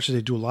 so much as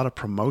they do a lot of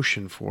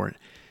promotion for it.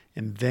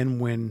 And then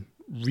when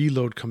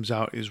Reload comes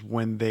out is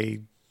when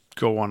they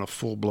go on a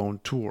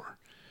full-blown tour.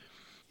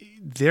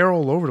 They're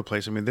all over the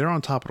place. They're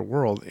on top of the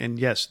world. And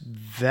yes,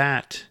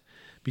 that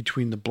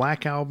between the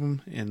Black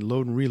Album and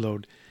Load and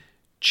Reload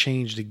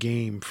changed the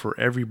game for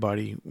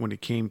everybody when it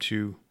came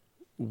to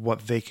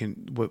what they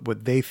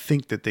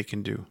think that they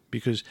can do.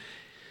 Because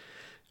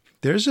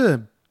there's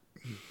a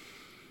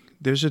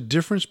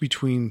difference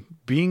between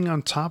being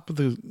on top of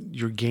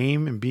your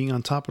game and being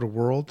on top of the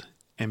world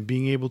and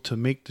being able to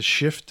make the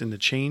shift and the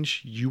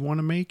change you want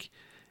to make,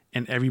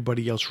 and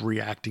everybody else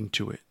reacting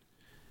to it.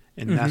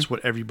 And that's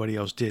what everybody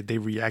else did. They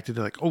reacted.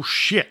 They're like, oh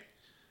shit,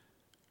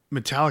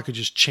 Metallica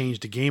just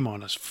changed the game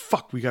on us.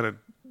 Fuck, we gotta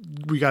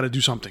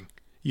do something.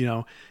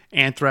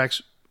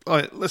 Anthrax,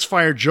 let's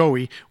fire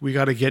Joey. We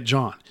gotta get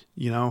John.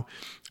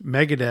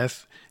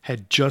 Megadeth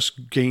had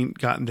just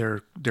gotten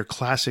their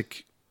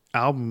classic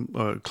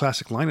album,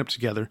 classic lineup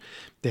together.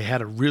 They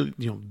had a really,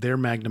 their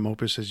magnum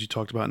opus, as you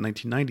talked about in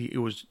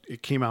 1990.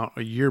 It came out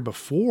a year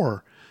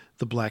before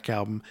the Black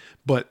Album,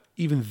 but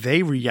even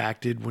they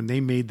reacted when they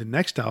made the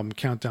next album,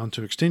 Countdown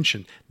to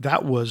Extinction.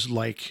 That was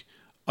like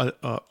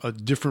a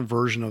different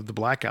version of the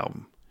Black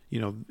Album.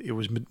 It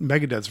was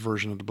Megadeth's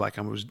version of the Black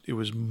Album. It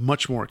was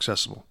much more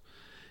accessible.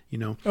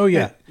 Oh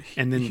yeah,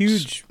 and then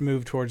huge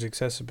move towards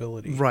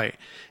accessibility. Right,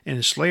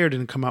 and Slayer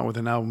didn't come out with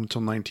an album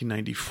until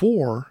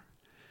 1994,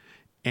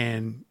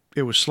 and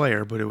it was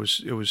Slayer, but it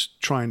was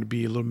trying to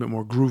be a little bit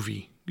more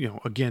groovy.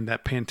 Again,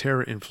 that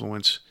Pantera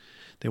influence.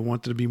 They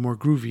wanted to be more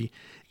groovy.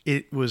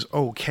 It was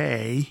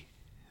okay,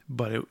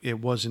 but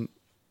it wasn't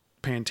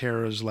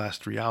Pantera's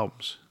last 3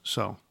 albums.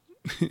 So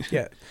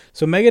Yeah.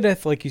 So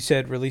Megadeth, like you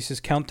said, releases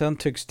Countdown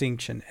to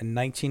Extinction in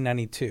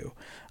 1992.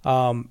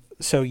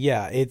 So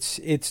yeah,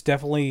 it's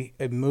definitely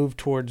a move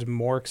towards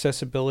more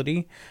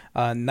accessibility.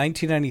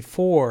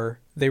 1994,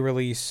 they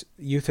release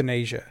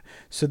Euthanasia.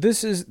 So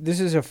this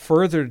is a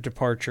further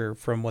departure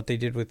from what they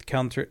did with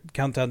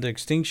Countdown to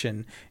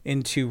Extinction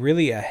into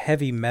really a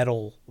heavy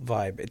metal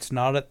vibe. It's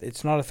not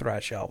a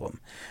thrash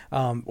album.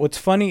 What's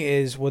funny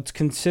is what's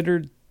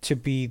considered to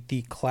be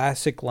the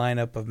classic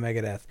lineup of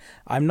Megadeth,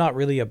 I'm not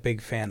really a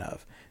big fan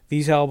of.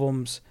 These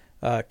albums,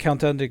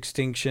 Countdown to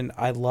Extinction,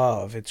 I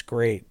love. It's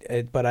great,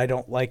 but I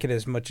don't like it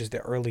as much as the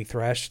early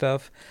thrash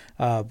stuff.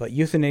 But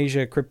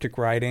Euthanasia, Cryptic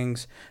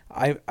Writings,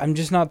 I'm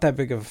just not that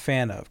big of a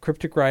fan of.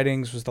 Cryptic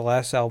Writings was the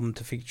last album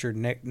to feature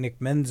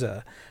Nick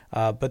Menza,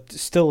 but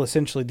still,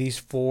 essentially, these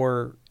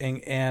four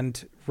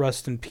and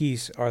Rust in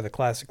Peace are the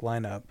classic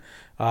lineup.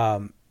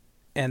 And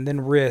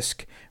then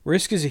Risk.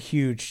 Risk is a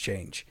huge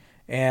change.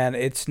 And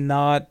it's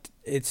not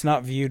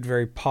viewed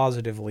very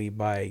positively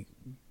by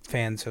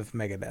fans of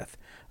Megadeth.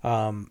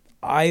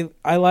 I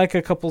like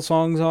a couple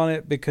songs on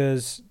it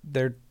because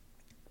they're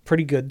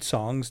pretty good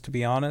songs, to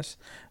be honest.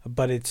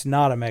 But it's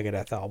not a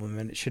Megadeth album,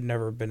 and it should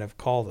never have been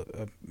called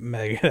a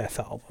Megadeth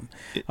album.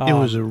 It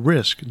was a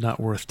risk not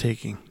worth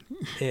taking.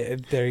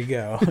 There you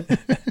go.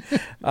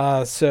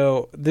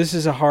 So this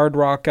is a hard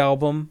rock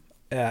album,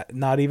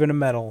 not even a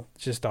metal,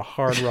 just a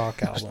hard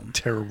rock album.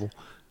 Terrible.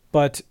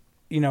 But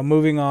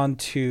moving on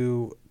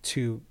to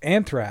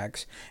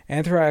Anthrax.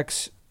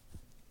 Anthrax,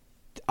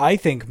 I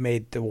think,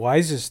 made the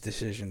wisest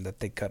decision that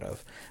they could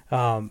have.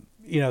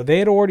 They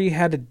had already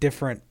had a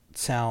different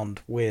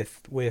sound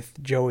with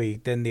Joey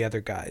than the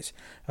other guys.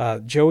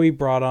 Joey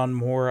brought on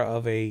more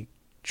of a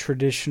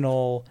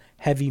traditional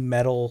heavy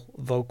metal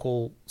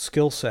vocal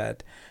skill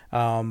set.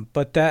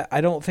 But that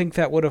I don't think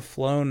that would have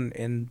flown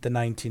in the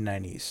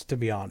 1990s, to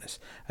be honest.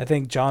 I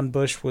think John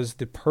Bush was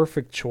the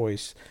perfect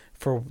choice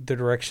for the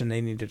direction they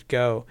needed to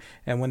go.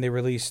 And when they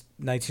released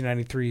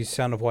 1993's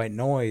Sound of White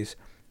Noise,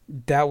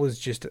 that was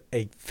just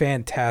a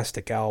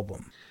fantastic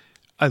album.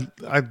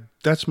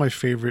 That's my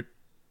favorite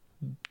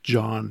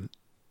John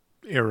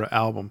era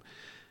album.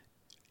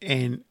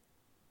 And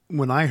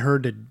when I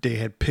heard that they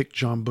had picked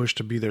John Bush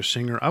to be their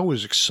singer, I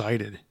was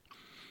excited.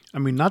 I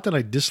mean, not that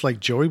I dislike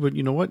Joey, but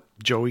you know what?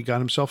 Joey got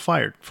himself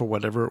fired for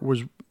whatever it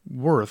was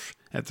worth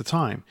at the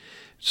time.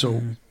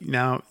 So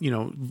now,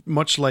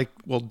 much like,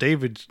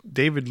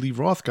 David Lee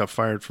Roth got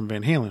fired from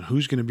Van Halen.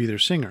 Who's going to be their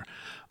singer?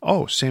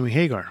 Oh, Sammy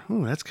Hagar.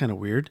 Oh, that's kind of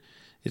weird.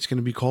 It's going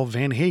to be called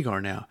Van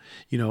Hagar now.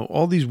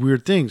 All these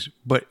weird things,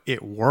 but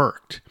it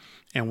worked.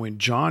 And when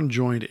John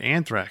joined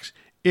Anthrax,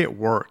 it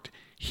worked.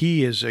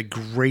 He is a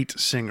great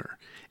singer,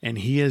 and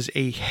he is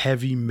a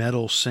heavy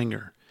metal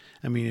singer.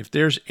 I mean, if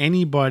there's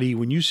anybody,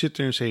 when you sit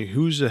there and say,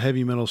 who's a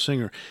heavy metal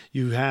singer,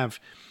 you have,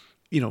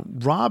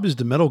 Rob is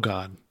the metal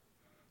god.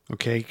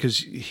 Okay, because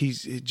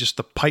he's just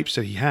the pipes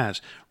that he has.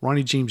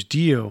 Ronnie James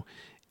Dio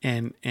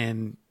and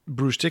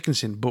Bruce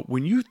Dickinson. But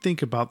when you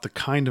think about the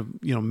kind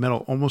of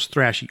metal, almost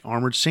thrashy,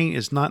 Armored Saint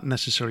is not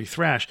necessarily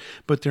thrash,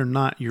 but they're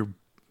not your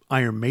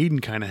Iron Maiden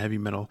kind of heavy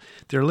metal.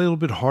 They're a little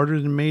bit harder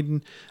than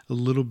Maiden, a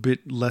little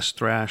bit less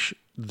thrash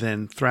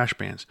than thrash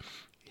bands.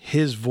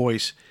 His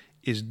voice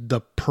is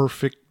the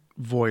perfect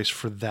voice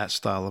for that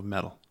style of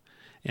metal.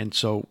 And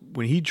so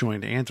when he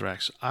joined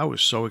Anthrax, I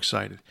was so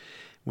excited.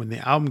 When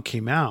the album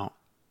came out,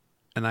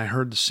 and I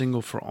heard the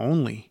single for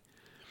Only,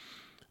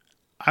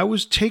 I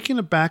was taken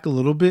aback a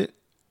little bit,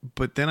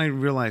 but then I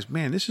realized,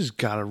 man, this has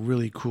got a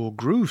really cool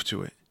groove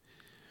to it.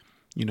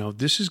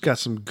 This has got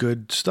some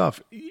good stuff.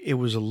 It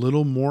was a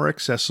little more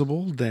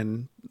accessible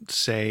than,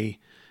 say,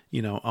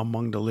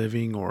 Among the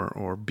Living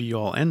or Be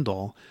All End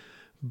All,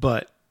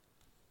 but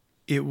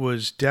it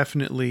was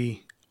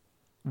definitely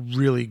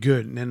really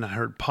good. And then I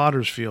heard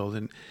Pottersfield,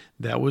 and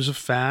that was a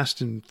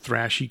fast and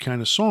thrashy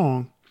kind of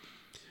song,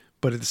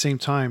 but at the same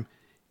time,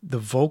 the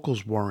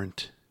vocals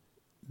weren't.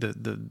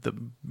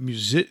 The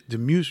music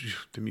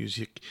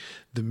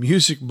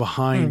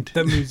behind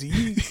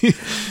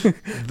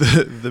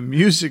the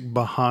music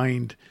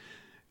behind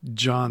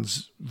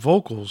John's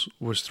vocals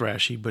was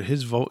thrashy, but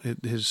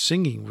his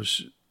singing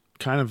was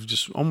kind of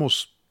just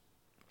almost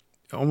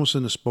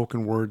in a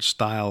spoken word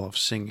style of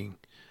singing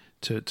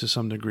to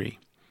some degree,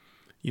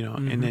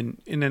 and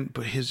then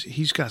but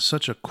he's got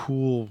such a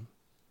cool,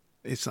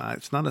 it's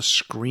not a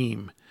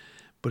scream,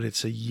 but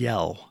it's a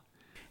yell.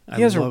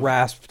 He has a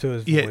rasp to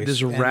his voice. Yeah,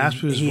 there's a rasp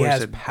to his voice. He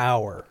has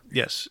power.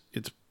 Yes,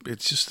 it's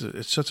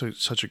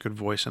such a good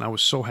voice, and I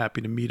was so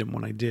happy to meet him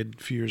when I did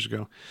a few years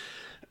ago.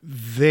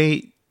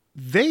 They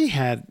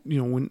had,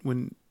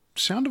 when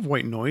Sound of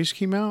White Noise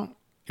came out,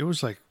 it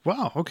was like,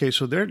 wow, okay,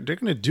 so they're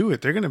going to do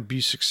it. They're going to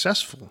be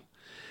successful,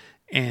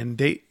 and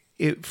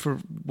for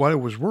what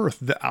it was worth,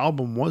 the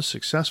album was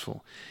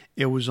successful.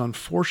 It was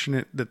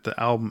unfortunate that the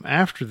album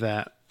after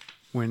that,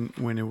 when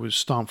it was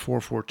Stomp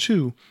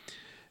 442.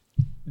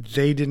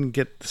 They didn't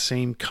get the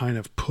same kind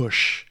of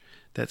push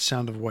that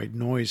Sound of White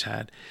Noise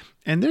had.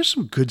 And there's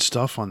some good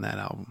stuff on that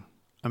album.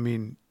 I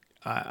mean,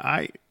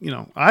 I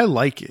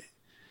like it.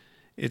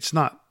 It's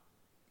not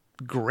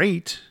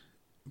great,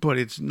 but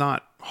it's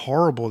not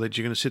horrible that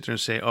you're going to sit there and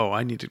say, "Oh,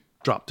 I need to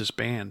drop this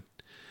band."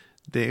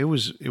 It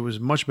was a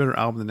much better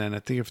album than that. I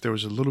think if there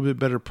was a little bit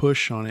better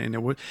push on it, and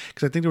it was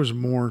because I think there was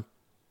more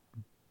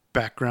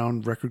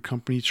background record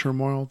company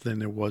turmoil than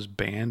there was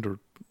band or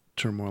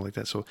turmoil like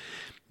that. So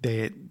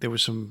there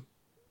was some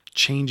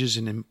changes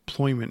in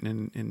employment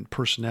and in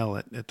personnel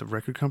at the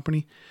record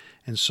company,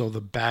 and so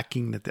the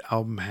backing that the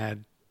album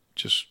had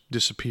just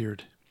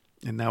disappeared,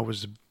 and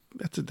that's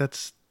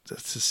a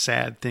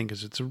sad thing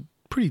because it's a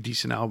pretty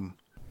decent album.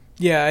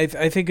 Yeah,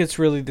 I think it's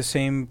really the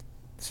same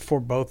for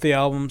both the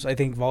albums. I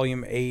think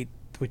Volume 8,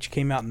 which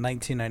came out in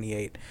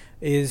 1998,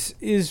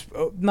 is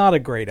not a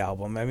great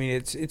album. I mean,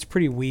 it's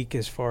pretty weak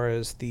as far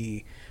as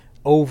the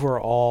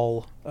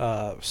overall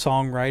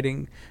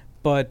songwriting,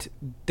 but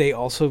they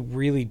also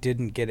really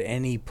didn't get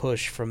any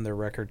push from their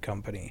record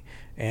company.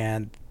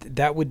 And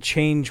that would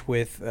change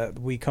with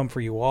We Come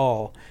For You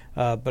All,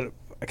 but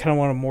I kind of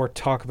want to more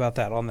talk about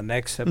that on the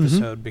next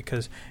episode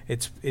because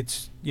it's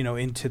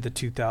into the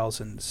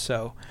 2000s.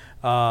 So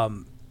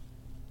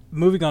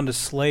moving on to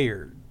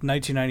Slayer,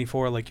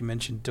 1994, like you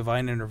mentioned,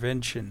 Divine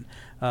Intervention.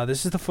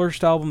 This is the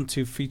first album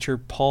to feature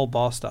Paul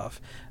Bostaph.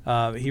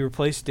 He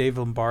replaced Dave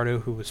Lombardo,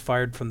 who was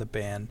fired from the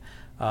band.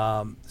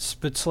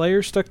 But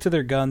Slayer stuck to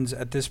their guns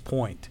at this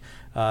point.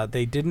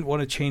 They didn't want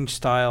to change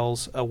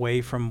styles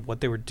away from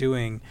what they were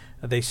doing.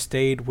 They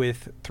stayed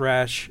with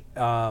thrash,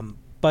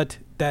 but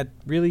that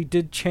really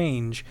did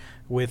change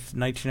with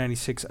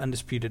 1996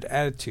 Undisputed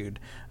Attitude.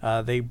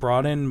 They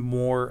brought in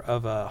more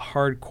of a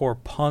hardcore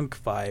punk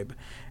vibe,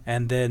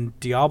 and then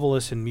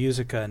Diabolus and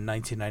Musica in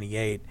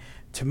 1998.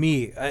 To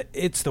me,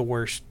 it's the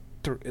worst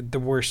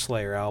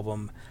Slayer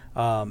album.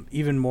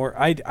 Even more,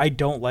 I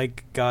don't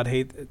like God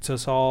Hates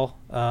Us All,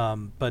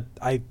 but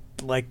I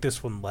like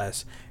this one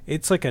less.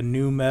 It's like a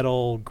nu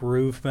metal,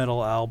 groove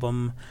metal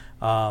album,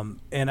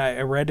 and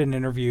I read an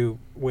interview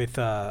with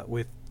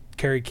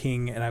Kerry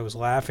King, and I was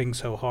laughing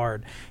so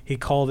hard. He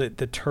called it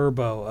the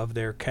turbo of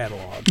their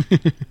catalog.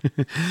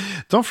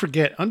 Don't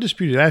forget,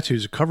 Undisputed Attitude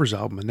is a covers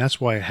album, and that's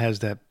why it has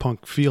that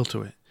punk feel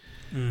to it.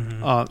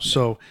 Mm-hmm.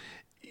 So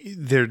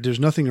there's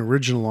nothing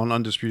original on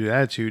Undisputed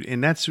Attitude,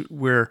 and that's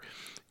where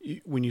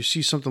when you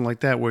see something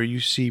like that, where you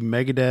see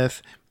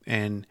Megadeth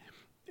and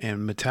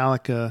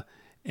Metallica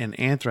and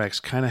Anthrax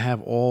kind of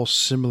have all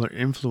similar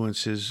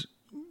influences,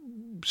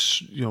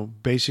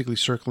 basically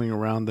circling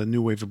around the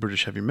new wave of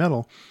British heavy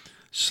metal.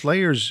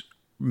 Slayer's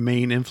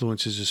main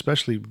influences,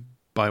 especially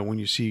by when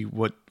you see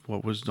what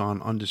was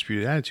on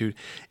Undisputed Attitude,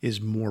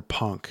 is more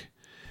punk,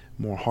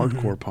 more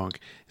hardcore punk.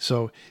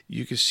 So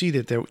you can see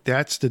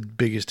that's the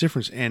biggest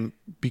difference. And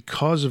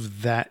because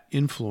of that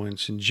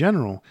influence in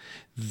general,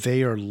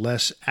 they are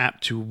less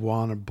apt to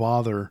want to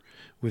bother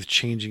with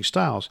changing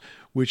styles,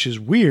 which is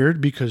weird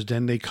because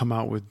then they come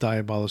out with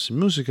Diabolus and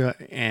Musica,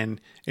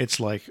 and it's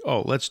like,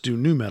 oh, let's do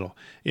nu metal.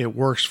 It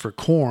works for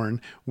Korn.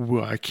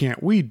 Why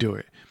can't we do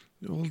it?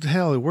 Well,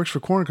 hell, it works for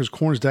Korn because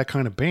Korn's that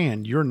kind of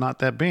band. You're not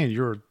that band.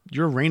 You're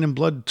Rain and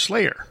Blood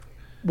Slayer.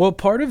 Well,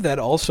 part of that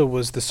also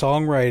was the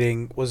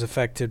songwriting was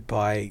affected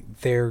by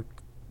their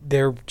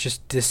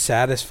just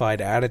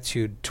dissatisfied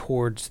attitude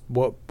towards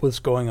what was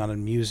going on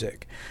in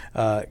music.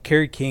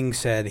 Kerry King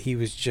said he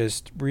was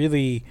just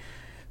really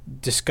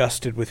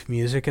disgusted with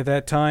music at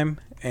that time,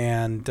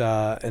 and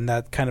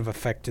that kind of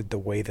affected the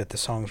way that the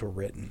songs were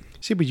written.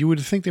 See, but you would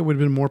think they would have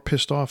been more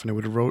pissed off, and they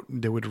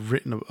would have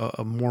written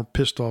a more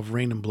pissed off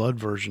Rain and Blood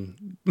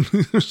version,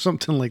 or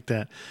something like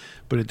that.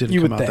 But it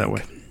didn't come out that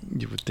way.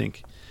 You would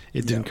think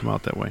it didn't come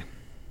out that way.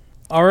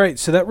 All right,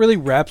 so that really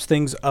wraps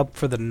things up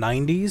for the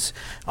 90s.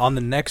 On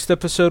the next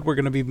episode, we're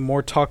going to be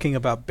more talking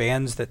about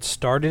bands that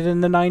started in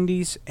the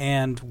 90s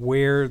and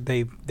where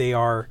they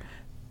are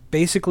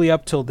basically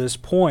up till this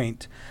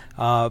point.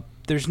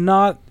 There's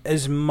not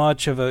as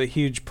much of a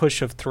huge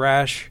push of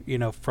thrash,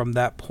 from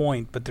that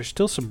point, but there's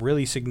still some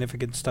really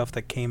significant stuff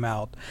that came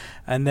out.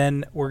 And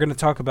then we're going to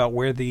talk about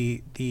where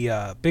the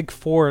Big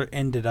Four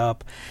ended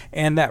up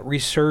and that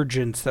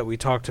resurgence that we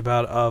talked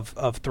about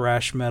of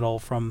thrash metal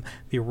from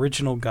the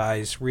original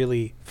guys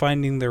really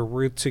finding their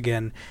roots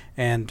again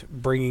and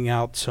bringing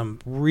out some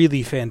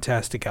really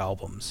fantastic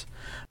albums.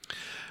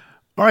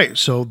 All right,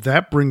 so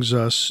that brings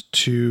us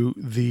to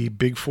the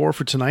Big Four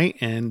for tonight,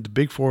 and the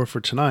Big Four for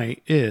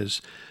tonight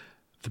is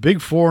the Big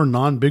Four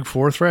non-Big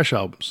Four thrash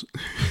albums.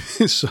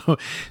 So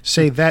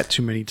say that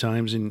too many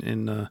times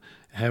and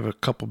have a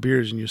couple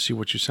beers and you'll see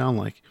what you sound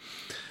like.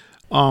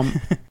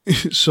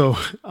 So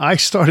I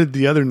started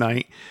the other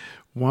night.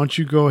 Why don't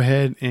you go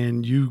ahead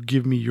and you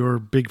give me your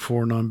Big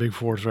Four non-Big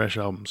Four thrash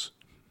albums?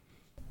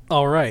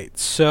 All right,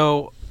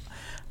 so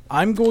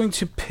I'm going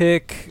to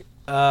pick...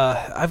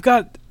 I've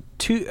got...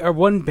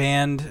 one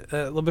band,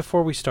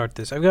 before we start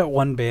this, I've got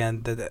one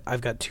band that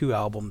I've got two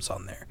albums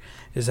on there.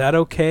 Is that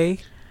okay?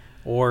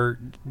 Or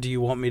do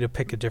you want me to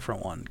pick a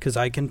different one? Because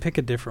I can pick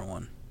a different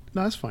one.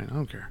 No, that's fine. I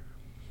don't care.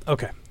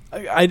 Okay.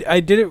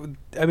 I did it,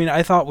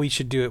 I thought we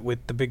should do it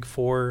with the Big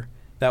Four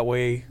that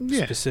way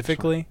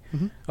specifically.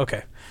 Mm-hmm.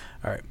 Okay.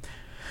 All right.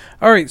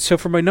 All right, so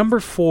for my number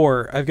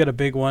 4, I've got a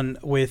big one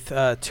with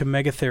to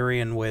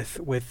Megatherion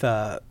with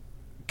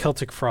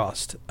Celtic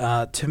Frost.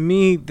 To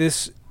me,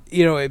 this,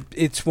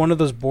 it's one of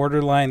those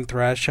borderline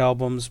thrash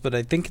albums, but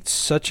I think it's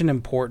such an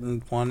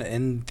important one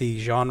in the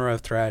genre of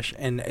thrash,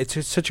 and it's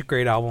just such a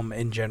great album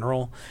in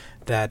general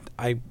that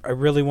I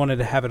really wanted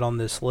to have it on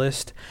this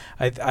list.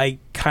 I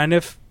kind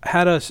of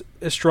had a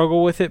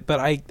struggle with it, but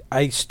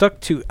I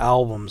stuck to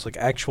albums, like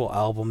actual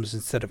albums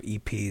instead of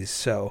EPs.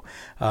 So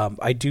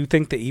I do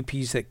think the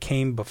EPs that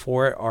came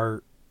before it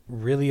are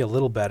really a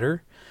little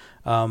better.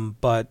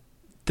 But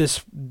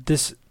this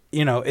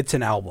it's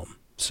an album.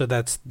 So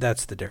that's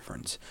the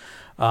difference.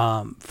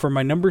 For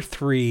my number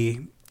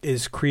 3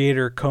 is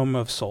Creator Coma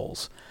of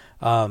Souls.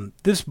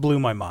 This blew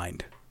my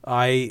mind.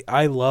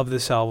 I love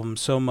this album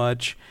so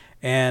much,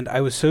 and I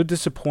was so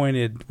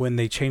disappointed when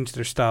they changed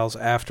their styles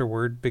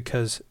afterward,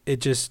 because it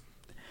just,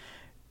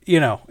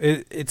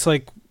 it's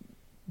like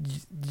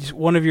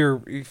one of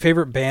your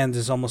favorite bands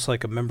is almost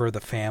like a member of the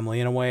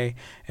family in a way,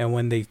 and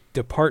when they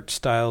depart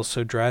styles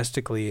so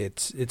drastically,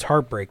 it's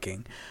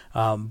heartbreaking.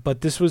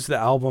 But this was the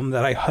album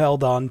that I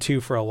held on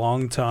to for a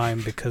long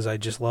time because I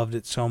just loved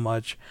it so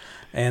much.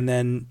 And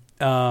then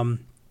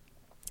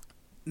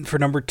for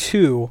number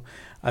 2,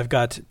 I've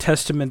got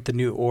Testament: The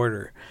New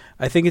Order.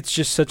 I think it's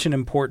just such an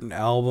important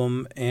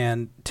album,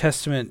 and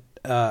Testament,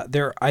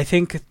 I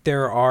think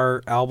there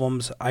are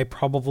albums I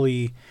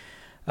probably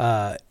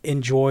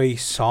enjoy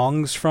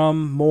songs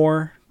from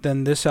more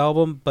than this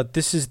album, but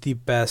this is the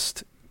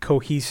best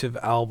cohesive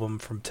album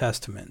from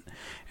Testament,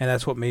 and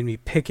that's what made me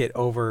pick it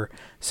over,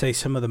 say,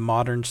 some of the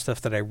modern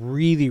stuff that I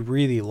really,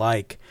 really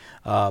like,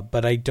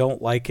 but I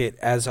don't like it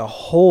as a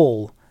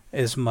whole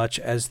as much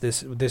as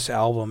this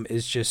album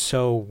is just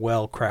so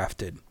well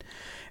crafted.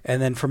 And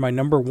then for my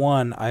number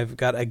 1, I've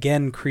got,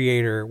 again,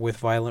 Creator with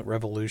Violent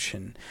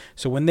Revolution.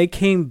 So when they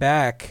came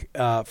back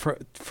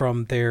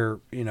from their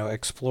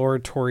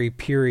exploratory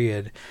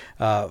period,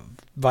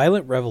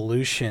 Violent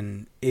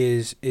Revolution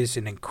is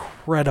an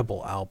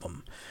incredible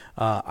album.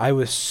 I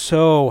was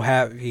so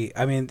happy.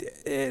 I mean,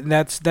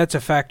 that's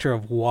a factor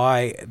of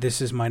why this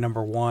is my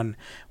number 1,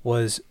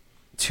 was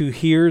to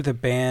hear the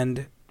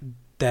band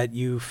that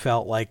you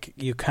felt like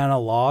you kind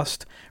of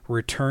lost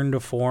return to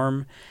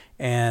form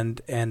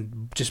and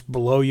just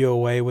blow you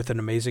away with an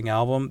amazing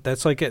album.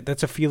 That's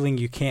a feeling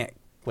you can't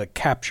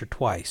capture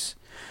twice.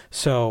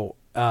 So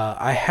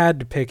I had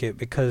to pick it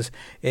because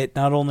it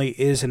not only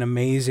is an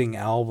amazing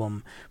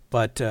album,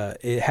 but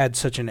it had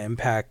such an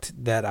impact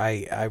that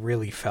I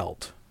really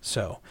felt.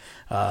 So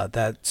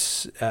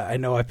that's I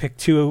know I picked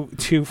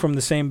two from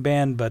the same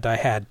band, but I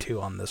had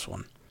to on this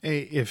one.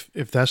 Hey, if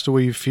that's the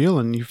way you feel,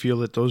 and you feel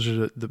that those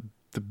are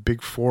the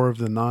big 4 of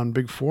the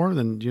non-big 4,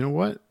 then you know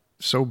what?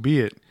 So be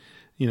it.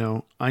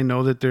 I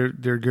know that they're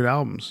good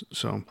albums.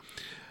 So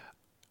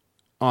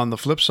on the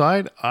flip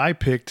side, I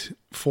picked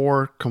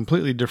 4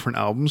 completely different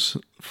albums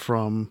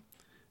from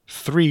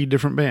 3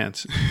 different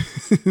bands.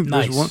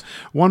 Nice.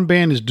 One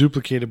band is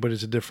duplicated, but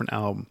it's a different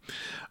album.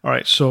 All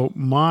right, so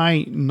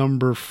my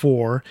number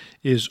 4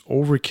 is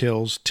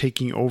Overkill's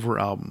Taking Over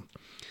album.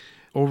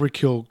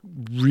 Overkill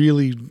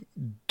really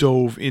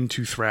dove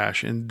into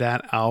thrash, and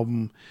that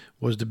album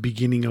was the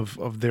beginning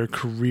of their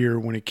career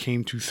when it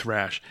came to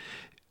thrash.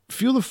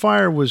 Feel the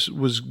Fire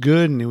was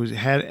good, and it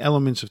had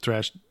elements of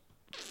thrash.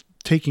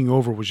 Taking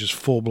Over was just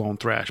full-blown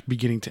thrash,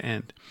 beginning to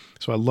end.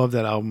 So I love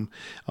that album.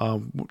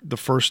 The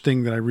first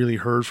thing that I really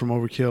heard from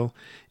Overkill,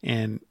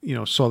 and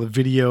saw the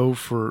video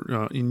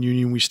for In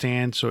Union We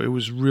Stand, so it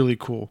was really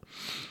cool.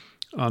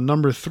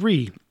 Number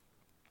 3,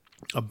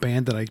 a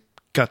band that I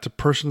got to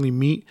personally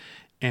meet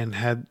and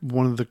had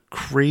one of the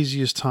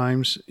craziest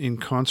times in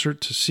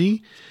concert to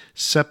see,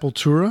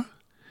 Sepultura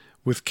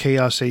with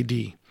Chaos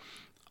AD.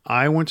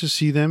 I went to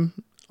see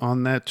them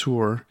on that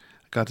tour.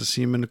 I got to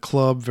see them in a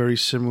club very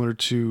similar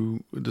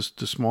to the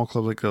small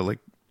club, like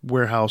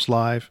Warehouse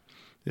Live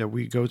that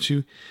we go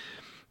to.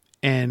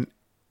 And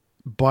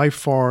by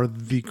far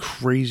the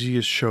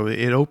craziest show.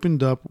 It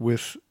opened up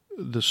with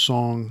the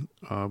song,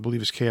 I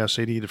believe it's Chaos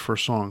AD, the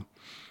first song.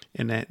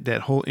 And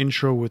that whole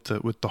intro with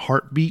the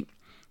heartbeat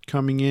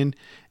coming in,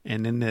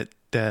 and then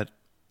that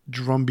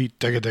drum beat,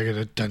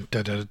 whatever.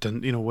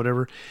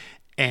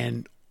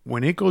 And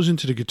when it goes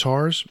into the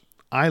guitars,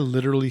 I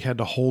literally had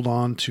to hold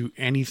on to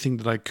anything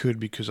that I could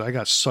because I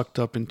got sucked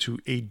up into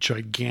a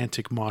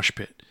gigantic mosh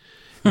pit.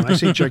 When I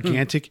say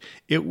gigantic,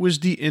 it was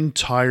the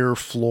entire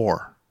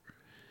floor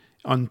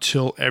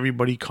until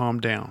everybody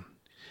calmed down.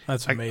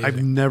 That's amazing.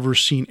 I've never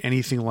seen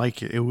anything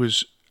like it. It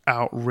was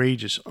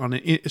outrageous.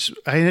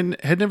 I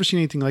had never seen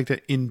anything like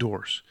that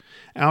indoors.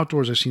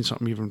 Outdoors, I've seen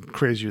something even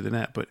crazier than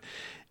that. But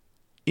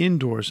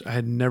indoors, I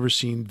had never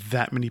seen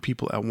that many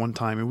people at one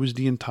time. It was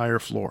the entire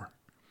floor.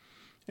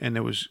 And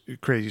it was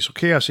crazy. So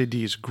Chaos AD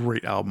is a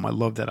great album. I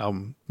love that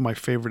album. My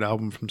favorite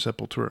album from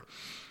Sepultura.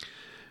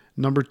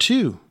 Number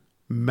 2,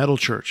 Metal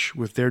Church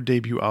with their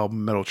debut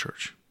album, Metal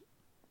Church.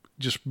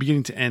 Just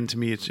beginning to end, to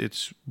me,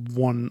 it's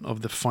one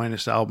of the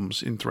finest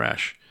albums in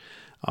thrash.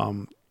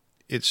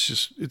 it's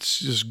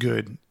just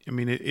good. I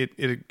mean,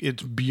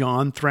 it's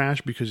beyond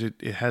thrash because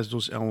it has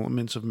those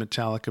elements of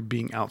Metallica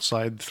being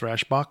outside the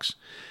thrash box.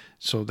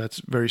 So that's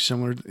very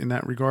similar in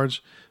that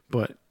regards.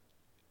 But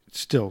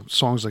still,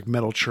 songs like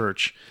Metal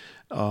Church,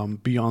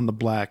 Beyond the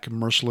Black,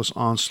 Merciless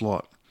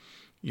Onslaught,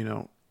 you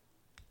know,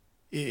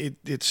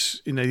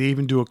 it's and they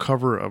even do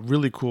a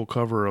really cool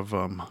cover of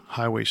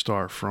Highway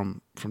Star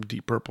from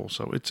Deep Purple.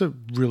 So it's a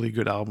really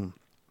good album.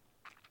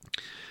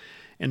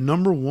 And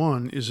number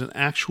one is an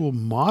actual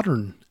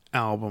modern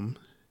album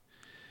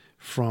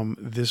from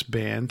this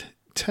band,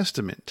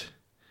 Testament.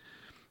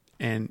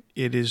 And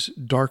it is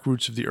Dark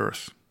Roots of the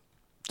Earth.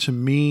 To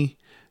me,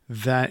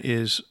 that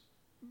is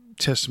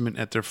Testament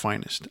at their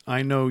finest.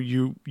 I know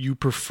you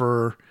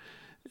prefer,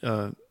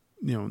 the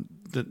New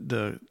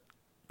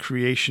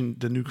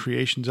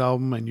Creations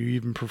album, and you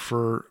even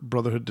prefer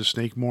Brotherhood to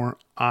Snake more.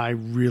 I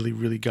really,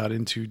 really got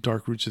into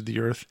Dark Roots of the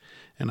Earth,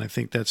 and I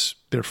think that's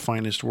their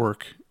finest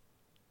work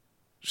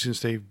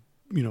since they've,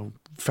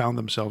 found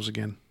themselves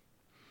again.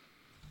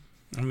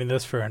 I mean,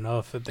 that's fair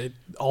enough.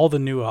 All the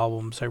new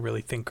albums I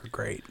really think are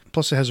great.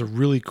 Plus, it has a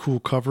really cool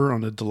cover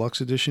on the deluxe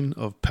edition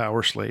of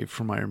Power Slave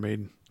from Iron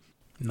Maiden.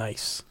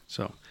 Nice.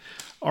 So,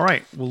 all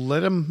right, we'll let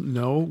them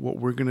know what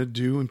we're going to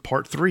do in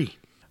part 3.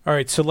 All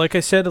right, so like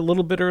I said a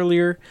little bit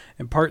earlier,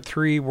 in part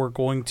 3, we're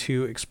going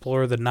to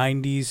explore the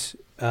 90s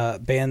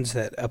bands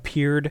that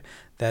appeared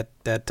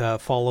that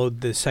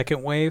followed the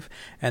second wave,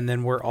 and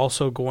then we're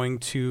also going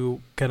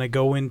to kind of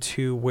go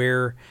into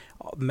where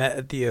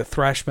the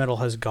thrash metal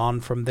has gone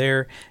from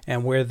there,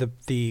 and where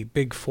the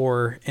big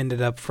four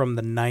ended up from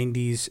the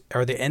 90s,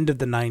 or the end of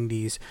the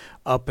 90s,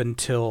 up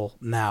until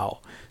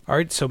now. All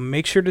right, so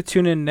make sure to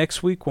tune in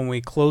next week when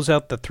we close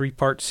out the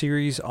 3-part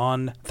series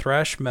on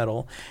thrash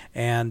metal,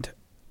 and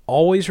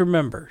always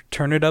remember,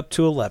 turn it up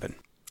to 11.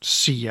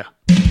 See ya.